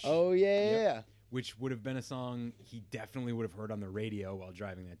 which which would have been a song he definitely would have heard on the radio while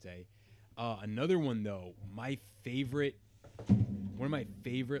driving that day. Another one though, one of my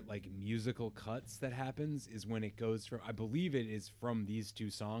favorite like musical cuts that happens is when it goes from, I believe it is from these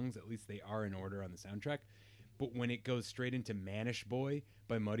two songs, at least they are in order on the soundtrack. But when it goes straight into Manish Boy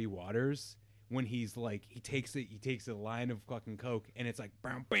by Muddy Waters, when he's like, he takes a line of fucking coke, and it's like,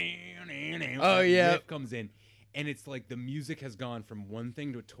 riff comes in, and it's like the music has gone from one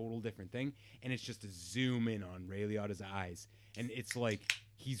thing to a total different thing, and it's just a zoom in on Ray Liotta's eyes, and it's like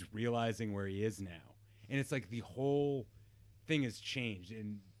he's realizing where he is now, and it's like the whole thing has changed.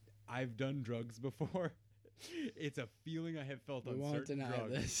 And I've done drugs before. It's a feeling I have felt on certain drugs.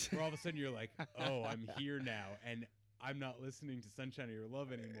 This. Where all of a sudden you're like, oh, I'm here now, and I'm not listening to "Sunshine of Your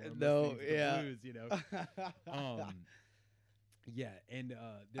Love" anymore. I'm listening to the blues, and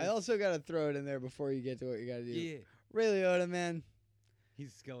I also got to throw it in there before you get to what you got to do. Yeah. Ray Liotta, man.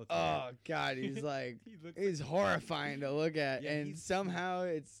 He's a skeleton. Oh God, he's like he's horrifying to look at, and somehow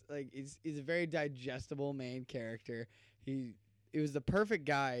it's like he's a very digestible main character. He was the perfect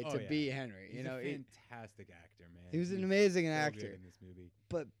guy to be Henry. He's a fantastic actor, man. He was an amazing so actor good in this movie.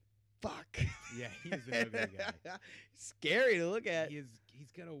 But fuck. Yeah, he's an ugly guy. Scary to look at. He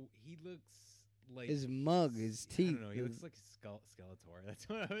looks like his mug, his teeth. I don't know. He looks like Skeletor. That's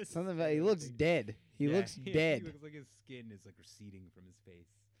what I was. Something about. He looks dead. He looks dead. He looks like his skin is like receding from his face.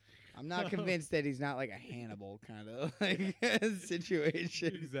 I'm not convinced that he's not like a Hannibal kind of like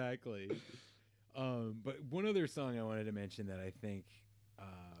situation. Exactly. But one other song I wanted to mention that I think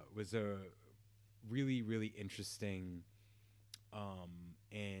was a really, really interesting,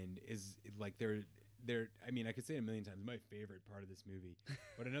 and is like they're. I mean, I could say it a million times. My favorite part of this movie,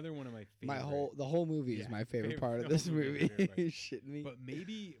 but another one of my favorite. The whole movie is my favorite part of this movie. You shitting me? But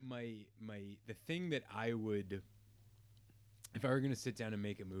maybe the thing that I would, if I were going to sit down and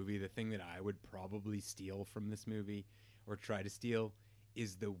make a movie, the thing that I would probably steal from this movie or try to steal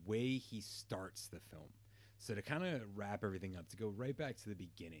is the way he starts the film. So to kind of wrap everything up, to go right back to the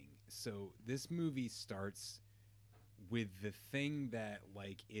beginning. So this movie starts with the thing that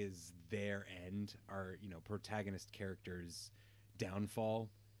like is their end, our protagonist character's downfall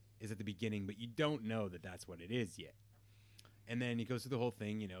is at the beginning, but you don't know that that's what it is yet. And then he goes through the whole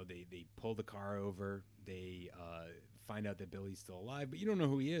thing. They pull the car over. They find out that Billy's still alive, but you don't know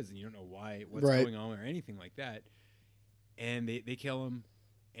who he is, and you don't know what's going on or anything like that. And they kill him,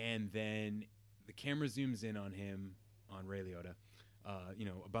 and then the camera zooms in on him, on Ray Liotta,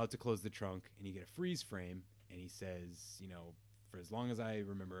 about to close the trunk, and you get a freeze frame, and he says, for as long as I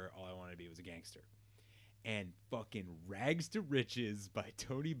remember, all I wanted to be was a gangster. And fucking Rags to Riches by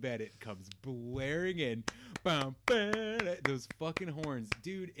Tony Bennett comes blaring in. Bum, those fucking horns.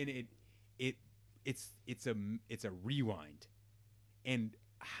 Dude, and it's a rewind. And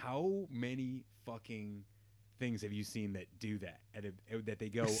how many fucking things have you seen that do that? That they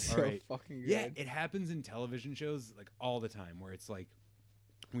go, so all right, fucking good. Yeah, it happens in television shows like all the time, where it's like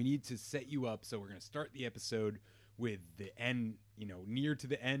we need to set you up. So we're going to start the episode with the end, near to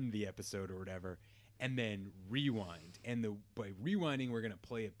the end of the episode or whatever, and then rewind. And by rewinding, we're going to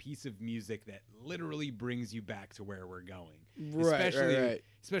play a piece of music that literally brings you back to where we're going. Right, right.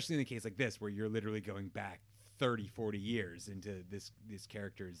 Especially in a case like this, where you're literally going back 30, 40 years into this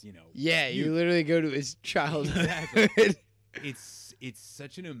character's, Yeah, youth. you literally go to his childhood. Exactly. It's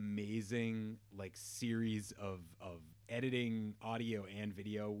such an amazing series of editing, audio and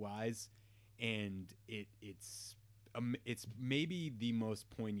video wise, and it's maybe the most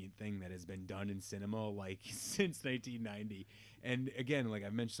poignant thing that has been done in cinema since 1990. And again, like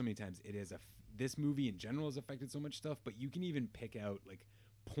I've mentioned so many times, this movie in general has affected so much stuff, but you can even pick out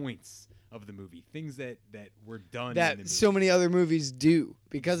points of the movie, things that were done that in the movie. So many other movies do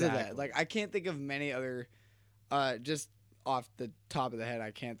because of Exactly. that. I can't think of many other just off the top of the head,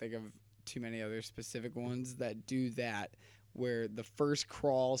 I can't think of too many other specific ones that do that, where the first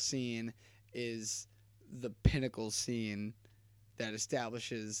crawl scene is the pinnacle scene that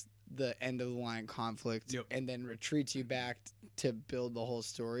establishes the end of the line conflict and then retreats you back to build the whole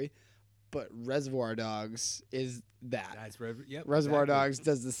story. But Reservoir Dogs is that. Reservoir Dogs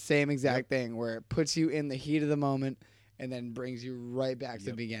does the same exact thing, where it puts you in the heat of the moment and then brings you right back to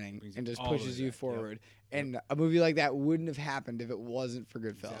the beginning and just pushes you forward. And a movie like that wouldn't have happened if it wasn't for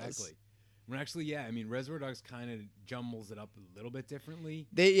Goodfellas. Exactly. Well, actually, yeah. I mean, Reservoir Dogs kind of jumbles it up a little bit differently.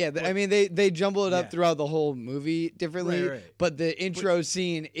 They jumble it up throughout the whole movie differently. Right. But the intro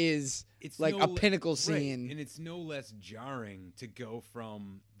scene is a pinnacle scene. Right. And it's no less jarring to go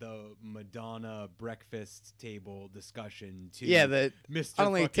from the Madonna breakfast table discussion to Mr.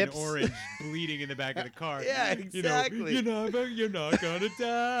 fucking tips. Orange bleeding in the back of the car. Yeah, exactly. You're not gonna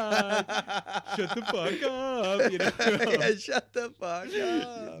die. Shut the fuck up. Shut the fuck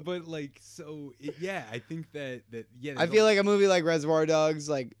up. But I think that I feel like a movie like Reservoir Dogs,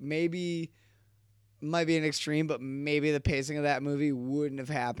 maybe might be an extreme, but maybe the pacing of that movie wouldn't have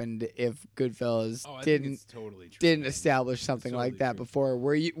happened if Goodfellas didn't establish something like that before,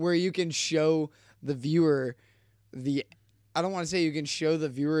 where you can show the viewer I don't want to say you can show the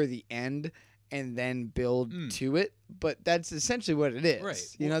viewer the end and then build to it, but that's essentially what it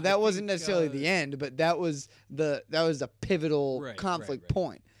is. Right. That wasn't necessarily the end, but that was the pivotal conflict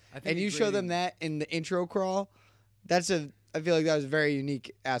point. And you show them that in the intro crawl. I feel like that was a very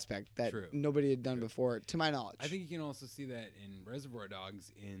unique aspect that nobody had done before, to my knowledge. I think you can also see that in Reservoir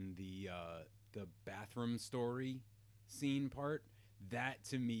Dogs in the bathroom story scene part. That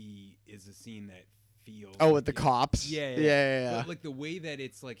to me is a scene that feels with the cops. Yeah. But the way that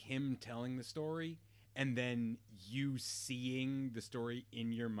it's him telling the story and then you seeing the story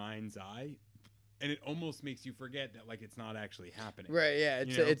in your mind's eye, and it almost makes you forget that it's not actually happening. Right. Yeah.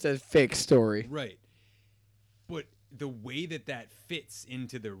 It's a fake story. Right. But the way that fits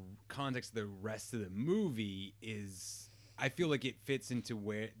into the context of the rest of the movie is, I feel like it fits into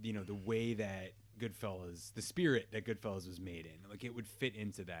where, the way that Goodfellas, the spirit that Goodfellas was made in. It would fit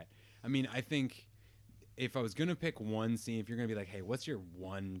into that. I mean, I think if I was going to pick one scene, if you're going to be hey, what's your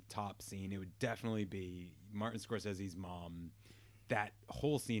one top scene? It would definitely be Martin Scorsese's mom. That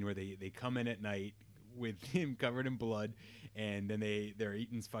whole scene where they come in at night with him covered in blood, and then they're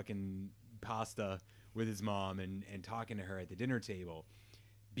eating fucking pasta with his mom and talking to her at the dinner table,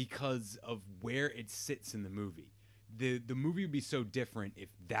 because of where it sits in the movie. The movie would be so different if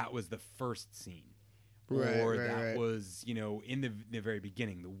that was the first scene. That was, in the very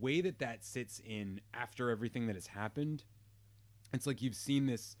beginning. The way that sits in after everything that has happened, it's you've seen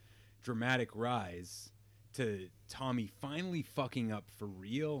this dramatic rise to Tommy finally fucking up for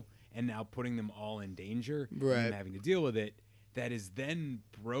real and now putting them all in danger and having to deal with it, that is then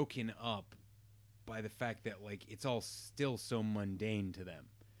broken up by the fact that it's all still so mundane to them.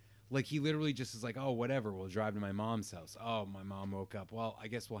 He literally just is oh, whatever, we'll drive to my mom's house. Oh, my mom woke up. Well, I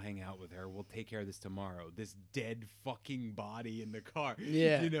guess we'll hang out with her. We'll take care of this tomorrow. This dead fucking body in the car.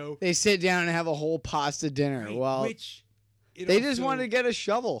 Yeah. They sit down and have a whole pasta dinner. Which they just wanted to get a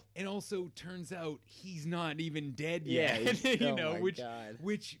shovel. And also turns out he's not even dead yet. Yeah.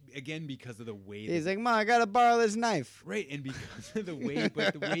 Which again, because of the way he's Mom, I gotta borrow this knife. Right, and because of the way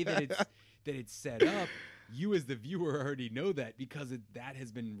that it's set up, you as the viewer already know that because that has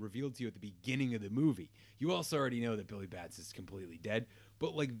been revealed to you at the beginning of the movie. You also already know that Billy Batts is completely dead,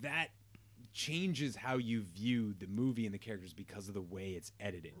 but that changes how you view the movie and the characters because of the way it's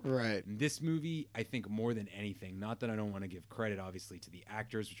edited. Right. And this movie, I think more than anything, not that I don't want to give credit obviously to the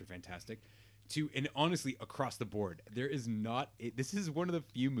actors, which are fantastic, and honestly across the board, this is one of the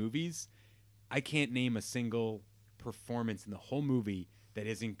few movies I can't name a single performance in the whole movie that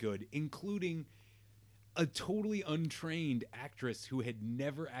isn't good, including a totally untrained actress who had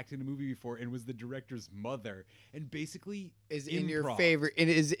never acted in a movie before and was the director's mother, and basically is in your improv. favorite. It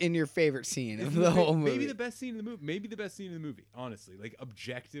is in your favorite scene of the whole movie. Maybe the best scene in the movie. Maybe the best scene in the movie. Honestly, like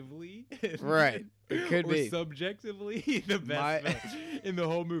objectively, right? It could or be subjectively the best in the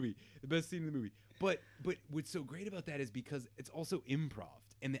whole movie. The best scene in the movie. But what's so great about that is because it's also improv,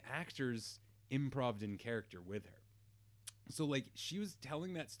 and the actors improved in character with her. So, like, she was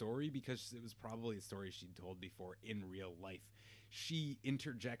telling that story because it was probably a story she'd told before in real life. She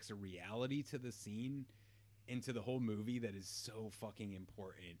interjects a reality to the scene, into the whole movie that is so fucking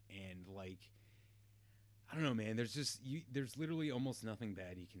important. And, like, I don't know, man. There's literally almost nothing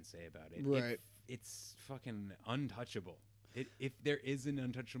bad you can say about it. Right. It's fucking untouchable. If there is an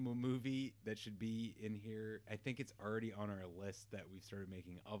untouchable movie that should be in here, I think it's already on our list that we've started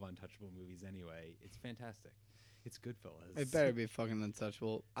making of untouchable movies anyway. It's fantastic. It's Goodfellas. It better be fucking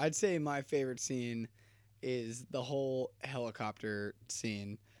untouchable. I'd say my favorite scene is the whole helicopter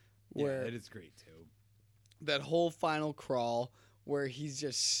scene. Where that is great too. That whole final crawl where he's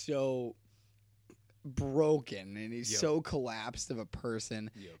just so broken and he's so collapsed of a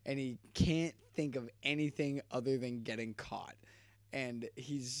person and he can't think of anything other than getting caught. And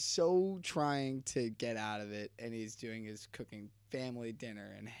he's so trying to get out of it, and he's doing his cooking family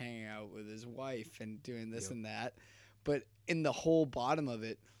dinner and hanging out with his wife and doing this and that. But in the whole bottom of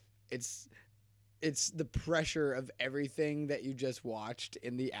it, it's the pressure of everything that you just watched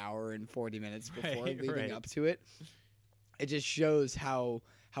in the hour and 40 minutes before leading up to it. It just shows how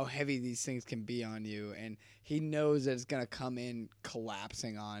heavy these things can be on you, and he knows that it's going to come in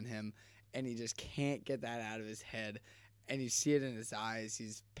collapsing on him, and he just can't get that out of his head. And you see it in his eyes.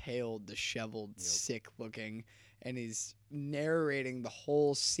 He's pale, disheveled, sick looking, and he's narrating the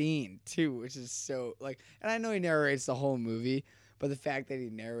whole scene too, which is so like. And I know he narrates the whole movie, but the fact that he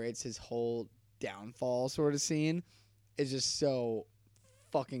narrates his whole downfall sort of scene is just so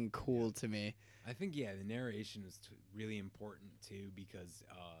fucking cool to me. I think the narration is really important too because,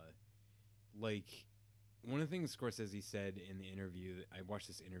 like, one of the things Scorsese said in the interview, I watched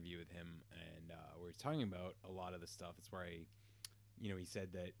this interview with him, and where he's talking about a lot of the stuff. It's where he said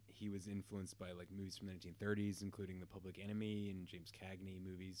that he was influenced by like movies from the 1930s, including The Public Enemy and James Cagney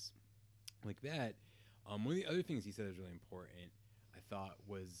movies like that. One of the other things he said is really important, I thought,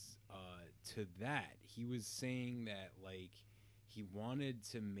 was to that. He was saying that like he wanted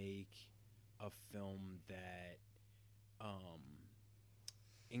to make a film that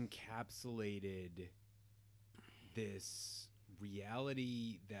encapsulated this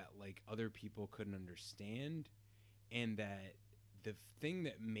reality that like other people couldn't understand, and that the thing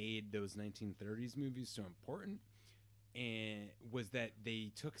that made those 1930s movies so important and was that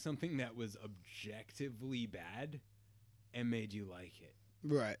they took something that was objectively bad and made you like it.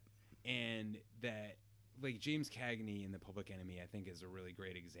 Right. And that like James Cagney in The Public Enemy I think is a really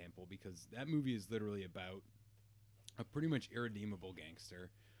great example, because that movie is literally about a pretty much irredeemable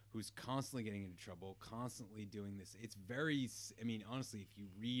gangster who's constantly getting into trouble, constantly doing this. It's very, I mean, honestly, if you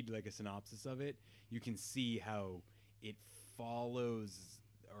read like a synopsis of it, you can see how it follows,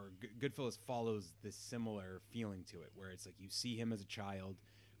 or Goodfellas follows this similar feeling to it, where it's like you see him as a child,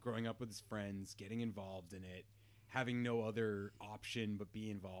 growing up with his friends, getting involved in it, having no other option but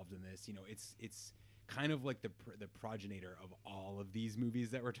be involved in this. You know, it's kind of like the progenitor of all of these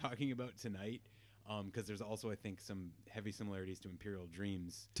movies that we're talking about tonight. Because there's also, I think, some heavy similarities to Imperial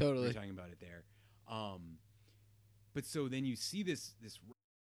Dreams. Totally. We're talking about it there. But so then you see this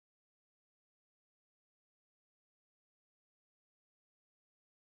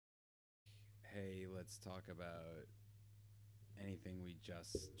hey, let's talk about anything we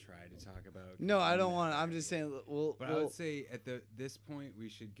just tried to talk about. No, I don't want to. I'm just saying. I would say at this point we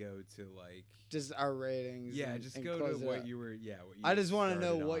should go to like just our ratings. Yeah, and, just and go close to it what up. you were. Yeah, what you. I just want to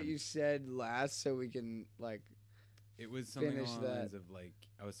know what on. you said last, so we can like. It was something finish along the that. lines of like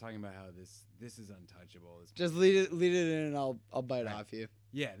I was talking about how this is untouchable. Just lead it in, and I'll bite off you.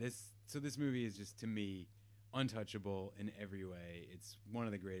 Yeah, this movie is just, to me, untouchable in every way. It's one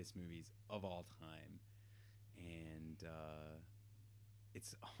of the greatest movies of all time, and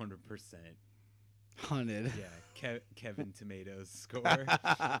it's 100%. 100. Yeah, Kevin Tomatoes score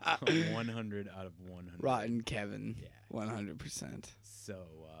 100 out of 100. Rotten Kevin. Yeah, 100%. So.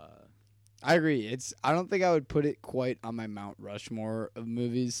 I agree. I don't think I would put it quite on my Mount Rushmore of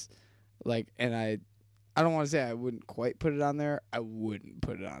movies. Like, and I don't want to say I wouldn't quite put it on there. I wouldn't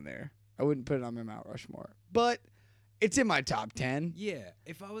put it on there. I wouldn't put it on my Mount Rushmore. But it's in my top 10. Yeah.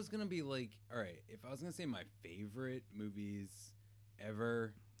 If I was going to be like, all right, if I was going to say my favorite movies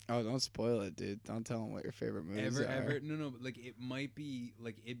ever. Oh, don't spoil it, dude. Don't tell them what your favorite movies are. Ever? No. But like, it might be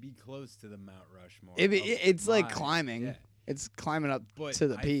like it'd be close to the Mount Rushmore. It's like mine. climbing. Yeah. It's climbing up But to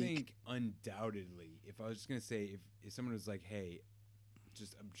the peak. I think undoubtedly, if I was just gonna say, if someone was like, hey,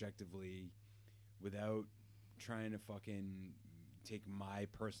 just objectively, without trying to fucking take my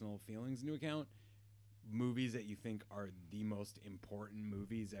personal feelings into account, movies that you think are the most important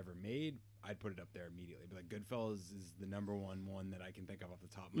movies ever made, I'd put it up there immediately. But like Goodfellas is the number one that I can think of off the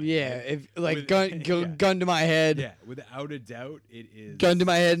top of my head. If like gun to my head. Yeah, without a doubt, it is. Gun to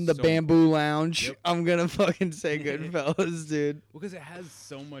my head in the so bamboo lounge. Yep. I'm gonna fucking say Goodfellas, dude. Well, because it has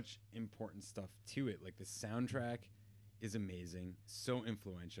so much important stuff to it. Like the soundtrack is amazing, so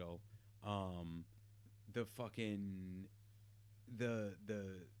influential. The fucking the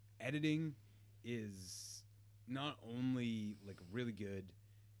editing is not only like really good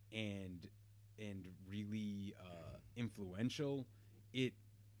and really influential. It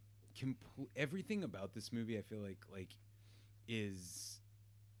everything about this movie, I feel like is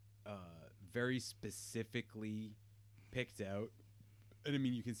very specifically picked out. And I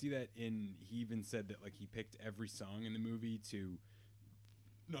mean, you can see that he even said that like he picked every song in the movie to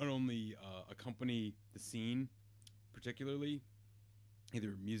not only accompany the scene particularly,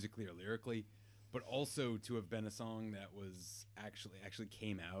 either musically or lyrically, but also to have been a song that was actually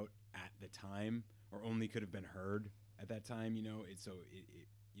came out at the time, or only could have been heard at that time. You know,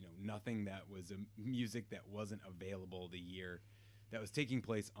 nothing that was music that wasn't available the year that was taking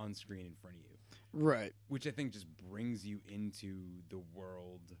place on screen in front of you. Right. Which I think just brings you into the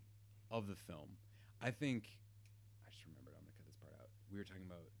world of the film. I just remembered, I'm gonna cut this part out. We were talking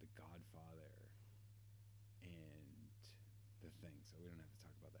about The Godfather and the thing, so we don't have to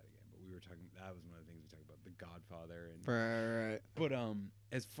talk about that again. But we were talking, that was one of the things we talked about, The Godfather. And Right. But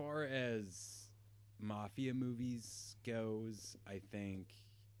as far as mafia movies goes, I think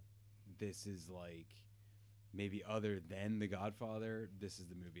this is like, maybe other than The Godfather, this is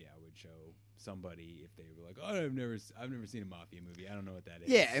the movie I would show somebody if they were like, "Oh, I've never seen a mafia movie. I don't know what that is."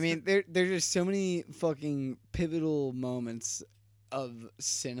 Yeah, I mean, there's just so many fucking pivotal moments of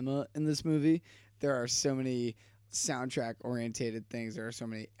cinema in this movie. There are so many soundtrack-orientated things. There are so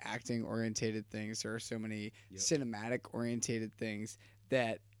many acting-orientated things. There are so many cinematic-orientated things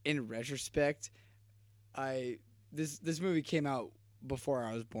that, in retrospect, this movie came out before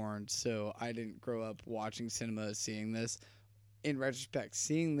I was born, so I didn't grow up watching cinema, seeing this. In retrospect,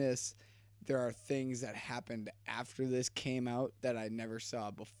 seeing this, there are things that happened after this came out that I never saw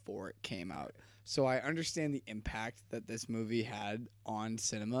before it came out. So I understand the impact that this movie had on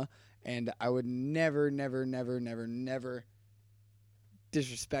cinema, and I would never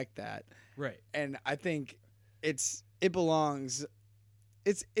disrespect that. Right. And I think it belongs.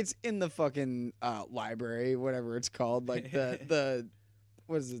 It's in the fucking library, whatever it's called, like the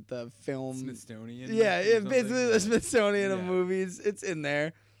what is it, the film Smithsonian? Yeah, basically the Smithsonian of movies. It's in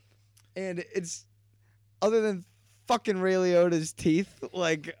there, and it's other than fucking Ray Liotta's teeth.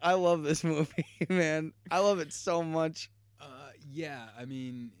 Like, I love this movie, man. I love it so much. Yeah, I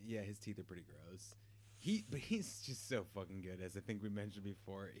mean, his teeth are pretty gross. But he's just so fucking good, as I think we mentioned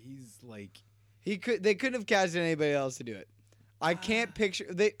before. He's like, they couldn't have cast anybody else to do it. I can't picture.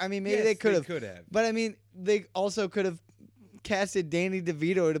 Maybe they could have. But I mean, they also could have casted Danny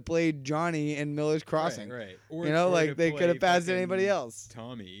DeVito to play Johnny in Miller's Crossing. Right. Or they could have passed anybody else.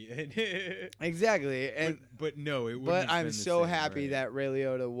 Tommy. Exactly. And but no, it wouldn't. But have I'm been the so same, right. happy that Ray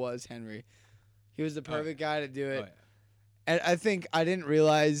Liotta was Henry. He was the perfect guy to do it. Oh, yeah. And I think I didn't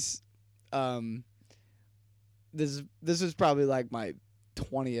realize this was probably like my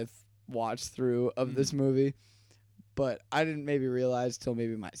 20th watch through of this movie. But I didn't maybe realize till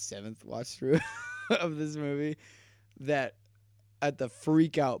maybe my 7th watch through of this movie that at the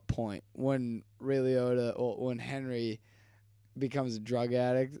freak out point when Ray Liotta, when Henry becomes a drug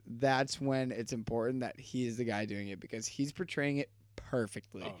addict, that's when it's important that he's the guy doing it, because he's portraying it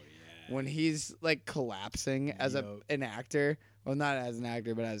perfectly. Oh, yeah. When he's like collapsing as an actor, well, not as an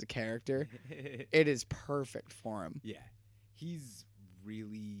actor, but as a character, it is perfect for him. Yeah. He's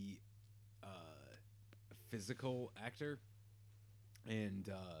really physical actor, and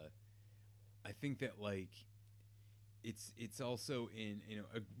I think that like it's also in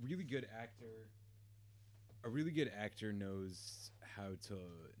a really good actor knows how to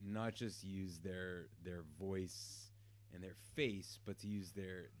not just use their voice and their face, but to use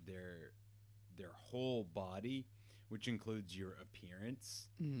their whole body, which includes your appearance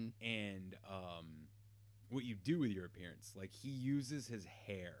and what you do with your appearance. Like, he uses his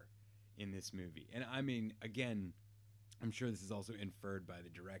hair in this movie. And I mean, again, I'm sure this is also inferred by the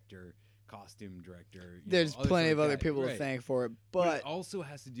director costume director. There's plenty of other people to thank for it, but it also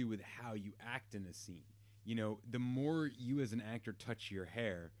has to do with how you act in a scene. You know, the more you as an actor touch your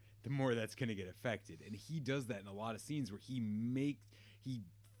hair, the more that's going to get affected. And he does that in a lot of scenes where he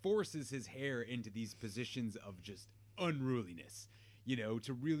forces his hair into these positions of just unruliness, you know,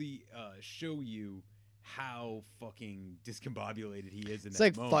 to really show you how fucking discombobulated he is in it's that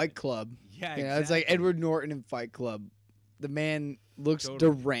like moment. Fight Club. Yeah, you know, exactly. it's like Edward Norton in Fight Club. The man looks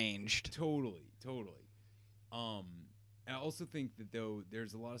deranged. Totally. I also think that though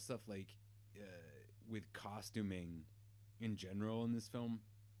there's a lot of stuff like with costuming in general in this film.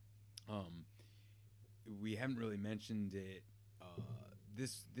 We haven't really mentioned it.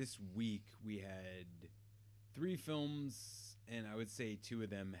 This week we had 3 films, and I would say 2 of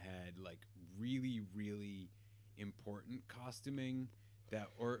them had like really, really important costuming that,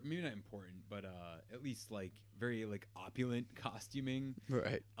 or maybe not important, but at least like very like opulent costuming.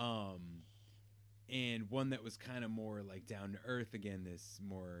 Right. And one that was kind of more like down to earth, again, this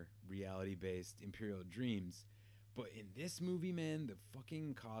more reality based Imperial Dreams. But in this movie, man, the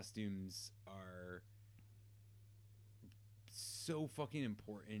fucking costumes are so fucking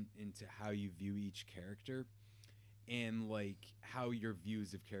important into how you view each character and like how your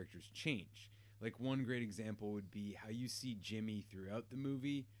views of characters change. Like one great example would be how you see Jimmy throughout the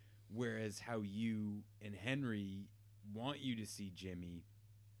movie, whereas how you and Henry want you to see Jimmy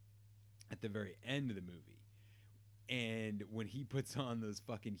at the very end of the movie. And when he puts on those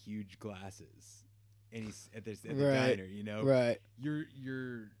fucking huge glasses and he's at the diner, you know, right,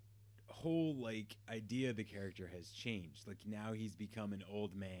 your whole like idea of the character has changed. Like now he's become an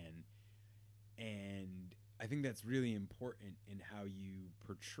old man, and I think that's really important in how you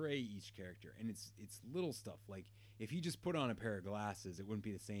portray each character. And it's little stuff like if he just put on a pair of glasses, it wouldn't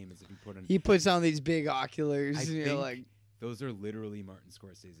be the same as if he put on. He puts on these big oculars. I and you're think like, those are literally Martin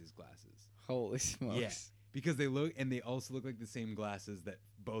Scorsese's glasses. Holy smokes! Yeah, because they also look like the same glasses that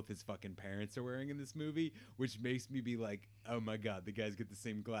both his fucking parents are wearing in this movie, which makes me be like, oh my god, the guy's got the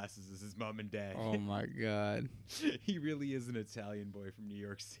same glasses as his mom and dad. Oh my god. He really is an Italian boy from New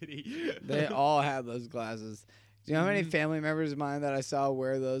York City. They all have those glasses. Do you know how many family members of mine that I saw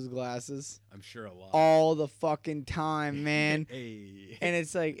wear those glasses? I'm sure a lot. All the fucking time, man. Hey. And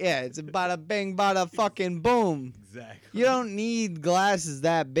it's like, yeah, it's a bada bing, bada fucking boom. Exactly. You don't need glasses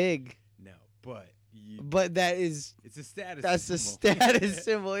that big. No, but it's a status That's symbol. a status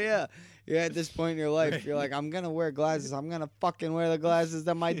symbol, yeah. You're at this point in your life. Right. You're like, I'm going to wear glasses. I'm going to fucking wear the glasses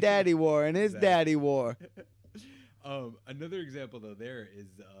that my daddy wore and his daddy wore. Another example, though, there is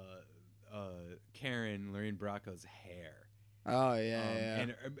Karen, Lorraine Bracco's hair. Oh, yeah.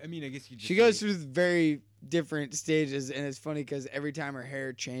 And I mean, I guess she goes through very different stages, and it's funny because every time her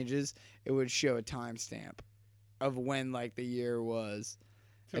hair changes, it would show a timestamp of when, like, the year was.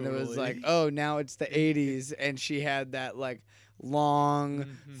 Totally. And it was like, oh, now it's the 80s, and she had that, like, long,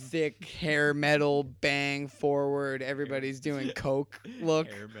 thick hair metal bang forward. Everybody's doing coke look.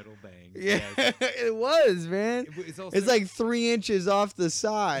 Hair metal bang. Yeah, yes. It was, man. It's like 3 inches off the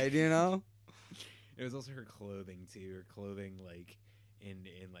side, you know? It was also her clothing, too. Her clothing, like, in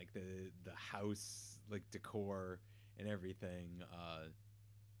like, the house, like, decor and everything.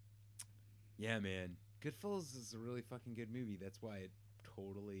 Yeah, man. Goodfellas is a really fucking good movie. That's why it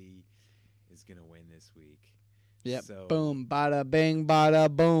totally is gonna win this week. Yep. So, boom, bada bing,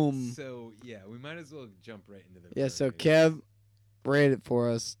 bada boom. So yeah, we might as well jump right into the. Yeah. So Kev, rate it for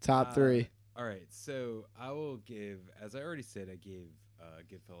us. Top 3. All right. So I will give, as I already said, I gave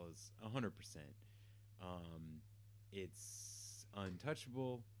Goodfellas 100%. It's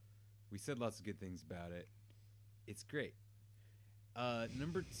untouchable. We said lots of good things about it. It's great.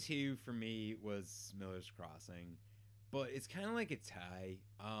 Number 2 for me was Miller's Crossing. But it's kind of like a tie.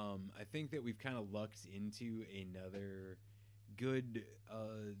 I think that we've kind of lucked into another good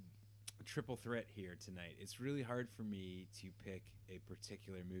triple threat here tonight. It's really hard for me to pick a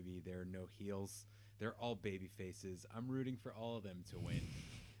particular movie. There are no heels. They're all baby faces. I'm rooting for all of them to win.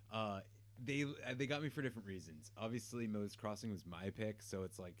 They got me for different reasons. Obviously, Miller's Crossing was my pick, so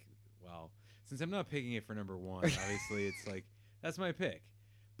it's like, well, since I'm not picking it for number 1, obviously it's like, that's my pick.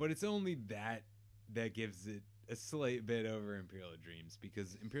 But it's only that gives it a slight bit over Imperial Dreams,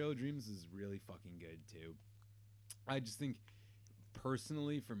 because Imperial Dreams is really fucking good too. I just think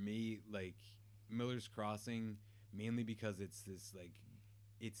personally for me, like, Miller's Crossing, mainly because it's this, like,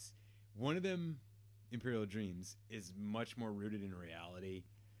 it's one of them, Imperial Dreams, is much more rooted in reality,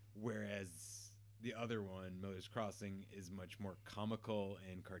 whereas the other one, Miller's Crossing, is much more comical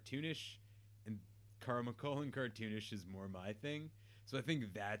and cartoonish, and comical and cartoonish is more my thing. So I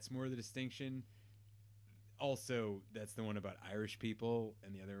think that's more the distinction. also, that's the one about Irish people,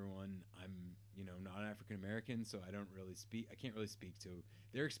 and the other one, I'm, not African American, so I can't really speak to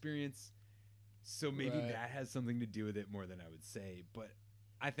their experience. So maybe that has something to do with it more than I would say, but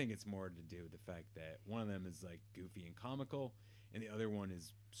I think it's more to do with the fact that one of them is like goofy and comical, and the other one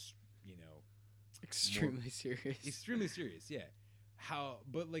is, extremely serious. Extremely serious, yeah.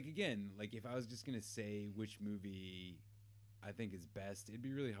 But like again, like if I was just gonna say which movie I think is best, it'd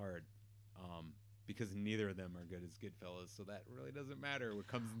be really hard, because neither of them are good as Goodfellas, so that really doesn't matter what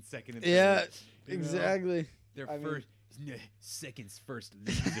comes in second and third. Yeah, exactly. They're second's first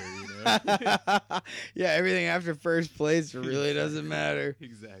loser, Yeah, everything after first place really doesn't matter.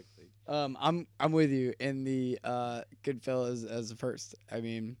 Exactly. I'm with you in the Goodfellas as the first. I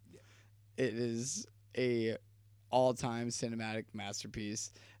mean, it is a all-time cinematic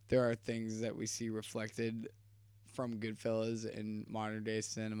masterpiece. There are things that we see reflected from Goodfellas in modern day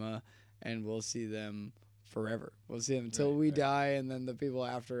cinema, and we'll see them forever. We'll see them until we die, and then the people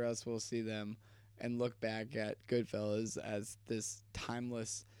after us will see them and look back at Goodfellas as this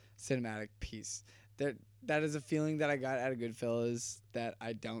timeless cinematic piece. That is a feeling that I got out of Goodfellas that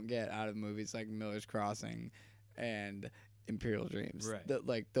I don't get out of movies like Miller's Crossing and Imperial Dreams. Right. That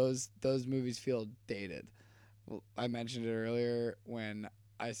like those movies feel dated. Well, I mentioned it earlier when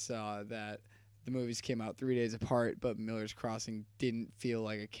I saw that the movies came out 3 days apart, but Miller's Crossing didn't feel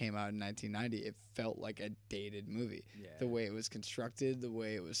like it came out in 1990. It felt like a dated movie. Yeah. The way it was constructed, the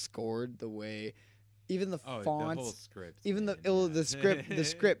way it was scored, the way even the fonts, the whole script, even the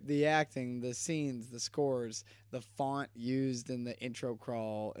script, the acting, the scenes, the scores, the font used in the intro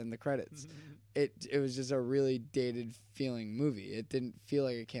crawl and the credits. It was just a really dated feeling movie. It didn't feel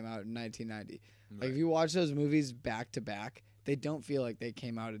like it came out in 1990. Like if you watch those movies back to back, they don't feel like they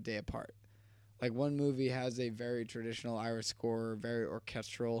came out a day apart. Like one movie has a very traditional Irish score, very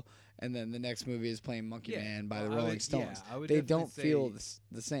orchestral, and then the next movie is playing Monkey Man by the Rolling Stones. They don't feel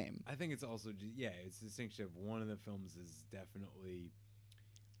the same. I think it's also it's the distinction of one of the films is definitely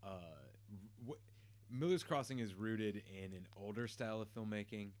Miller's Crossing is rooted in an older style of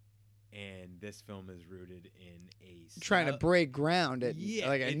filmmaking, and this film is rooted in a style, trying to break ground at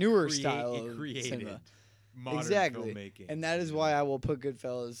like a newer style of cinema. Modern filmmaking, and that is why I will put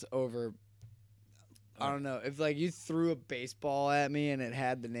Goodfellas over. I don't know. If like you threw a baseball at me and it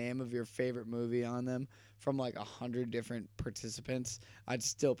had the name of your favorite movie on them from like 100 different participants, I'd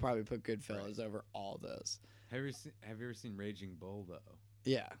still probably put Goodfellas over all those. Have you ever seen Raging Bull though?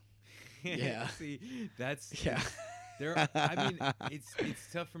 Yeah. Yeah. See, that's there. I mean,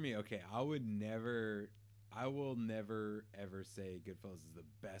 it's tough for me. Okay, I will never ever say Goodfellas is the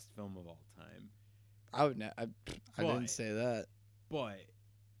best film of all time. I didn't say that. But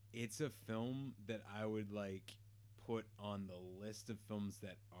it's a film that I would like put on the list of films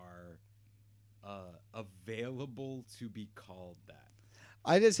that are available to be called that.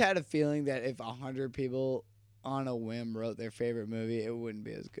 I just had a feeling that if 100 people on a whim wrote their favorite movie, it wouldn't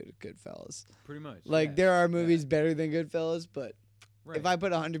be as good as Goodfellas. Pretty much. Like there are movies better than Goodfellas, but if I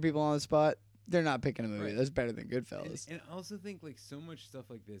put 100 people on the spot, they're not picking a movie that's better than Goodfellas. And I also think like so much stuff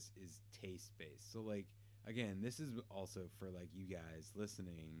like this is taste based. So like again, this is also for like you guys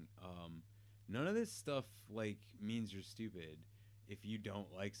listening. None of this stuff like means you're stupid if you don't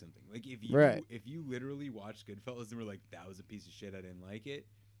like something. Like if you literally watched Goodfellas and were like, that was a piece of shit, I didn't like it.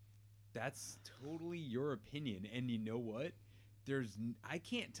 That's totally your opinion. And you know what? I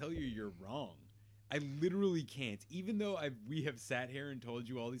can't tell you you're wrong. I literally can't. Even though we have sat here and told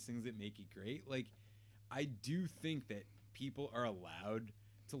you all these things that make it great. Like I do think that people are allowed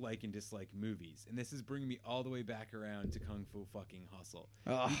to like and dislike movies, and this is bringing me all the way back around to Kung Fu fucking Hustle,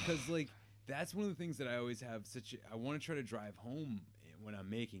 because like that's one of the things that I always have I want to try to drive home when I'm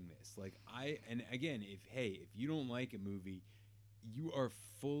making this. Like and again, if you don't like a movie, you are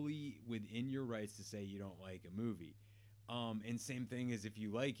fully within your rights to say you don't like a movie, and same thing as if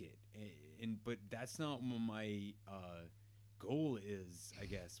you like it, but that's not what my goal is, I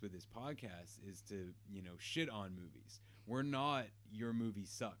guess, with this podcast, is to shit on movies. We're not your movie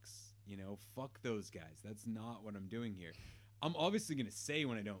sucks, fuck those guys. That's not what I'm doing here. I'm obviously going to say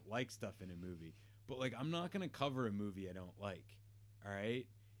when I don't like stuff in a movie, but like I'm not going to cover a movie I don't like, all right?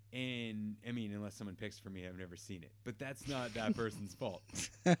 And I mean, unless someone picks for me, I've never seen it, but that's not that person's fault.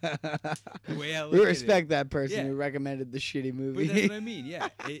 The way I look We respect that person yeah. who recommended the shitty movie. But that's what I mean, yeah.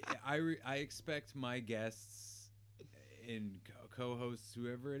 I expect my guests and co-hosts,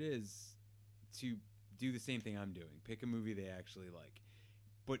 whoever it is, to do the same thing I'm doing. Pick a movie they actually like.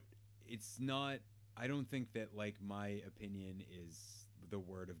 But it's not, I don't think that like my opinion is the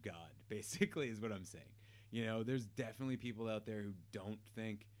word of God, basically, is what I'm saying. There's definitely people out there who don't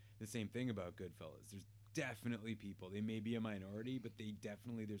think the same thing about Goodfellas. There's definitely people. They may be a minority, but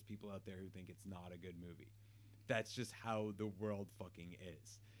there's people out there who think it's not a good movie. That's just how the world fucking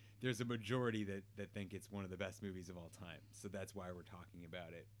is. There's a majority that think it's one of the best movies of all time. So that's why we're talking about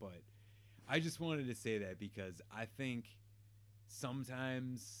it. But I just wanted to say that because I think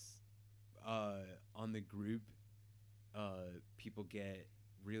sometimes on the group, people get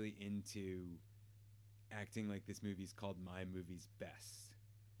really into acting like this movie's called My Movie's Best.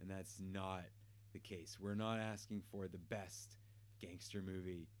 And that's not the case. We're not asking for the best gangster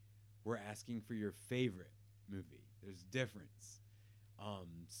movie. We're asking for your favorite movie. There's a difference.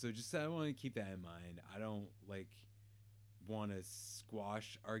 So just I want to keep that in mind. I don't want to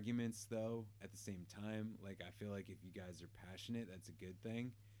squash arguments though at the same time. Like, I feel like if you guys are passionate, that's a good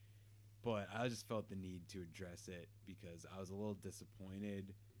thing. But I just felt the need to address it because I was a little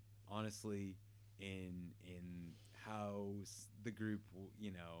disappointed, honestly, in how the group,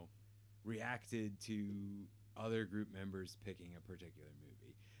 reacted to other group members picking a particular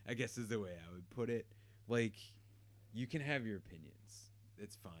movie. I guess is the way I would put it. Like, you can have your opinions.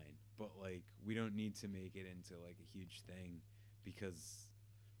 It's fine. But, we don't need to make it into, a huge thing because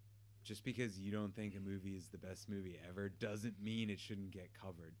just because you don't think a movie is the best movie ever doesn't mean it shouldn't get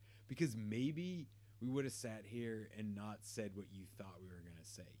covered. Because maybe we would have sat here and not said what you thought we were going to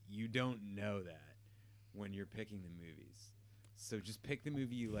say. You don't know that when you're picking the movies. So just pick the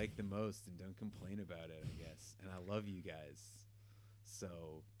movie you like the most and don't complain about it, I guess. And I love you guys.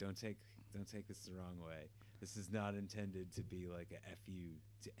 So don't take this the wrong way. This is not intended to be like a FU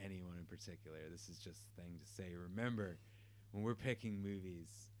to anyone in particular. This is just a thing to say. Remember, when we're picking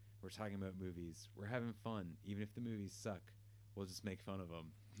movies, we're talking about movies, we're having fun. Even if the movies suck, we'll just make fun of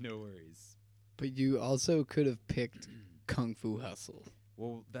them. No worries. But you also could have picked Kung Fu Hustle.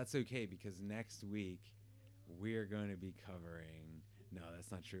 Well, that's okay because next week we are going to be covering... No,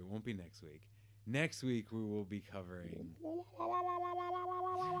 that's not true. It won't be next week. Next week we will be covering...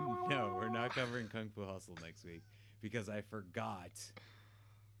 No, we're not covering Kung Fu Hustle next week because I forgot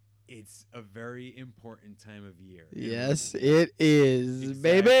it's a very important time of year. Yes, it is,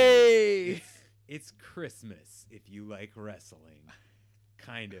 exactly. Baby! It's Christmas if you like wrestling.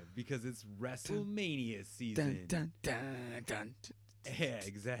 Kind of, because it's WrestleMania season. Dun, dun, dun, dun, yeah,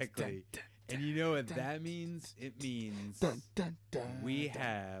 exactly. And you know what that means? It means we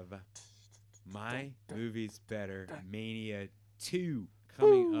have My Movie's Better Mania 2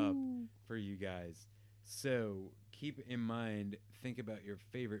 coming up for you guys. So keep in mind, think about your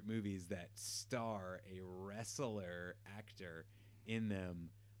favorite movies that star a wrestler actor in them.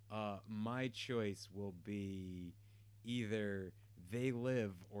 My choice will be either They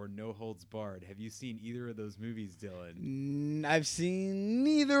Live or No Holds Barred. Have you seen either of those movies, Dylan? I've seen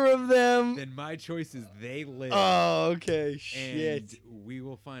neither of them. Then my choice is They Live. Oh, okay. Shit. And we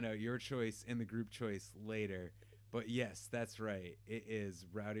will find out your choice and the group choice later. But yes, that's right. It is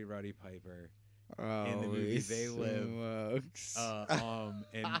Rowdy Piper in the movie They Live.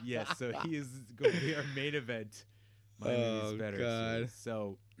 And yes, so he is going to be our main event. My movie's better. God.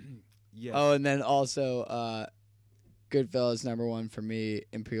 So, yes. Oh, and then also Goodfella'S #1 for me,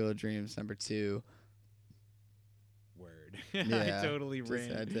 Imperial Dreams #2. Word. Yeah, I totally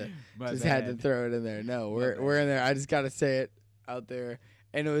ran. Had to throw it in there. No, we're in there. I just got to say it out there.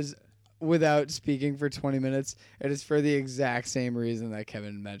 And it was without speaking for 20 minutes. It is for the exact same reason that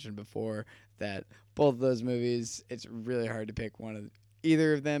Kevin mentioned before, that both of those movies, it's really hard to pick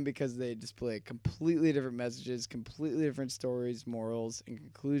either of them because they display completely different messages, completely different stories, morals, and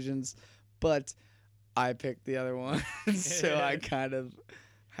conclusions. But I picked the other one, so I kind of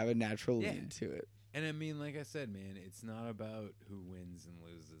have a natural lean to it. And I mean, like I said, man, it's not about who wins and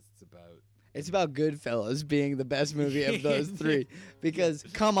loses. It's about Goodfellas being the best movie of those three. Because,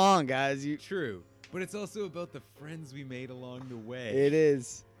 come on, guys. True. But it's also about the friends we made along the way. It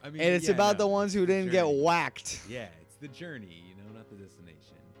is. I mean, and it's about the ones who didn't get whacked. Yeah, it's the journey, not the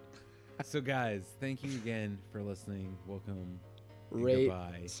destination. So, guys, thank you again for listening. Welcome. Rate,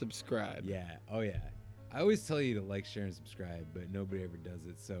 goodbye. Subscribe. Yeah. Oh, yeah. I always tell you to like, share, and subscribe, but nobody ever does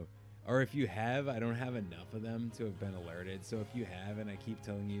it. So, or if you have, I don't have enough of them to have been alerted. So if you have, and I keep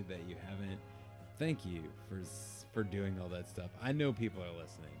telling you that you haven't, thank you for doing all that stuff. I know people are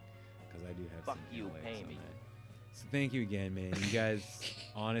listening because I do have Fuck some you, analytics pay on me. that. So thank you again, man. You guys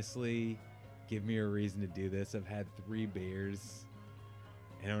honestly give me a reason to do this. I've had 3 beers,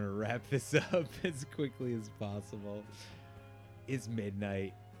 and I'm going to wrap this up as quickly as possible. It's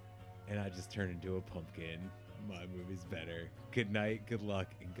midnight, and I just turned into a pumpkin. My movie's better. Good night, good luck,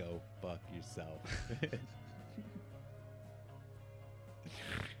 and go fuck yourself.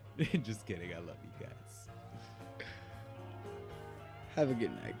 Just kidding. I love you guys. Have a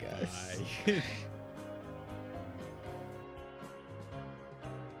good night, guys. Bye.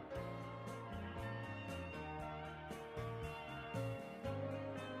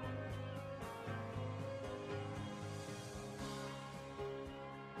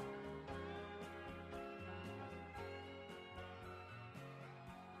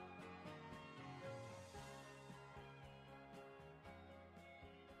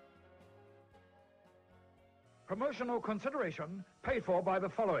 Promotional consideration paid for by the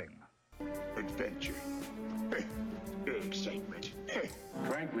following. Adventure. Excitement.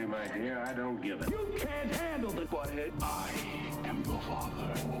 Frankly, my dear, I don't give it. You can't handle the butthead. I am your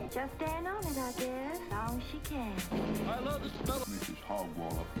father. Just stand on it, I guess. Long as she can. I love the smell of Mrs.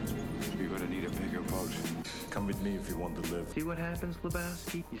 Hogwaller, you're gonna need a bigger boat. Come with me if you want to live. See what happens,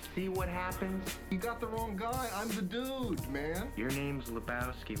 Lebowski? You see what happens? You got the wrong guy. I'm the dude, man. Your name's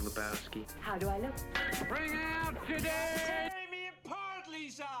Lebowski, Lebowski. How do I look? Bring out today!